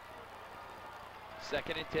burn you.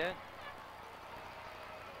 2nd and 10.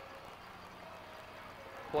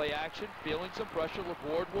 Play action, feeling some pressure.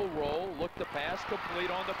 Laborde will roll, look to pass, complete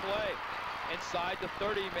on the play. Inside the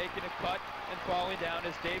 30, making a cut and falling down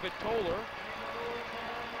is David Toller,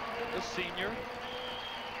 the senior.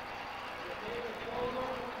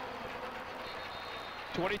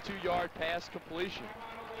 22-yard pass completion.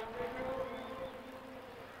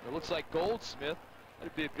 It looks like Goldsmith,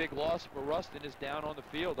 that'd be a big loss for Ruston, is down on the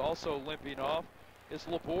field. Also limping off is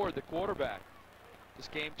Laborde, the quarterback. This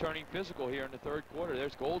game turning physical here in the third quarter.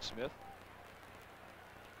 There's Goldsmith.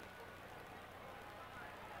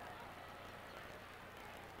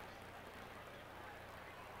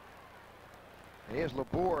 And here's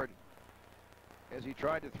Laborde as he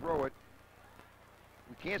tried to throw it.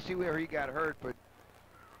 We can't see where he got hurt, but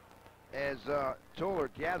as Toller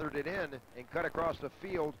gathered it in and cut across the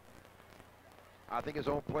field, I think his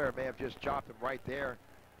own player may have just chopped him right there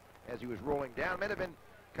as he was rolling down. May have been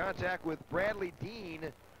contact with Bradley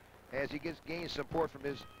Dean as he gains support from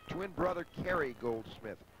his twin brother Kerry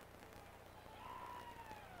Goldsmith.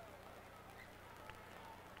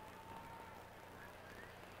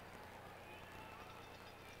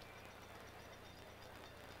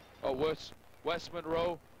 Oh, West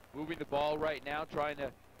Monroe moving the ball right now, trying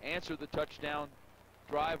to answer the touchdown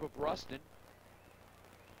drive of Ruston.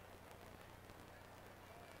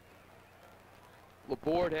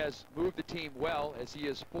 Laborde has moved the team well as he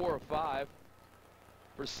is 4 of 5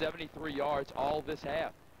 for 73 yards all this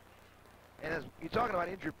half. And as you're talking about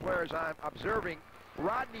injured players, I'm observing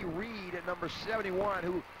Rodney Reed at number 71,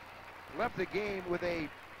 who left the game with a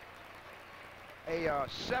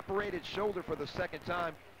separated shoulder for the second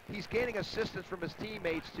time. He's gaining assistance from his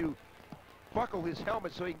teammates to buckle his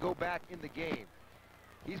helmet so he can go back in the game.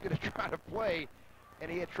 He's going to try to play, and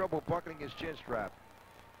he had trouble buckling his chin strap.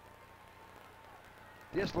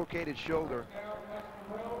 Dislocated shoulder,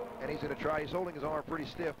 and he's going to try. He's holding his arm pretty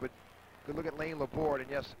stiff, but good look at Lane Laborde, and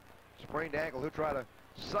yes, sprained ankle. He'll try to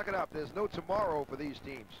suck it up. There's no tomorrow for these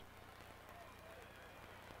teams.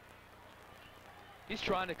 He's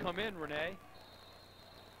trying to come in, Renee.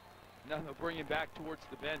 Now they'll bring him back towards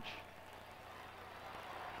the bench.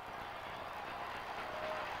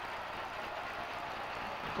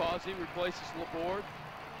 Causey replaces Laborde.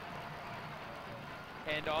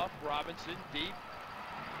 Handoff, Robinson deep.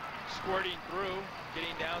 Squirting through,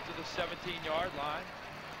 getting down to the 17-yard line.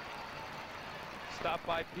 Stopped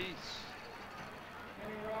by Peace.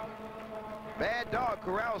 Bad dog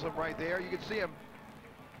corrals him right there. You can see him.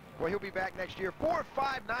 Well, he'll be back next year. 4'5",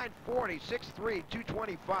 940, 6'3",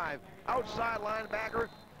 225. Outside linebacker.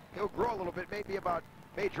 He'll grow a little bit,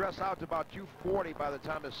 may dress out to about 240 by the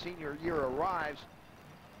time his senior year arrives.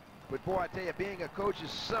 But boy, I tell you, being a coach's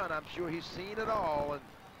son, I'm sure he's seen it all. And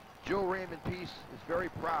Joe Raymond Peace is very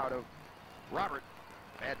proud of Robert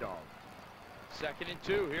Mad Dog. 2nd and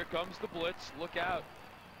 2. Here comes the blitz. Look out.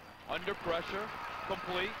 Under pressure.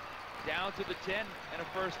 Complete. Down to the 10 and a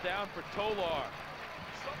first down for Tolar.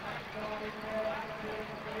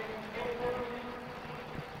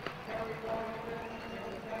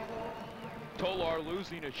 Tolar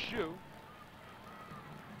losing a shoe.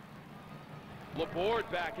 Laborde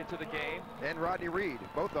back into the game. And Rodney Reed,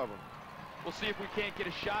 both of them. We'll see if we can't get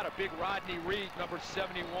a shot of big Rodney Reed, number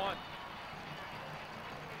 71.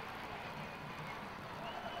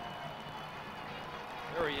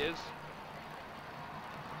 There he is.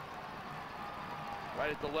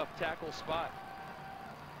 Right at the left tackle spot.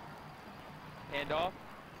 Handoff.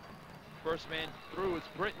 First man through is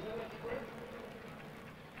Britton.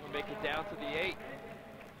 We'll make it down to the 8.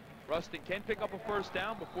 Ruston can pick up a first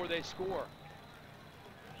down before they score.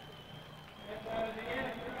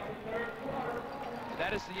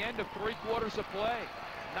 That is the end of 3 quarters of play.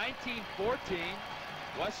 19-14.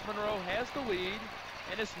 West Monroe has the lead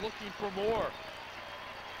and is looking for more.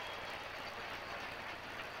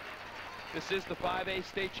 This is the 5A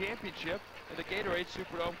state championship in the Gatorade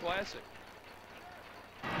Superdome Classic.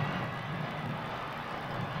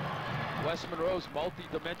 West Monroe's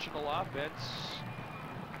multi-dimensional offense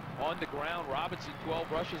on the ground. Robinson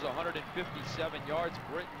 12 rushes, 157 yards.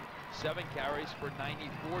 Britton 7 carries for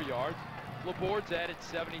 94 yards. Laborde's added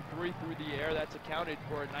 73 through the air. That's accounted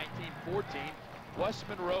for a 19-14 West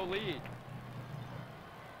Monroe lead.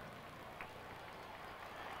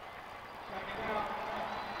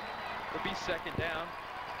 It'll be 2nd down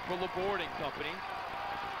for Laborde and company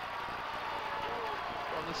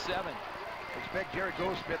from the 7. Expect Jerry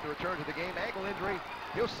Goldsmith to return to the game. Ankle injury.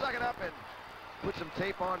 He'll suck it up and put some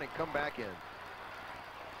tape on and come back in.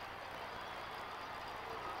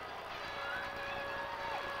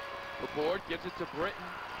 Laborde gives it to Britton,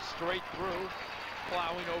 straight through,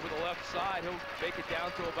 plowing over the left side. He'll make it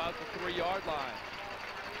down to about the 3-yard line.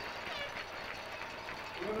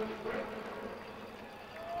 It'll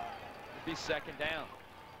be 2nd down.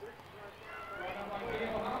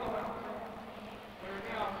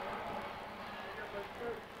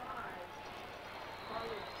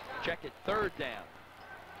 Check it, 3rd down.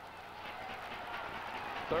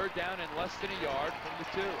 3rd down and less than a yard from the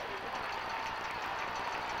 2.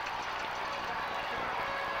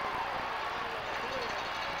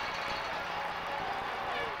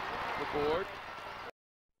 Laborde.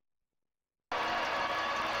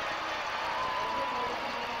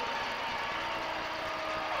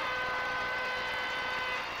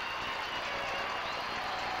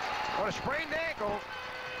 On a sprained ankle.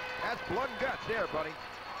 That's blood and guts there, buddy.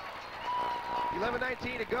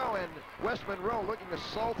 11:19 to go, and West Monroe looking to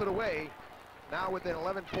salt it away. Now with an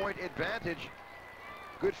 11-point advantage.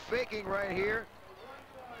 Good faking right here.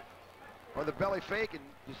 On the belly fake, and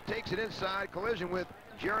just takes it inside. Collision with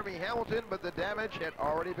Jeremy Hamilton, but the damage had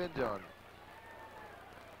already been done.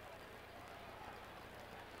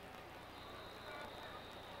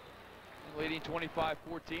 Leading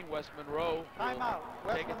 25-14, West Monroe Timeout.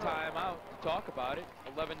 will take a timeout to talk about it.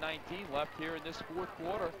 11:19 left here in this 4th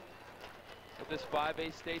quarter of this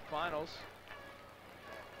 5A state finals.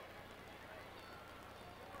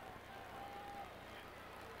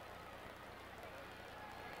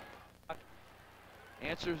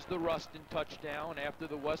 Answers the Ruston touchdown after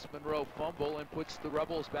the West Monroe fumble and puts the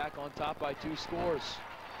Rebels back on top by 2 scores.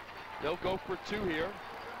 They'll go for 2 here,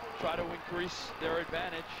 try to increase their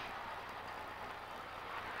advantage.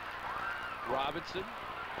 Robinson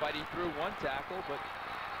fighting through 1 tackle, but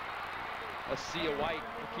a sea of white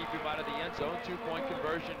will keep him out of the end zone. 2-point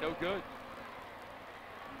conversion, no good.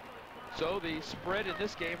 So the spread in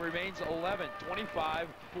this game remains 11,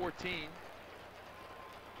 25-14.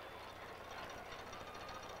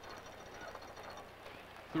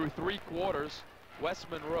 Through 3 quarters, West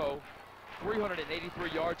Monroe,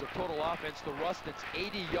 383 yards of total offense to Ruston's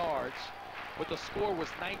 80 yards. But the score was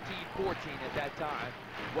 19-14 at that time.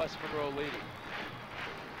 West Monroe leading.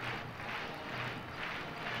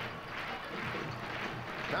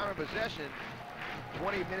 Time of possession,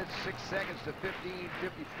 20 minutes, 6 seconds to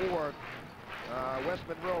 15:54. West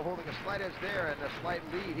Monroe holding a slight edge there and a slight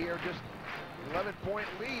lead here. Just 11-point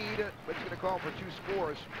lead, but he's going to call for 2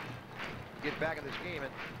 scores to get back in this game.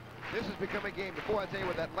 And this has become a game. Before I tell you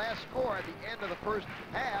what, that last score at the end of the first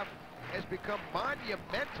half has become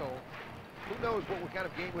monumental. Who knows what kind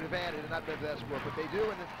of game would have added and not been that score, but they do,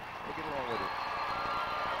 and they get along with it.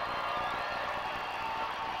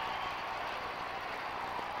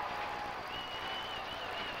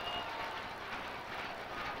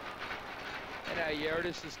 And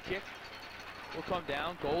Iertis' kick will come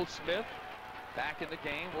down. Goldsmith back in the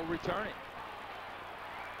game, will return it.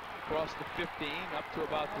 Across the 15, up to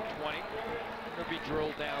about the 20. It'll be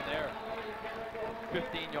drilled down there.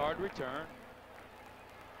 15-yard return.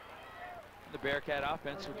 The Bearcat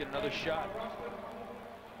offense will get another shot.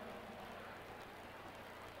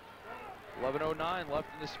 11:09 left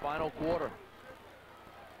in this final quarter.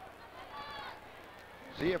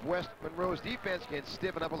 See if West Monroe's defense can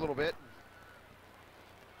stiffen up a little bit.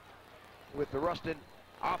 With the Ruston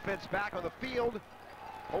offense back on the field,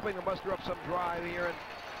 hoping to muster up some drive here and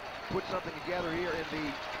put something together here in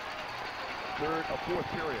the third or fourth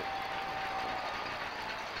period.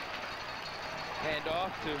 Hand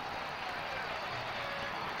off to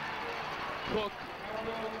Cook.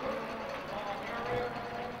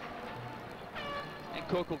 And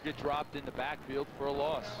Cook will get dropped in the backfield for a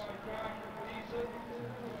loss.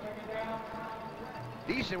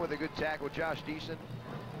 Deason with a good tackle, Josh Deason.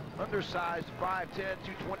 Undersized, 5'10",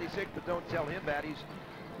 226, but don't tell him that. He's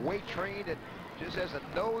weight trained and just has a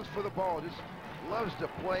nose for the ball. Just loves to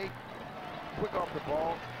play quick off the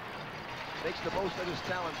ball. Makes the most of his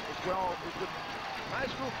talent as well. It's what high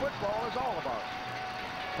school football is all about.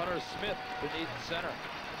 Hunter Smith beneath the center.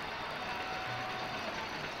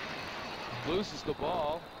 Loses the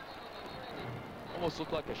ball. Almost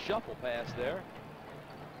looked like a shuffle pass there.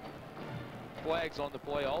 Flags on the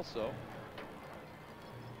play also.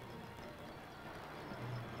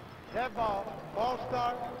 Dead ball. Ball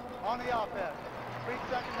start on the offense. 3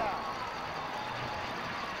 second down.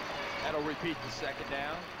 That'll repeat the second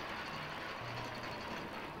down.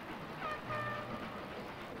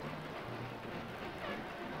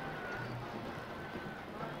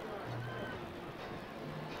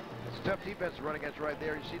 It's a tough defense to run against right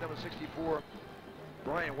there. You see number 64,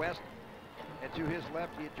 Brian West, and to his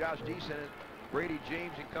left, he had Josh Deason and Brady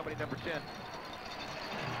James and company, number 10.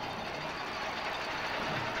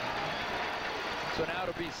 So now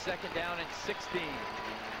it'll be second down and 16.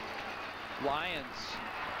 Lions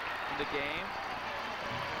in the game.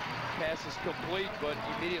 Pass is complete, but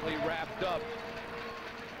immediately wrapped up.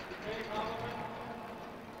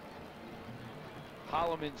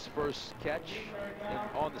 Holloman's first catch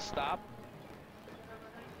on the stop.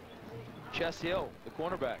 Chess Hill, the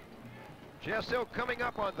cornerback. Chess Hill coming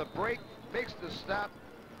up on the break, makes the stop.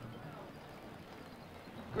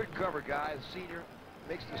 Good cover, guy, the senior,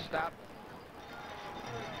 makes the stop.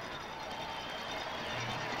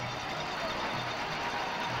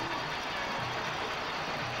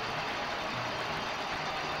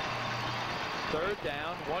 Third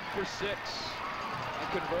down, 1 for 6. And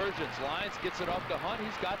conversions. Lions gets it off to Hunt.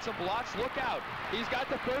 He's got some blocks. Look out. He's got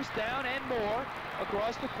the first down and more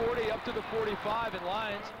across the 40 up to the 45. And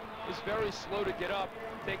Lions is very slow to get up,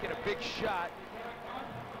 taking a big shot.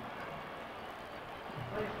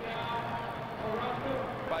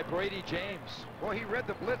 By Brady James. Well, he read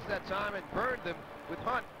the blitz that time and burned them with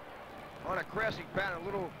Hunt on a crashing pattern.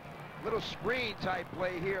 Little screen type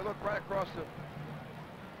play here. Look right across the,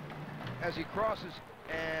 as he crosses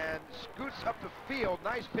and scoots up the field.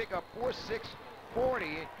 Nice pickup, 4.6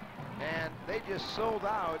 40, and they just sold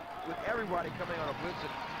out with everybody coming on a blitz,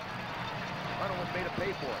 and Hunter was made to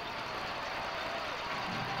pay for it.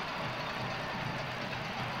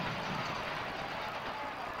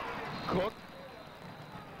 Cook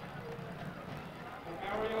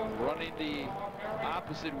running the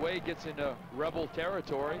opposite way, gets into Rebel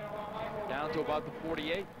territory, down to about the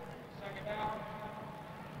 48.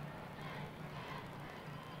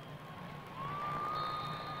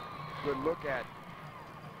 Good look at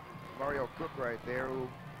Mario Cook right there, who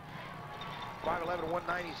 5'11",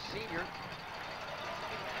 190 senior.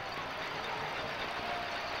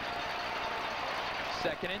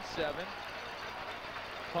 Second and 7.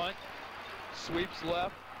 Hunt sweeps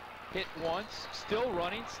left, hit once, still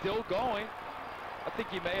running, still going. I think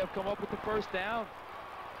he may have come up with the first down.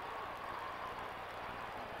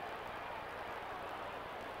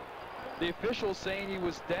 The official saying he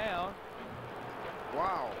was down.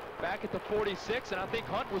 Wow. Back at the 46, and I think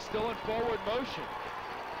Hunt was still in forward motion.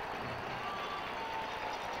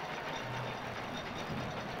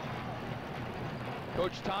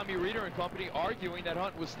 Coach Tommy Reeder and company arguing that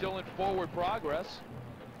Hunt was still in forward progress.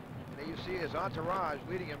 There you see his entourage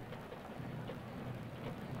leading him.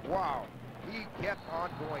 Wow, he kept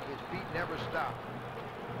on going. His feet never stopped.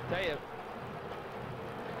 Tell you,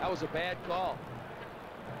 that was a bad call.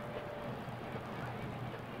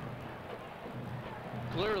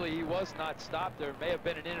 Clearly, he was not stopped. There may have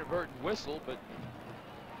been an inadvertent whistle, but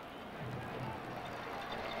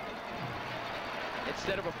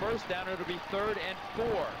instead of a first down, it'll be 3rd and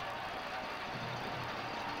 4.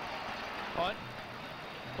 Hunt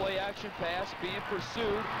play action pass being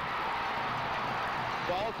pursued.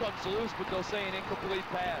 Ball comes loose, but they'll say an incomplete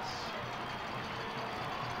pass.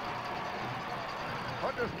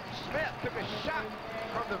 Hunter Smith took a shot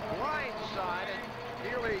from the blind side and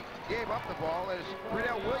nearly gave up the ball as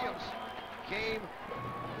Bridell Williams came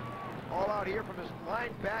all out here from his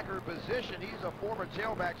linebacker position. He's a former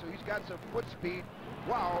tailback, so he's got some foot speed.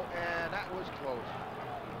 Wow, and that was close.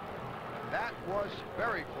 That was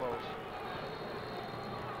very close.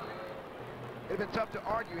 It'd been tough to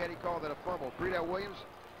argue had he called it a fumble. Bridell Williams,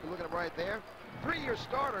 you're looking at him right there. 3-year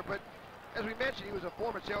starter, but as we mentioned, he was a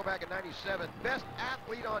former tailback in '97. Best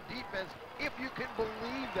athlete on defense, if you can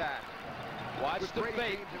believe that. Watch the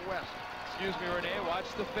fake. In West. Excuse me, Renee. Watch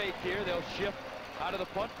the fake here. They'll shift out of the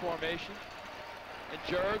punt formation. And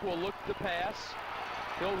Jurg will look to pass.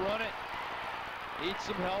 He'll run it. Needs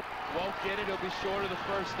some help. Won't get it. He'll be short of the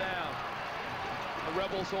first down. The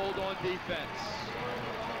Rebels hold on defense.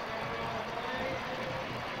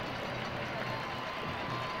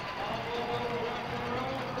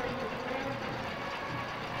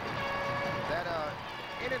 That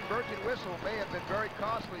inadvertent whistle may have been very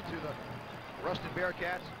costly to the Ruston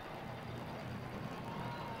Bearcats.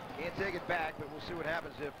 Can't take it back, but we'll see what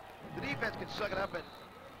happens if the defense can suck it up and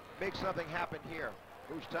make something happen here.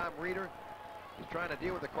 Coach Tom Reeder is trying to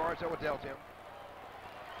deal with the cards that were dealt him.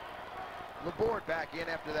 Laborde back in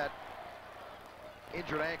after that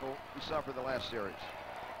injured ankle he suffered the last series.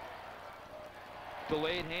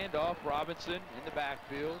 Delayed handoff, Robinson in the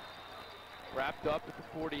backfield. Wrapped up at the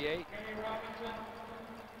 48.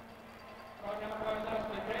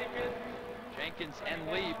 Jenkins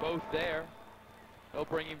and Lee both there. They'll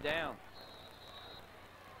bring him down.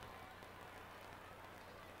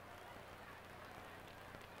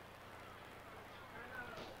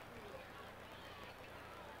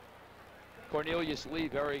 Cornelius Lee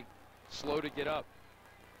very slow to get up.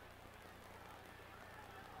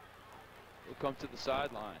 He'll come to the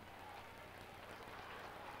sideline.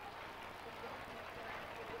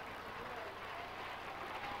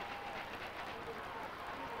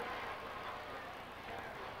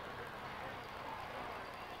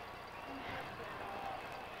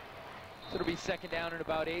 So it'll be second down and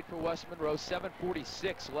about 8 for West Monroe.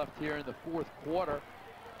 7:46 left here in the fourth quarter.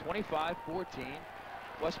 25-14.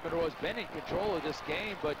 West Monroe has been in control of this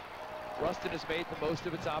game, but Ruston has made the most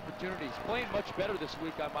of its opportunities. Playing much better this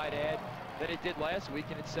week, I might add, than it did last week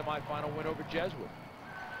in its semifinal win over Jesuit.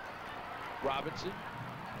 Robinson,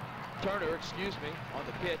 Turner, excuse me, on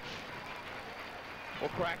the pitch. Will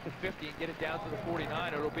crack the 50 and get it down to the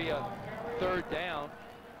 49. It'll be a third down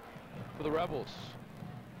for the Rebels.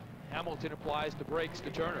 Hamilton applies the brakes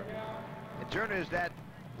to Turner. And Turner is that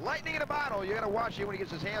lightning in a bottle. You got to watch him when he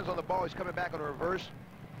gets his hands on the ball. He's coming back on a reverse.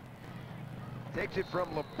 Takes it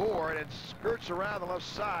from Laborde and skirts around the left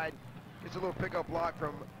side. Gets a little pickup block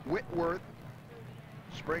from Whitworth.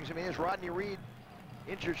 Springs him in. Here's Rodney Reed,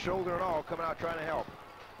 injured shoulder and all, coming out trying to help.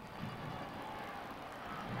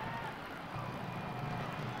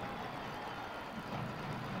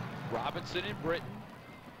 Robinson and Britton.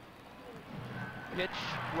 Pitch,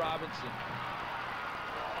 Robinson.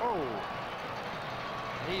 Oh.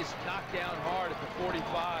 He's knocked down hard at the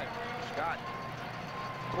 45. Scott.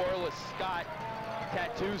 Corliss Scott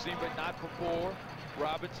tattoos him, but not before.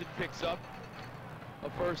 Robinson picks up a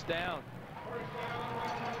first down.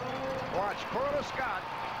 Watch, Corliss Scott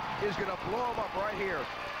is going to blow him up right here.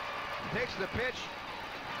 Takes the pitch.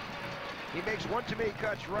 He makes one too many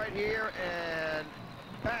cuts right here, and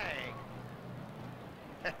bang.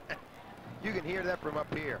 You can hear that from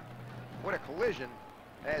up here. What a collision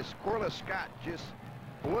as Corliss Scott just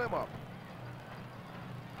blew him up.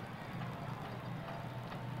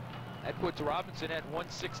 That puts Robinson at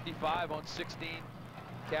 165 on 16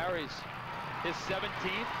 carries. His 17th.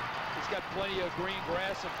 He's got plenty of green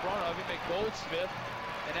grass in front of him. And Goldsmith,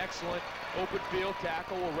 an excellent open field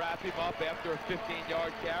tackle, will wrap him up after a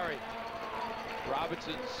 15-yard carry.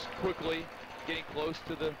 Robinson's quickly getting close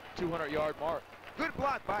to the 200-yard mark. Good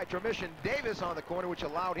block by Tremission Davis on the corner, which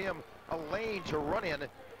allowed him a lane to run in.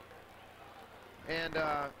 And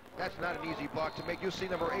that's not an easy block to make. You'll see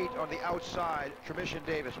number 8 on the outside, Tremission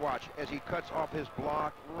Davis. Watch as he cuts off his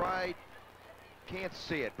block right. Can't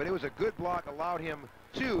see it, but it was a good block. Allowed him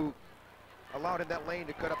that lane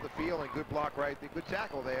to cut up the field, and good block right there. Good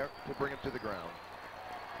tackle there to bring him to the ground.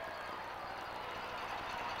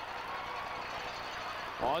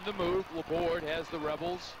 On the move, Laborde has the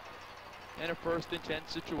Rebels in a 1st and 10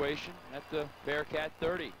 situation at the Bearcat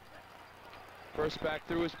 30. First back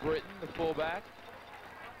through is Britton, the fullback.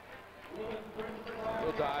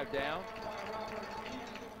 He'll dive down.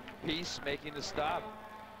 Peace making the stop.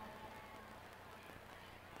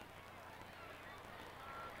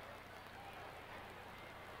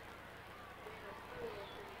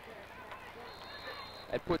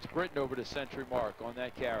 That puts Britton over the century mark on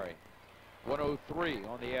that carry. 103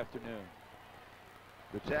 on the afternoon.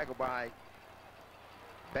 Good tackle by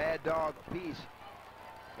Bad Dog Peace.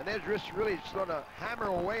 And they're just really starting to hammer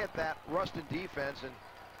away at that Ruston defense and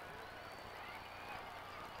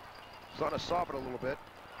starting to soften a little bit.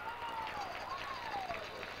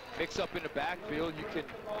 Mix up in the backfield. You can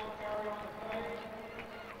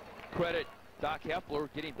credit Doc Heffler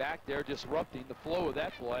getting back there, disrupting the flow of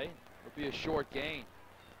that play. It'll be a short gain.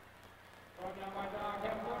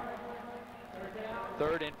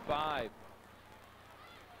 3rd and 5.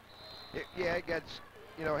 Yeah, it gets,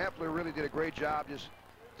 you know, Heffler really did a great job just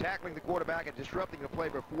tackling the quarterback and disrupting the play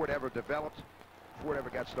before it ever developed, before it ever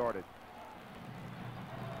got started.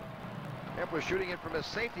 Heffler shooting it from a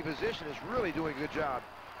safety position is really doing a good job.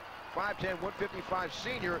 5'10", 155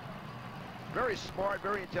 senior, very smart,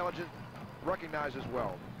 very intelligent, recognized as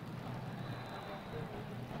well.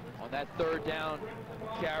 On that 3rd down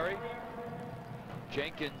carry,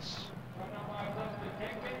 Jenkins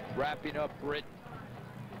wrapping up Britton.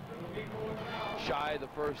 Shy of the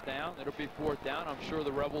 1st down. It'll be 4th down. I'm sure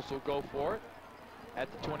the Rebels will go for it at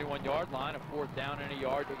the 21-yard line. A 4th down and a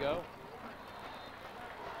yard to go.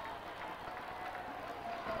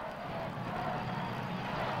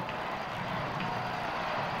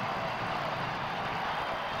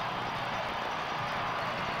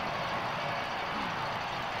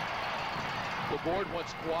 The board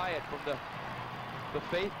wants quiet from the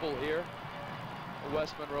faithful here. The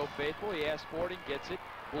West Monroe faithful. He asked for it and gets it.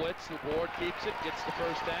 Blitz, the board keeps it, gets the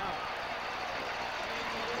 1st down.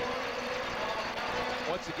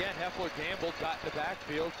 Once again, Heffler gambled, got in the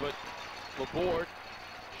backfield, but LaBorde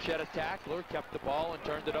shed a tackler, kept the ball and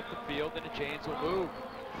turned it up the field, and the chains will move.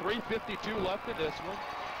 3:52 left in this one.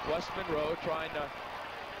 West Monroe trying to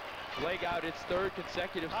leg out its 3rd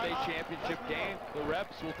consecutive state championship game. The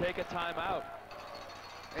Rebs will take a timeout.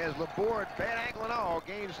 As LaBorde, bad ankle and all,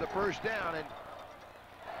 gains the 1st down, and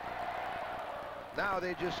now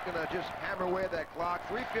they're just going to hammer away at that clock.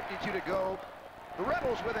 3:52 to go. The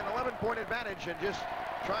Rebels with an 11-point advantage and just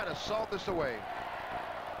trying to salt this away.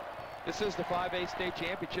 This is the 5A state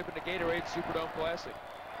championship in the Gatorade Superdome Classic.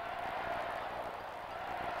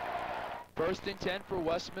 1st and 10 for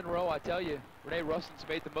West Monroe. I tell you, Renee Ruston's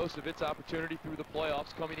made the most of its opportunity through the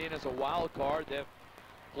playoffs, coming in as a wild card. They've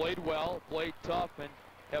played well, played tough, and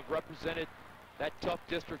have represented that tough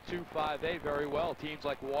District 2 5A very well. Teams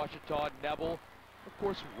like Washita, Neville, of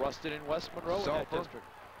course, Ruston and West Monroe in that district.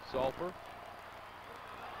 Sulphur.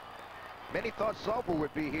 Many thought Sulphur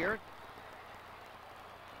would be here.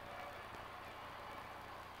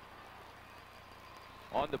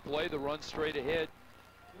 On the play, the run straight ahead.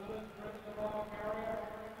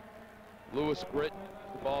 Lewis Britton,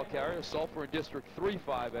 the ball carrier. Sulphur in District 3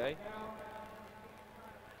 5A.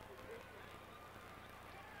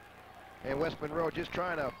 And West Monroe just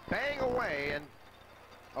trying to bang away, and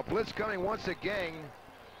a blitz coming once again.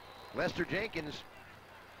 Lester Jenkins.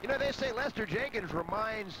 You know, they say Lester Jenkins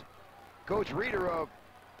reminds Coach Reeder of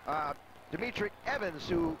Demetric Evans,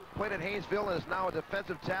 who played at Haynesville and is now a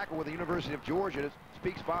defensive tackle with the University of Georgia. It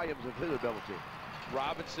speaks volumes of his ability.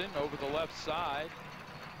 Robinson over the left side.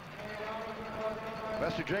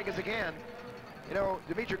 Lester Jenkins again. You know,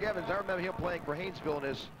 Demetric Evans, I remember him playing for Haynesville in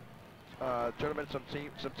this tournament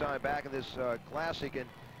some time back in this classic, and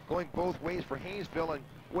going both ways for Haynesville, and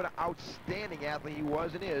what an outstanding athlete he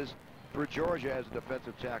was and is for Georgia as a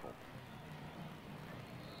defensive tackle.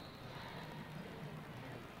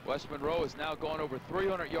 West Monroe has now gone over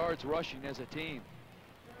 300 yards rushing as a team.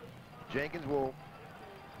 Jenkins will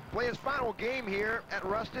play his final game here at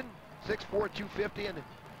Ruston. 6'4", 250, and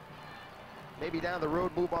maybe down the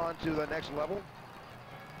road move on to the next level.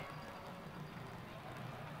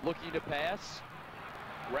 Looking to pass.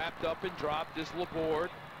 Wrapped up and dropped is LaBorde.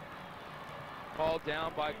 Called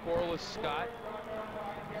down by Corliss Scott.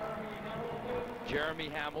 Jeremy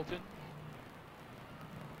Hamilton.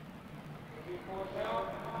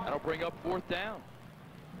 That'll bring up 4th down.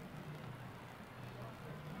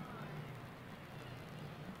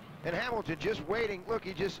 And Hamilton just waiting. Look,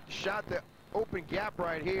 he just shot the open gap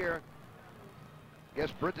right here.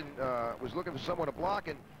 Guess Britton was looking for someone to block,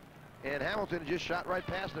 and Hamilton just shot right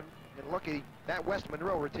past him. And lucky that West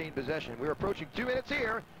Monroe retained possession. We're approaching 2 minutes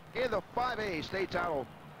here in the 5A state title.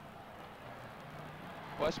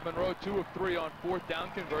 West Monroe 2 of 3 on 4th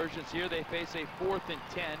down conversions. Here they face a 4th and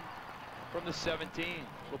 10 from the 17.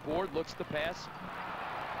 LaBorde looks to pass.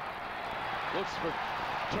 Looks for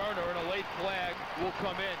Turner, and a late flag will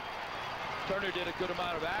come in. Turner did a good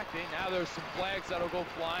amount of acting. Now there's some flags that'll go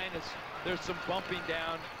flying as there's some bumping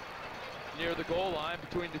down near the goal line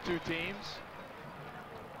between the two teams.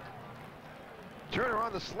 Turner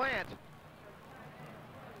on the slant.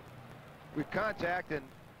 With contact, and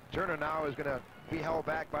Turner now is going to be held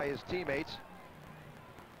back by his teammates.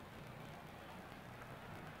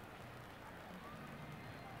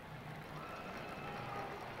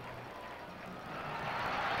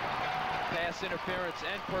 Pass interference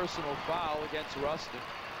and personal foul against Ruston.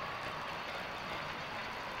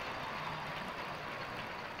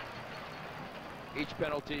 Each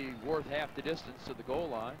penalty worth half the distance to the goal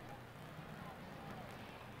line.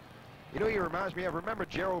 You know, he reminds me of, remember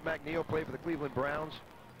Gerald McNeil played for the Cleveland Browns?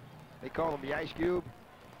 They call him the Ice Cube.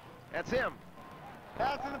 That's him.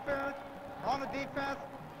 Pass interference on the defense.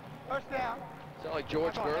 First down. Sound like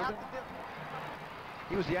George Gervin?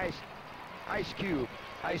 He was the Ice Cube.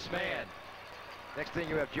 Iceman. Next thing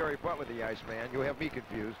you have Jerry Butler, the Iceman. You'll have me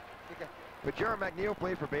confused. Okay. But Gerald McNeil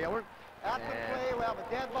played for Baylor. After the play, we have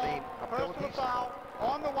a dead ball, personal foul,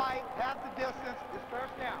 on the white, half the distance, it's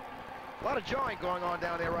first down. A lot of jawing going on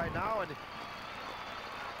down there right now, and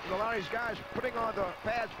you know, a lot of these guys putting on the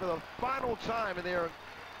pads for the final time in their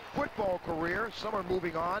football career. Some are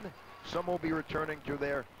moving on. Some will be returning to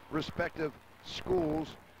their respective schools.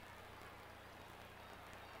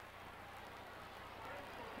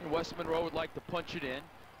 And West Monroe would like to punch it in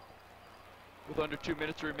with under 2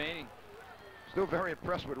 minutes remaining. Still very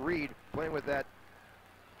impressed with Reed playing with that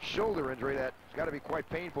shoulder injury. That's got to be quite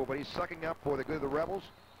painful, but he's sucking up for the good of the Rebels.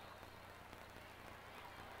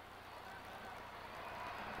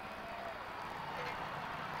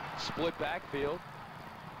 Split backfield.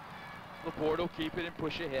 Laporte will keep it and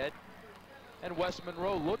push ahead. And West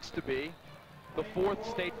Monroe looks to be the 4th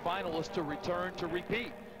state finalist to return to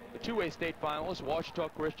repeat. The 2A state finalists, Ouachita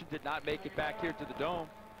Christian, did not make it back here to the Dome,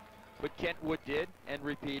 but Kentwood did and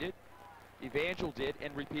repeated. Evangel did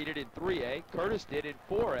and repeated in 3A. Curtis did in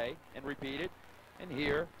 4A and repeated. And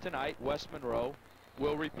here tonight, West Monroe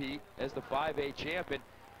will repeat as the 5A champion.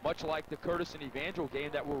 Much like the Curtis and Evangel game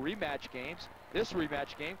that were rematch games, this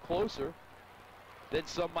rematch game closer than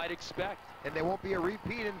some might expect. And there won't be a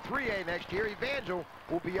repeat in 3A next year. Evangel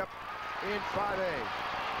will be up in 5A.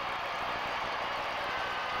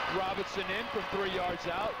 Robinson in from 3 yards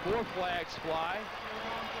out. More flags fly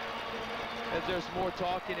as there's more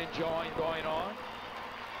talking and jawing going on.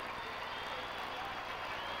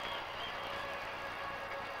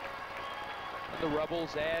 And the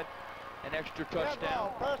Rebels add an extra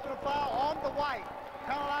touchdown. Personal foul on the white.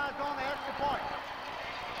 Penalized on the extra point.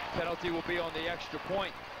 Penalty will be on the extra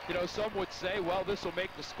point. You know, some would say, well, this will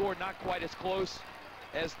make the score not quite as close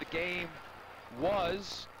as the game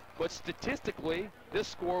was, but statistically, this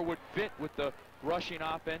score would fit with the rushing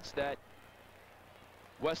offense that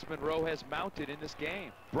West Monroe has mounted in this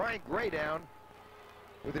game. Brian Gray down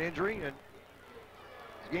with an injury, and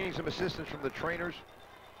he's gaining some assistance from the trainers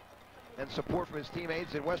and support from his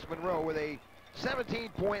teammates. And West Monroe with a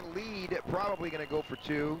 17-point lead, probably going to go for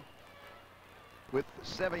 2 with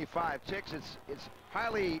 75 ticks. It's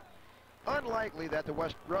highly unlikely that the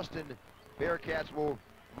Ruston Bearcats will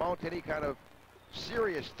mount any kind of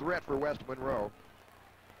serious threat for West Monroe.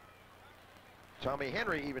 Tommy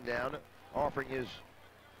Henry even down, offering his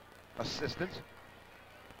assistance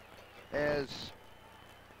as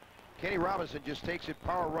Kenny Robinson just takes it,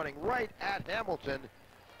 power running right at Hamilton,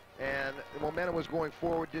 and the momentum was going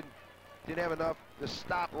forward. Didn't have enough to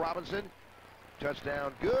stop Robinson.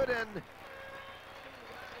 Touchdown good, and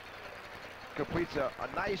completes a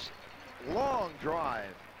nice long drive.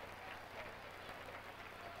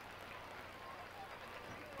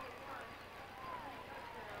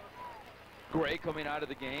 Gray coming out of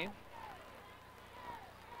the game.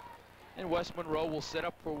 And West Monroe will set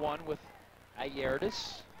up for one with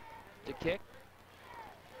Ayertis to kick.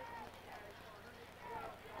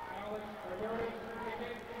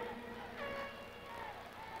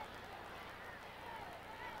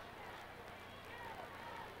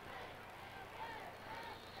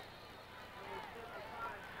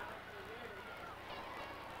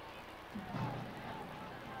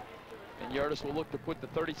 And Yardis will look to put the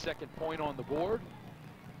 32nd point on the board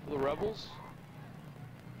for the Rebels.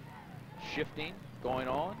 Shifting going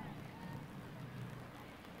on.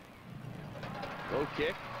 Low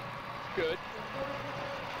kick. Good.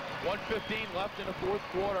 1:15 left in the 4th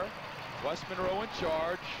quarter. West Monroe in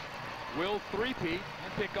charge. Will three-peat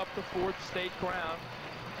and pick up the 4th state crown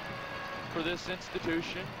for this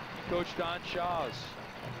institution. Coach Don Shaw's.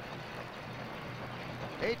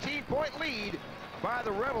 18-point lead by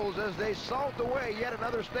the Rebels as they salt away yet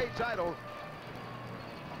another state title.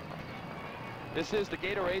 This is the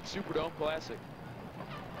Gatorade Superdome Classic.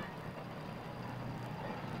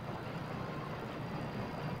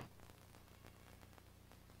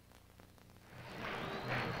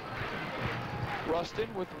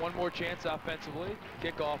 Ruston with one more chance offensively.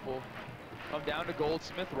 Kickoff will come down to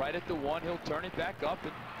Goldsmith right at the 1. He'll turn it back up,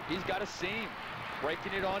 and he's got a seam.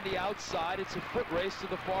 Breaking it on the outside. It's a foot race to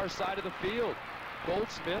the far side of the field.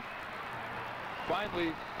 Goldsmith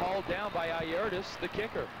finally hauled down by Ayertis, the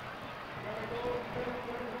kicker.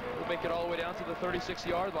 We'll make it all the way down to the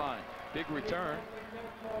 36-yard line. Big return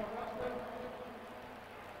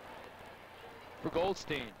for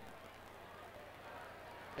Goldstein.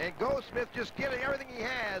 And Goldsmith just giving everything he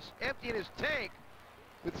has, emptying his tank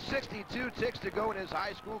with 62 ticks to go in his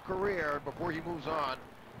high school career before he moves on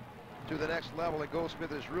to the next level. And Goldsmith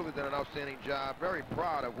has really done an outstanding job. Very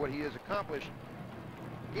proud of what he has accomplished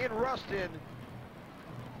in Ruston.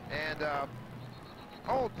 And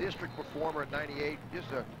all-district performer at 98.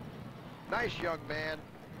 Just a nice young man.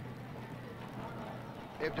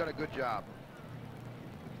 They've done a good job.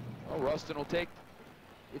 Well, Ruston will take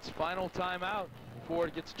its final timeout before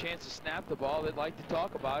it gets a chance to snap the ball. They'd like to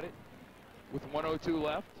talk about it with 1:02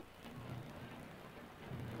 left.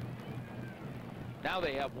 Now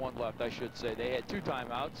they have one left, I should say. They had 2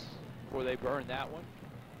 timeouts before they burned that one.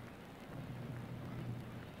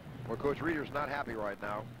 Well, Coach Reeder's not happy right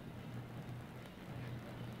now.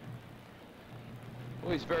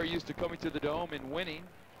 Well, he's very used to coming to the Dome and winning.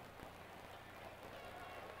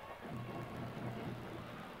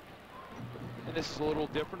 And this is a little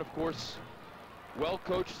different, of course.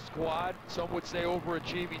 Well-coached squad, some would say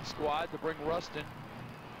overachieving squad to bring Ruston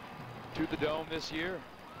to the Dome this year.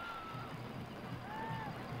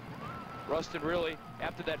 Ruston really,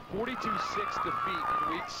 after that 42-6 defeat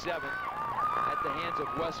in week 7 at the hands of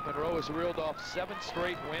West Monroe, has reeled off 7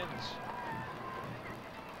 straight wins,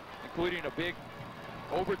 including a big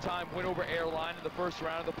overtime win over Airline in the first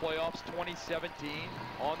round of the playoffs, 2017,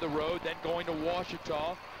 on the road, then going to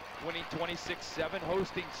Washita, winning 26-7,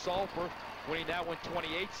 hosting Sulphur, winning that one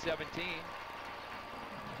 28-17.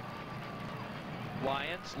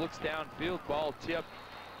 Lyons looks downfield, ball tipped,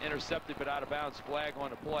 intercepted but out of bounds, flag on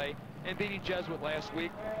the play, and beating Jesuit last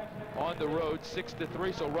week on the road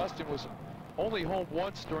 6-3. So Ruston was only home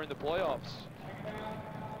once during the playoffs.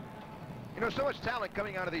 You know, so much talent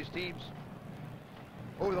coming out of these teams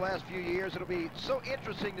over the last few years. It'll be so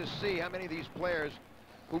interesting to see how many of these players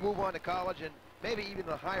who move on to college and maybe even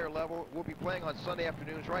a higher level will be playing on Sunday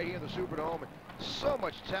afternoons right here in the Superdome. So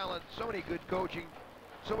much talent, so many good coaching,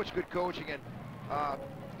 so much good coaching, and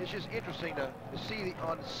it's just interesting to see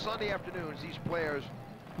on Sunday afternoons these players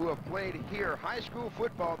who have played here high school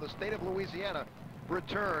football in the state of Louisiana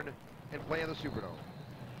return and play in the Superdome.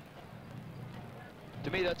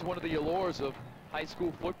 To me, that's one of the allures of high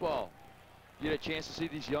school football. You get a chance to see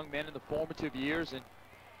these young men in the formative years and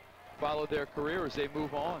follow their career as they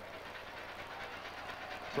move on.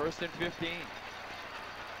 1st and 15.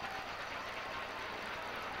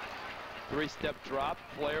 3-step drop,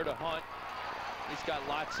 Flair to Hunt. He's got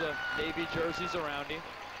lots of Navy jerseys around him.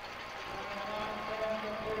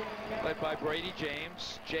 Led by Brady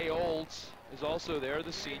James. Jay Olds is also there,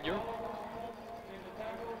 the senior.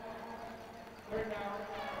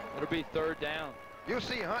 It'll be 3rd down. You'll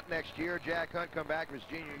see Hunt next year. Jack Hunt come back from his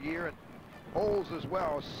junior year, and Olds as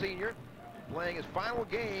well, senior, playing his final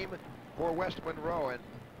game for West Monroe. And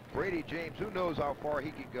Brady James, who knows how far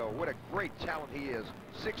he can go. What a great talent he is.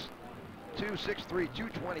 6'2", 6'3",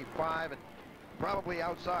 225, and probably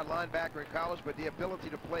outside linebacker in college, but the ability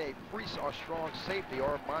to play a free or strong safety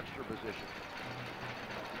or a monster position.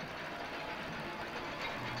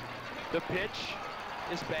 The pitch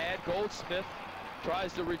is bad. Goldsmith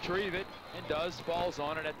tries to retrieve it and does, falls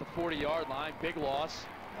on it at the 40-yard line. Big loss,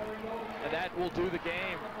 and that will do the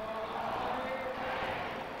game.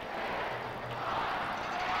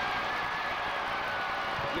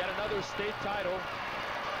 Yet another state title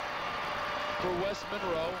for West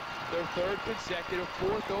Monroe, their 3rd consecutive,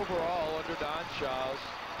 4th overall under Don Shaws,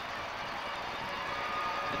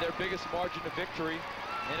 and their biggest margin of victory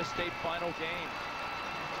in a state final game.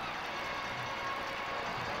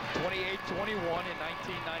 28-21 in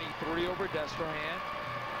 1993 over Destrehan.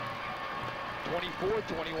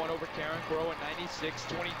 24-21 over Karen Crow in 96.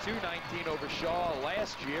 22-19 over Shaw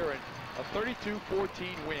last year, and a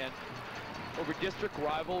 32-14 win over district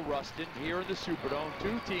rival Ruston here in the Superdome.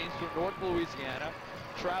 2 teams from North Louisiana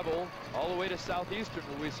travel all the way to southeastern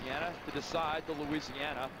Louisiana to decide the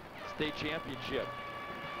Louisiana State Championship.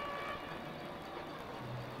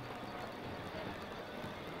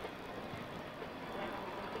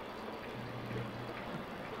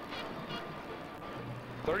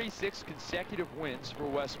 "36 consecutive wins for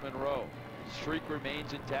West Monroe. The streak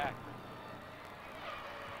remains intact.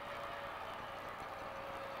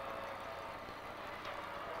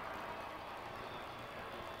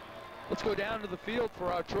 Let's go down to the field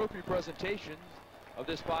for our trophy presentation of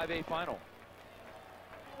this 5A final.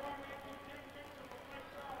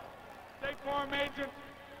 State Farm Agent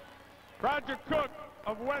Roger Cook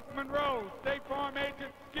of West Monroe. State Farm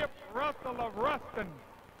Agent Skip Russell of Ruston.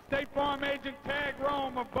 State Farm Agent Tag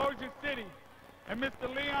Rome of Bossier City. And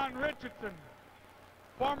Mr. Leon Richardson,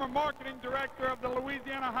 former Marketing Director of the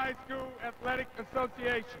Louisiana High School Athletic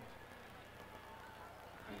Association.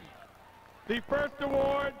 The first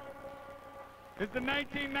award is the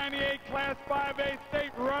 1998 Class 5A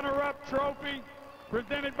State Runner-Up Trophy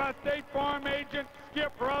presented by State Farm Agent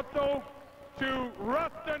Skip Russell to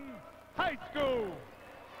Ruston High School.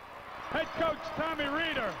 Head coach Tommy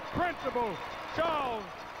Reeder, principal Charles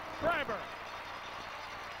Schreiber.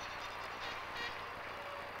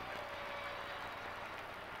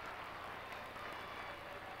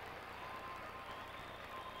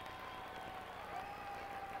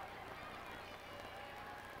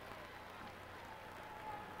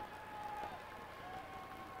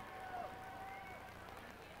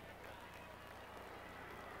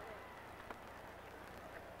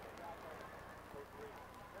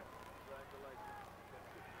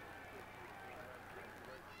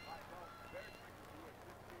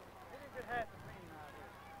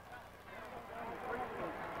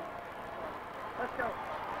 Let's go.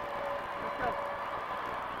 Let's go.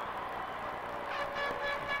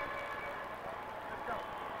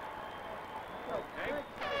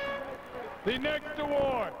 The next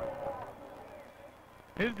award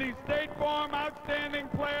is the State Farm Outstanding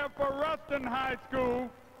Player for Ruston High School,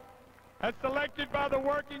 as selected by the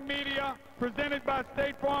working media, presented by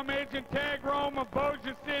State Farm Agent Tag Rome of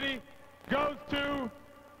Bossier City, goes to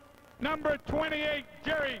number 28,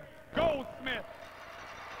 Jerry Goldsmith.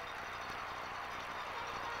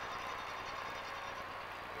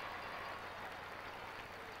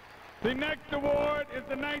 The next award is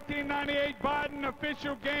the 1998 Biden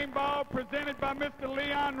Official Game Ball, presented by Mr.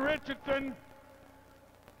 Leon Richardson,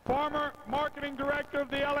 former Marketing Director of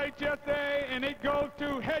the LHSAA, and it goes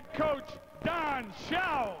to head coach Don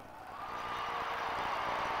Schau.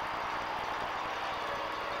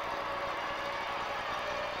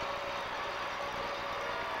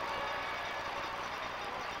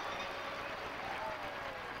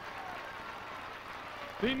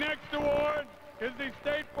 The next award is the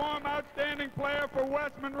State Farm Outstanding Player for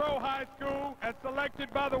West Monroe High School, as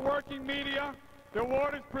selected by the working media. The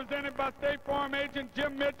award is presented by State Farm Agent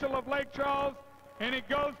Jim Mitchell of Lake Charles, and it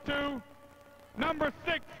goes to number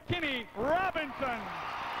 6, Kenny Robinson.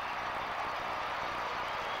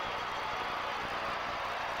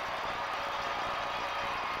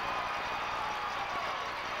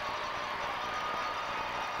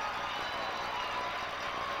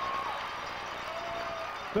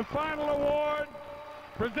 The final award,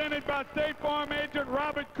 presented by State Farm Agent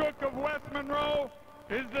Robert Cook of West Monroe,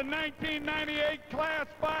 is the 1998 Class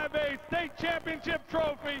 5A State Championship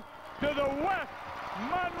Trophy to the West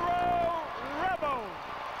Monroe Rebels.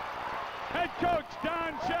 Head coach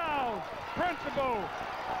Don Schau, principal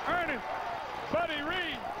Ernest Buddy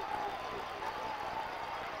Reed.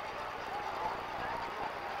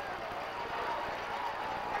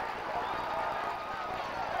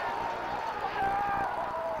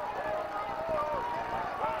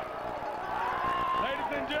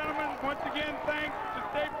 Once again, thanks to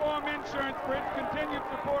State Farm Insurance for its continued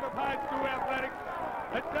support of high school athletics.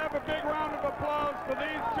 Let's have a big round of applause for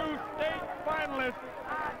these two state finalists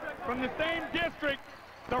from the same district,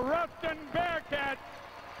 the Ruston Bearcats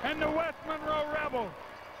and the West Monroe Rebels.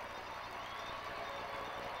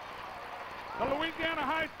 The Louisiana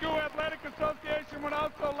High School Athletic Association would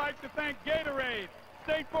also like to thank Gatorade,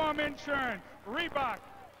 State Farm Insurance, Reebok,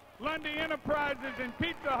 Lundy Enterprises, and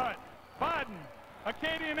Pizza Hut, Baden,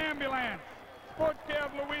 Acadian Ambulance, Sports Care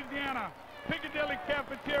of Louisiana, Piccadilly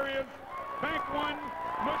Cafeterias, Bank One,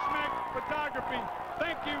 Mushmack Photography.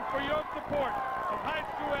 Thank you for your support of high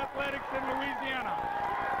school athletics in Louisiana.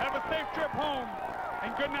 Have a safe trip home,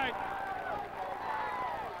 and good night.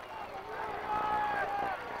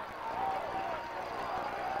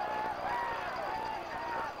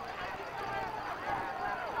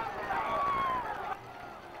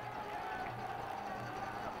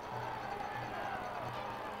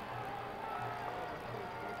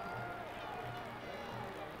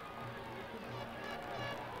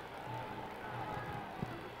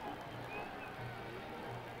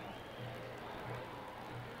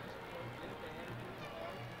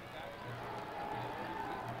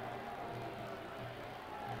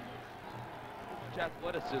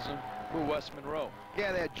 Athleticism for West Monroe.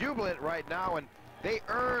 Yeah, they're jubilant right now, and they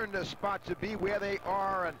earned a spot to be where they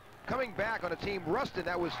are, and coming back on a team Ruston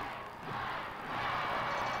that was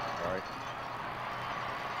Sorry.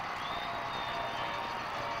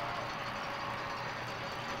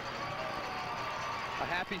 A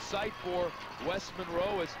happy sight for West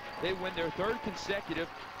Monroe as they win their third consecutive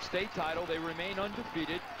state title. They remain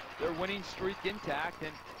undefeated. Their winning streak intact,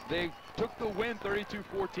 and they took the win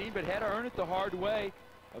 32-14, but had to earn it the hard way.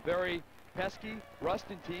 A very pesky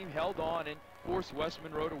Ruston team held on and forced West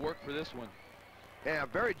Monroe to work for this one. Yeah, a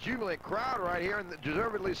very jubilant crowd right here, and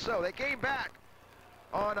deservedly so. They came back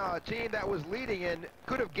on a team that was leading and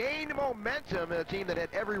could have gained momentum, and a team that had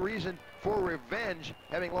every reason for revenge,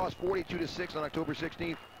 having lost 42-6 on October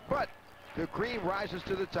 16th. But the cream rises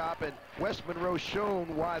to the top, and West Monroe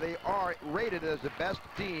shown why they are rated as the best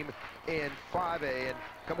team in 5A and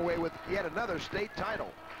come away with yet another state title.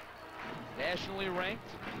 Nationally ranked,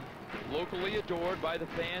 locally adored by the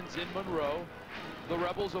fans in Monroe, the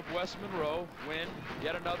Rebels of West Monroe win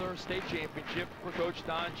yet another state championship for Coach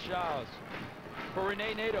Don Schaus. For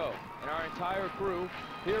Renee Nato and our entire crew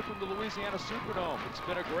here from the Louisiana Superdome, it's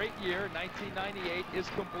been a great year. 1998 is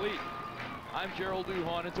complete. I'm Gerald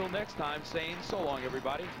Duhon. Until next time, saying so long,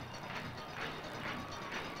 everybody.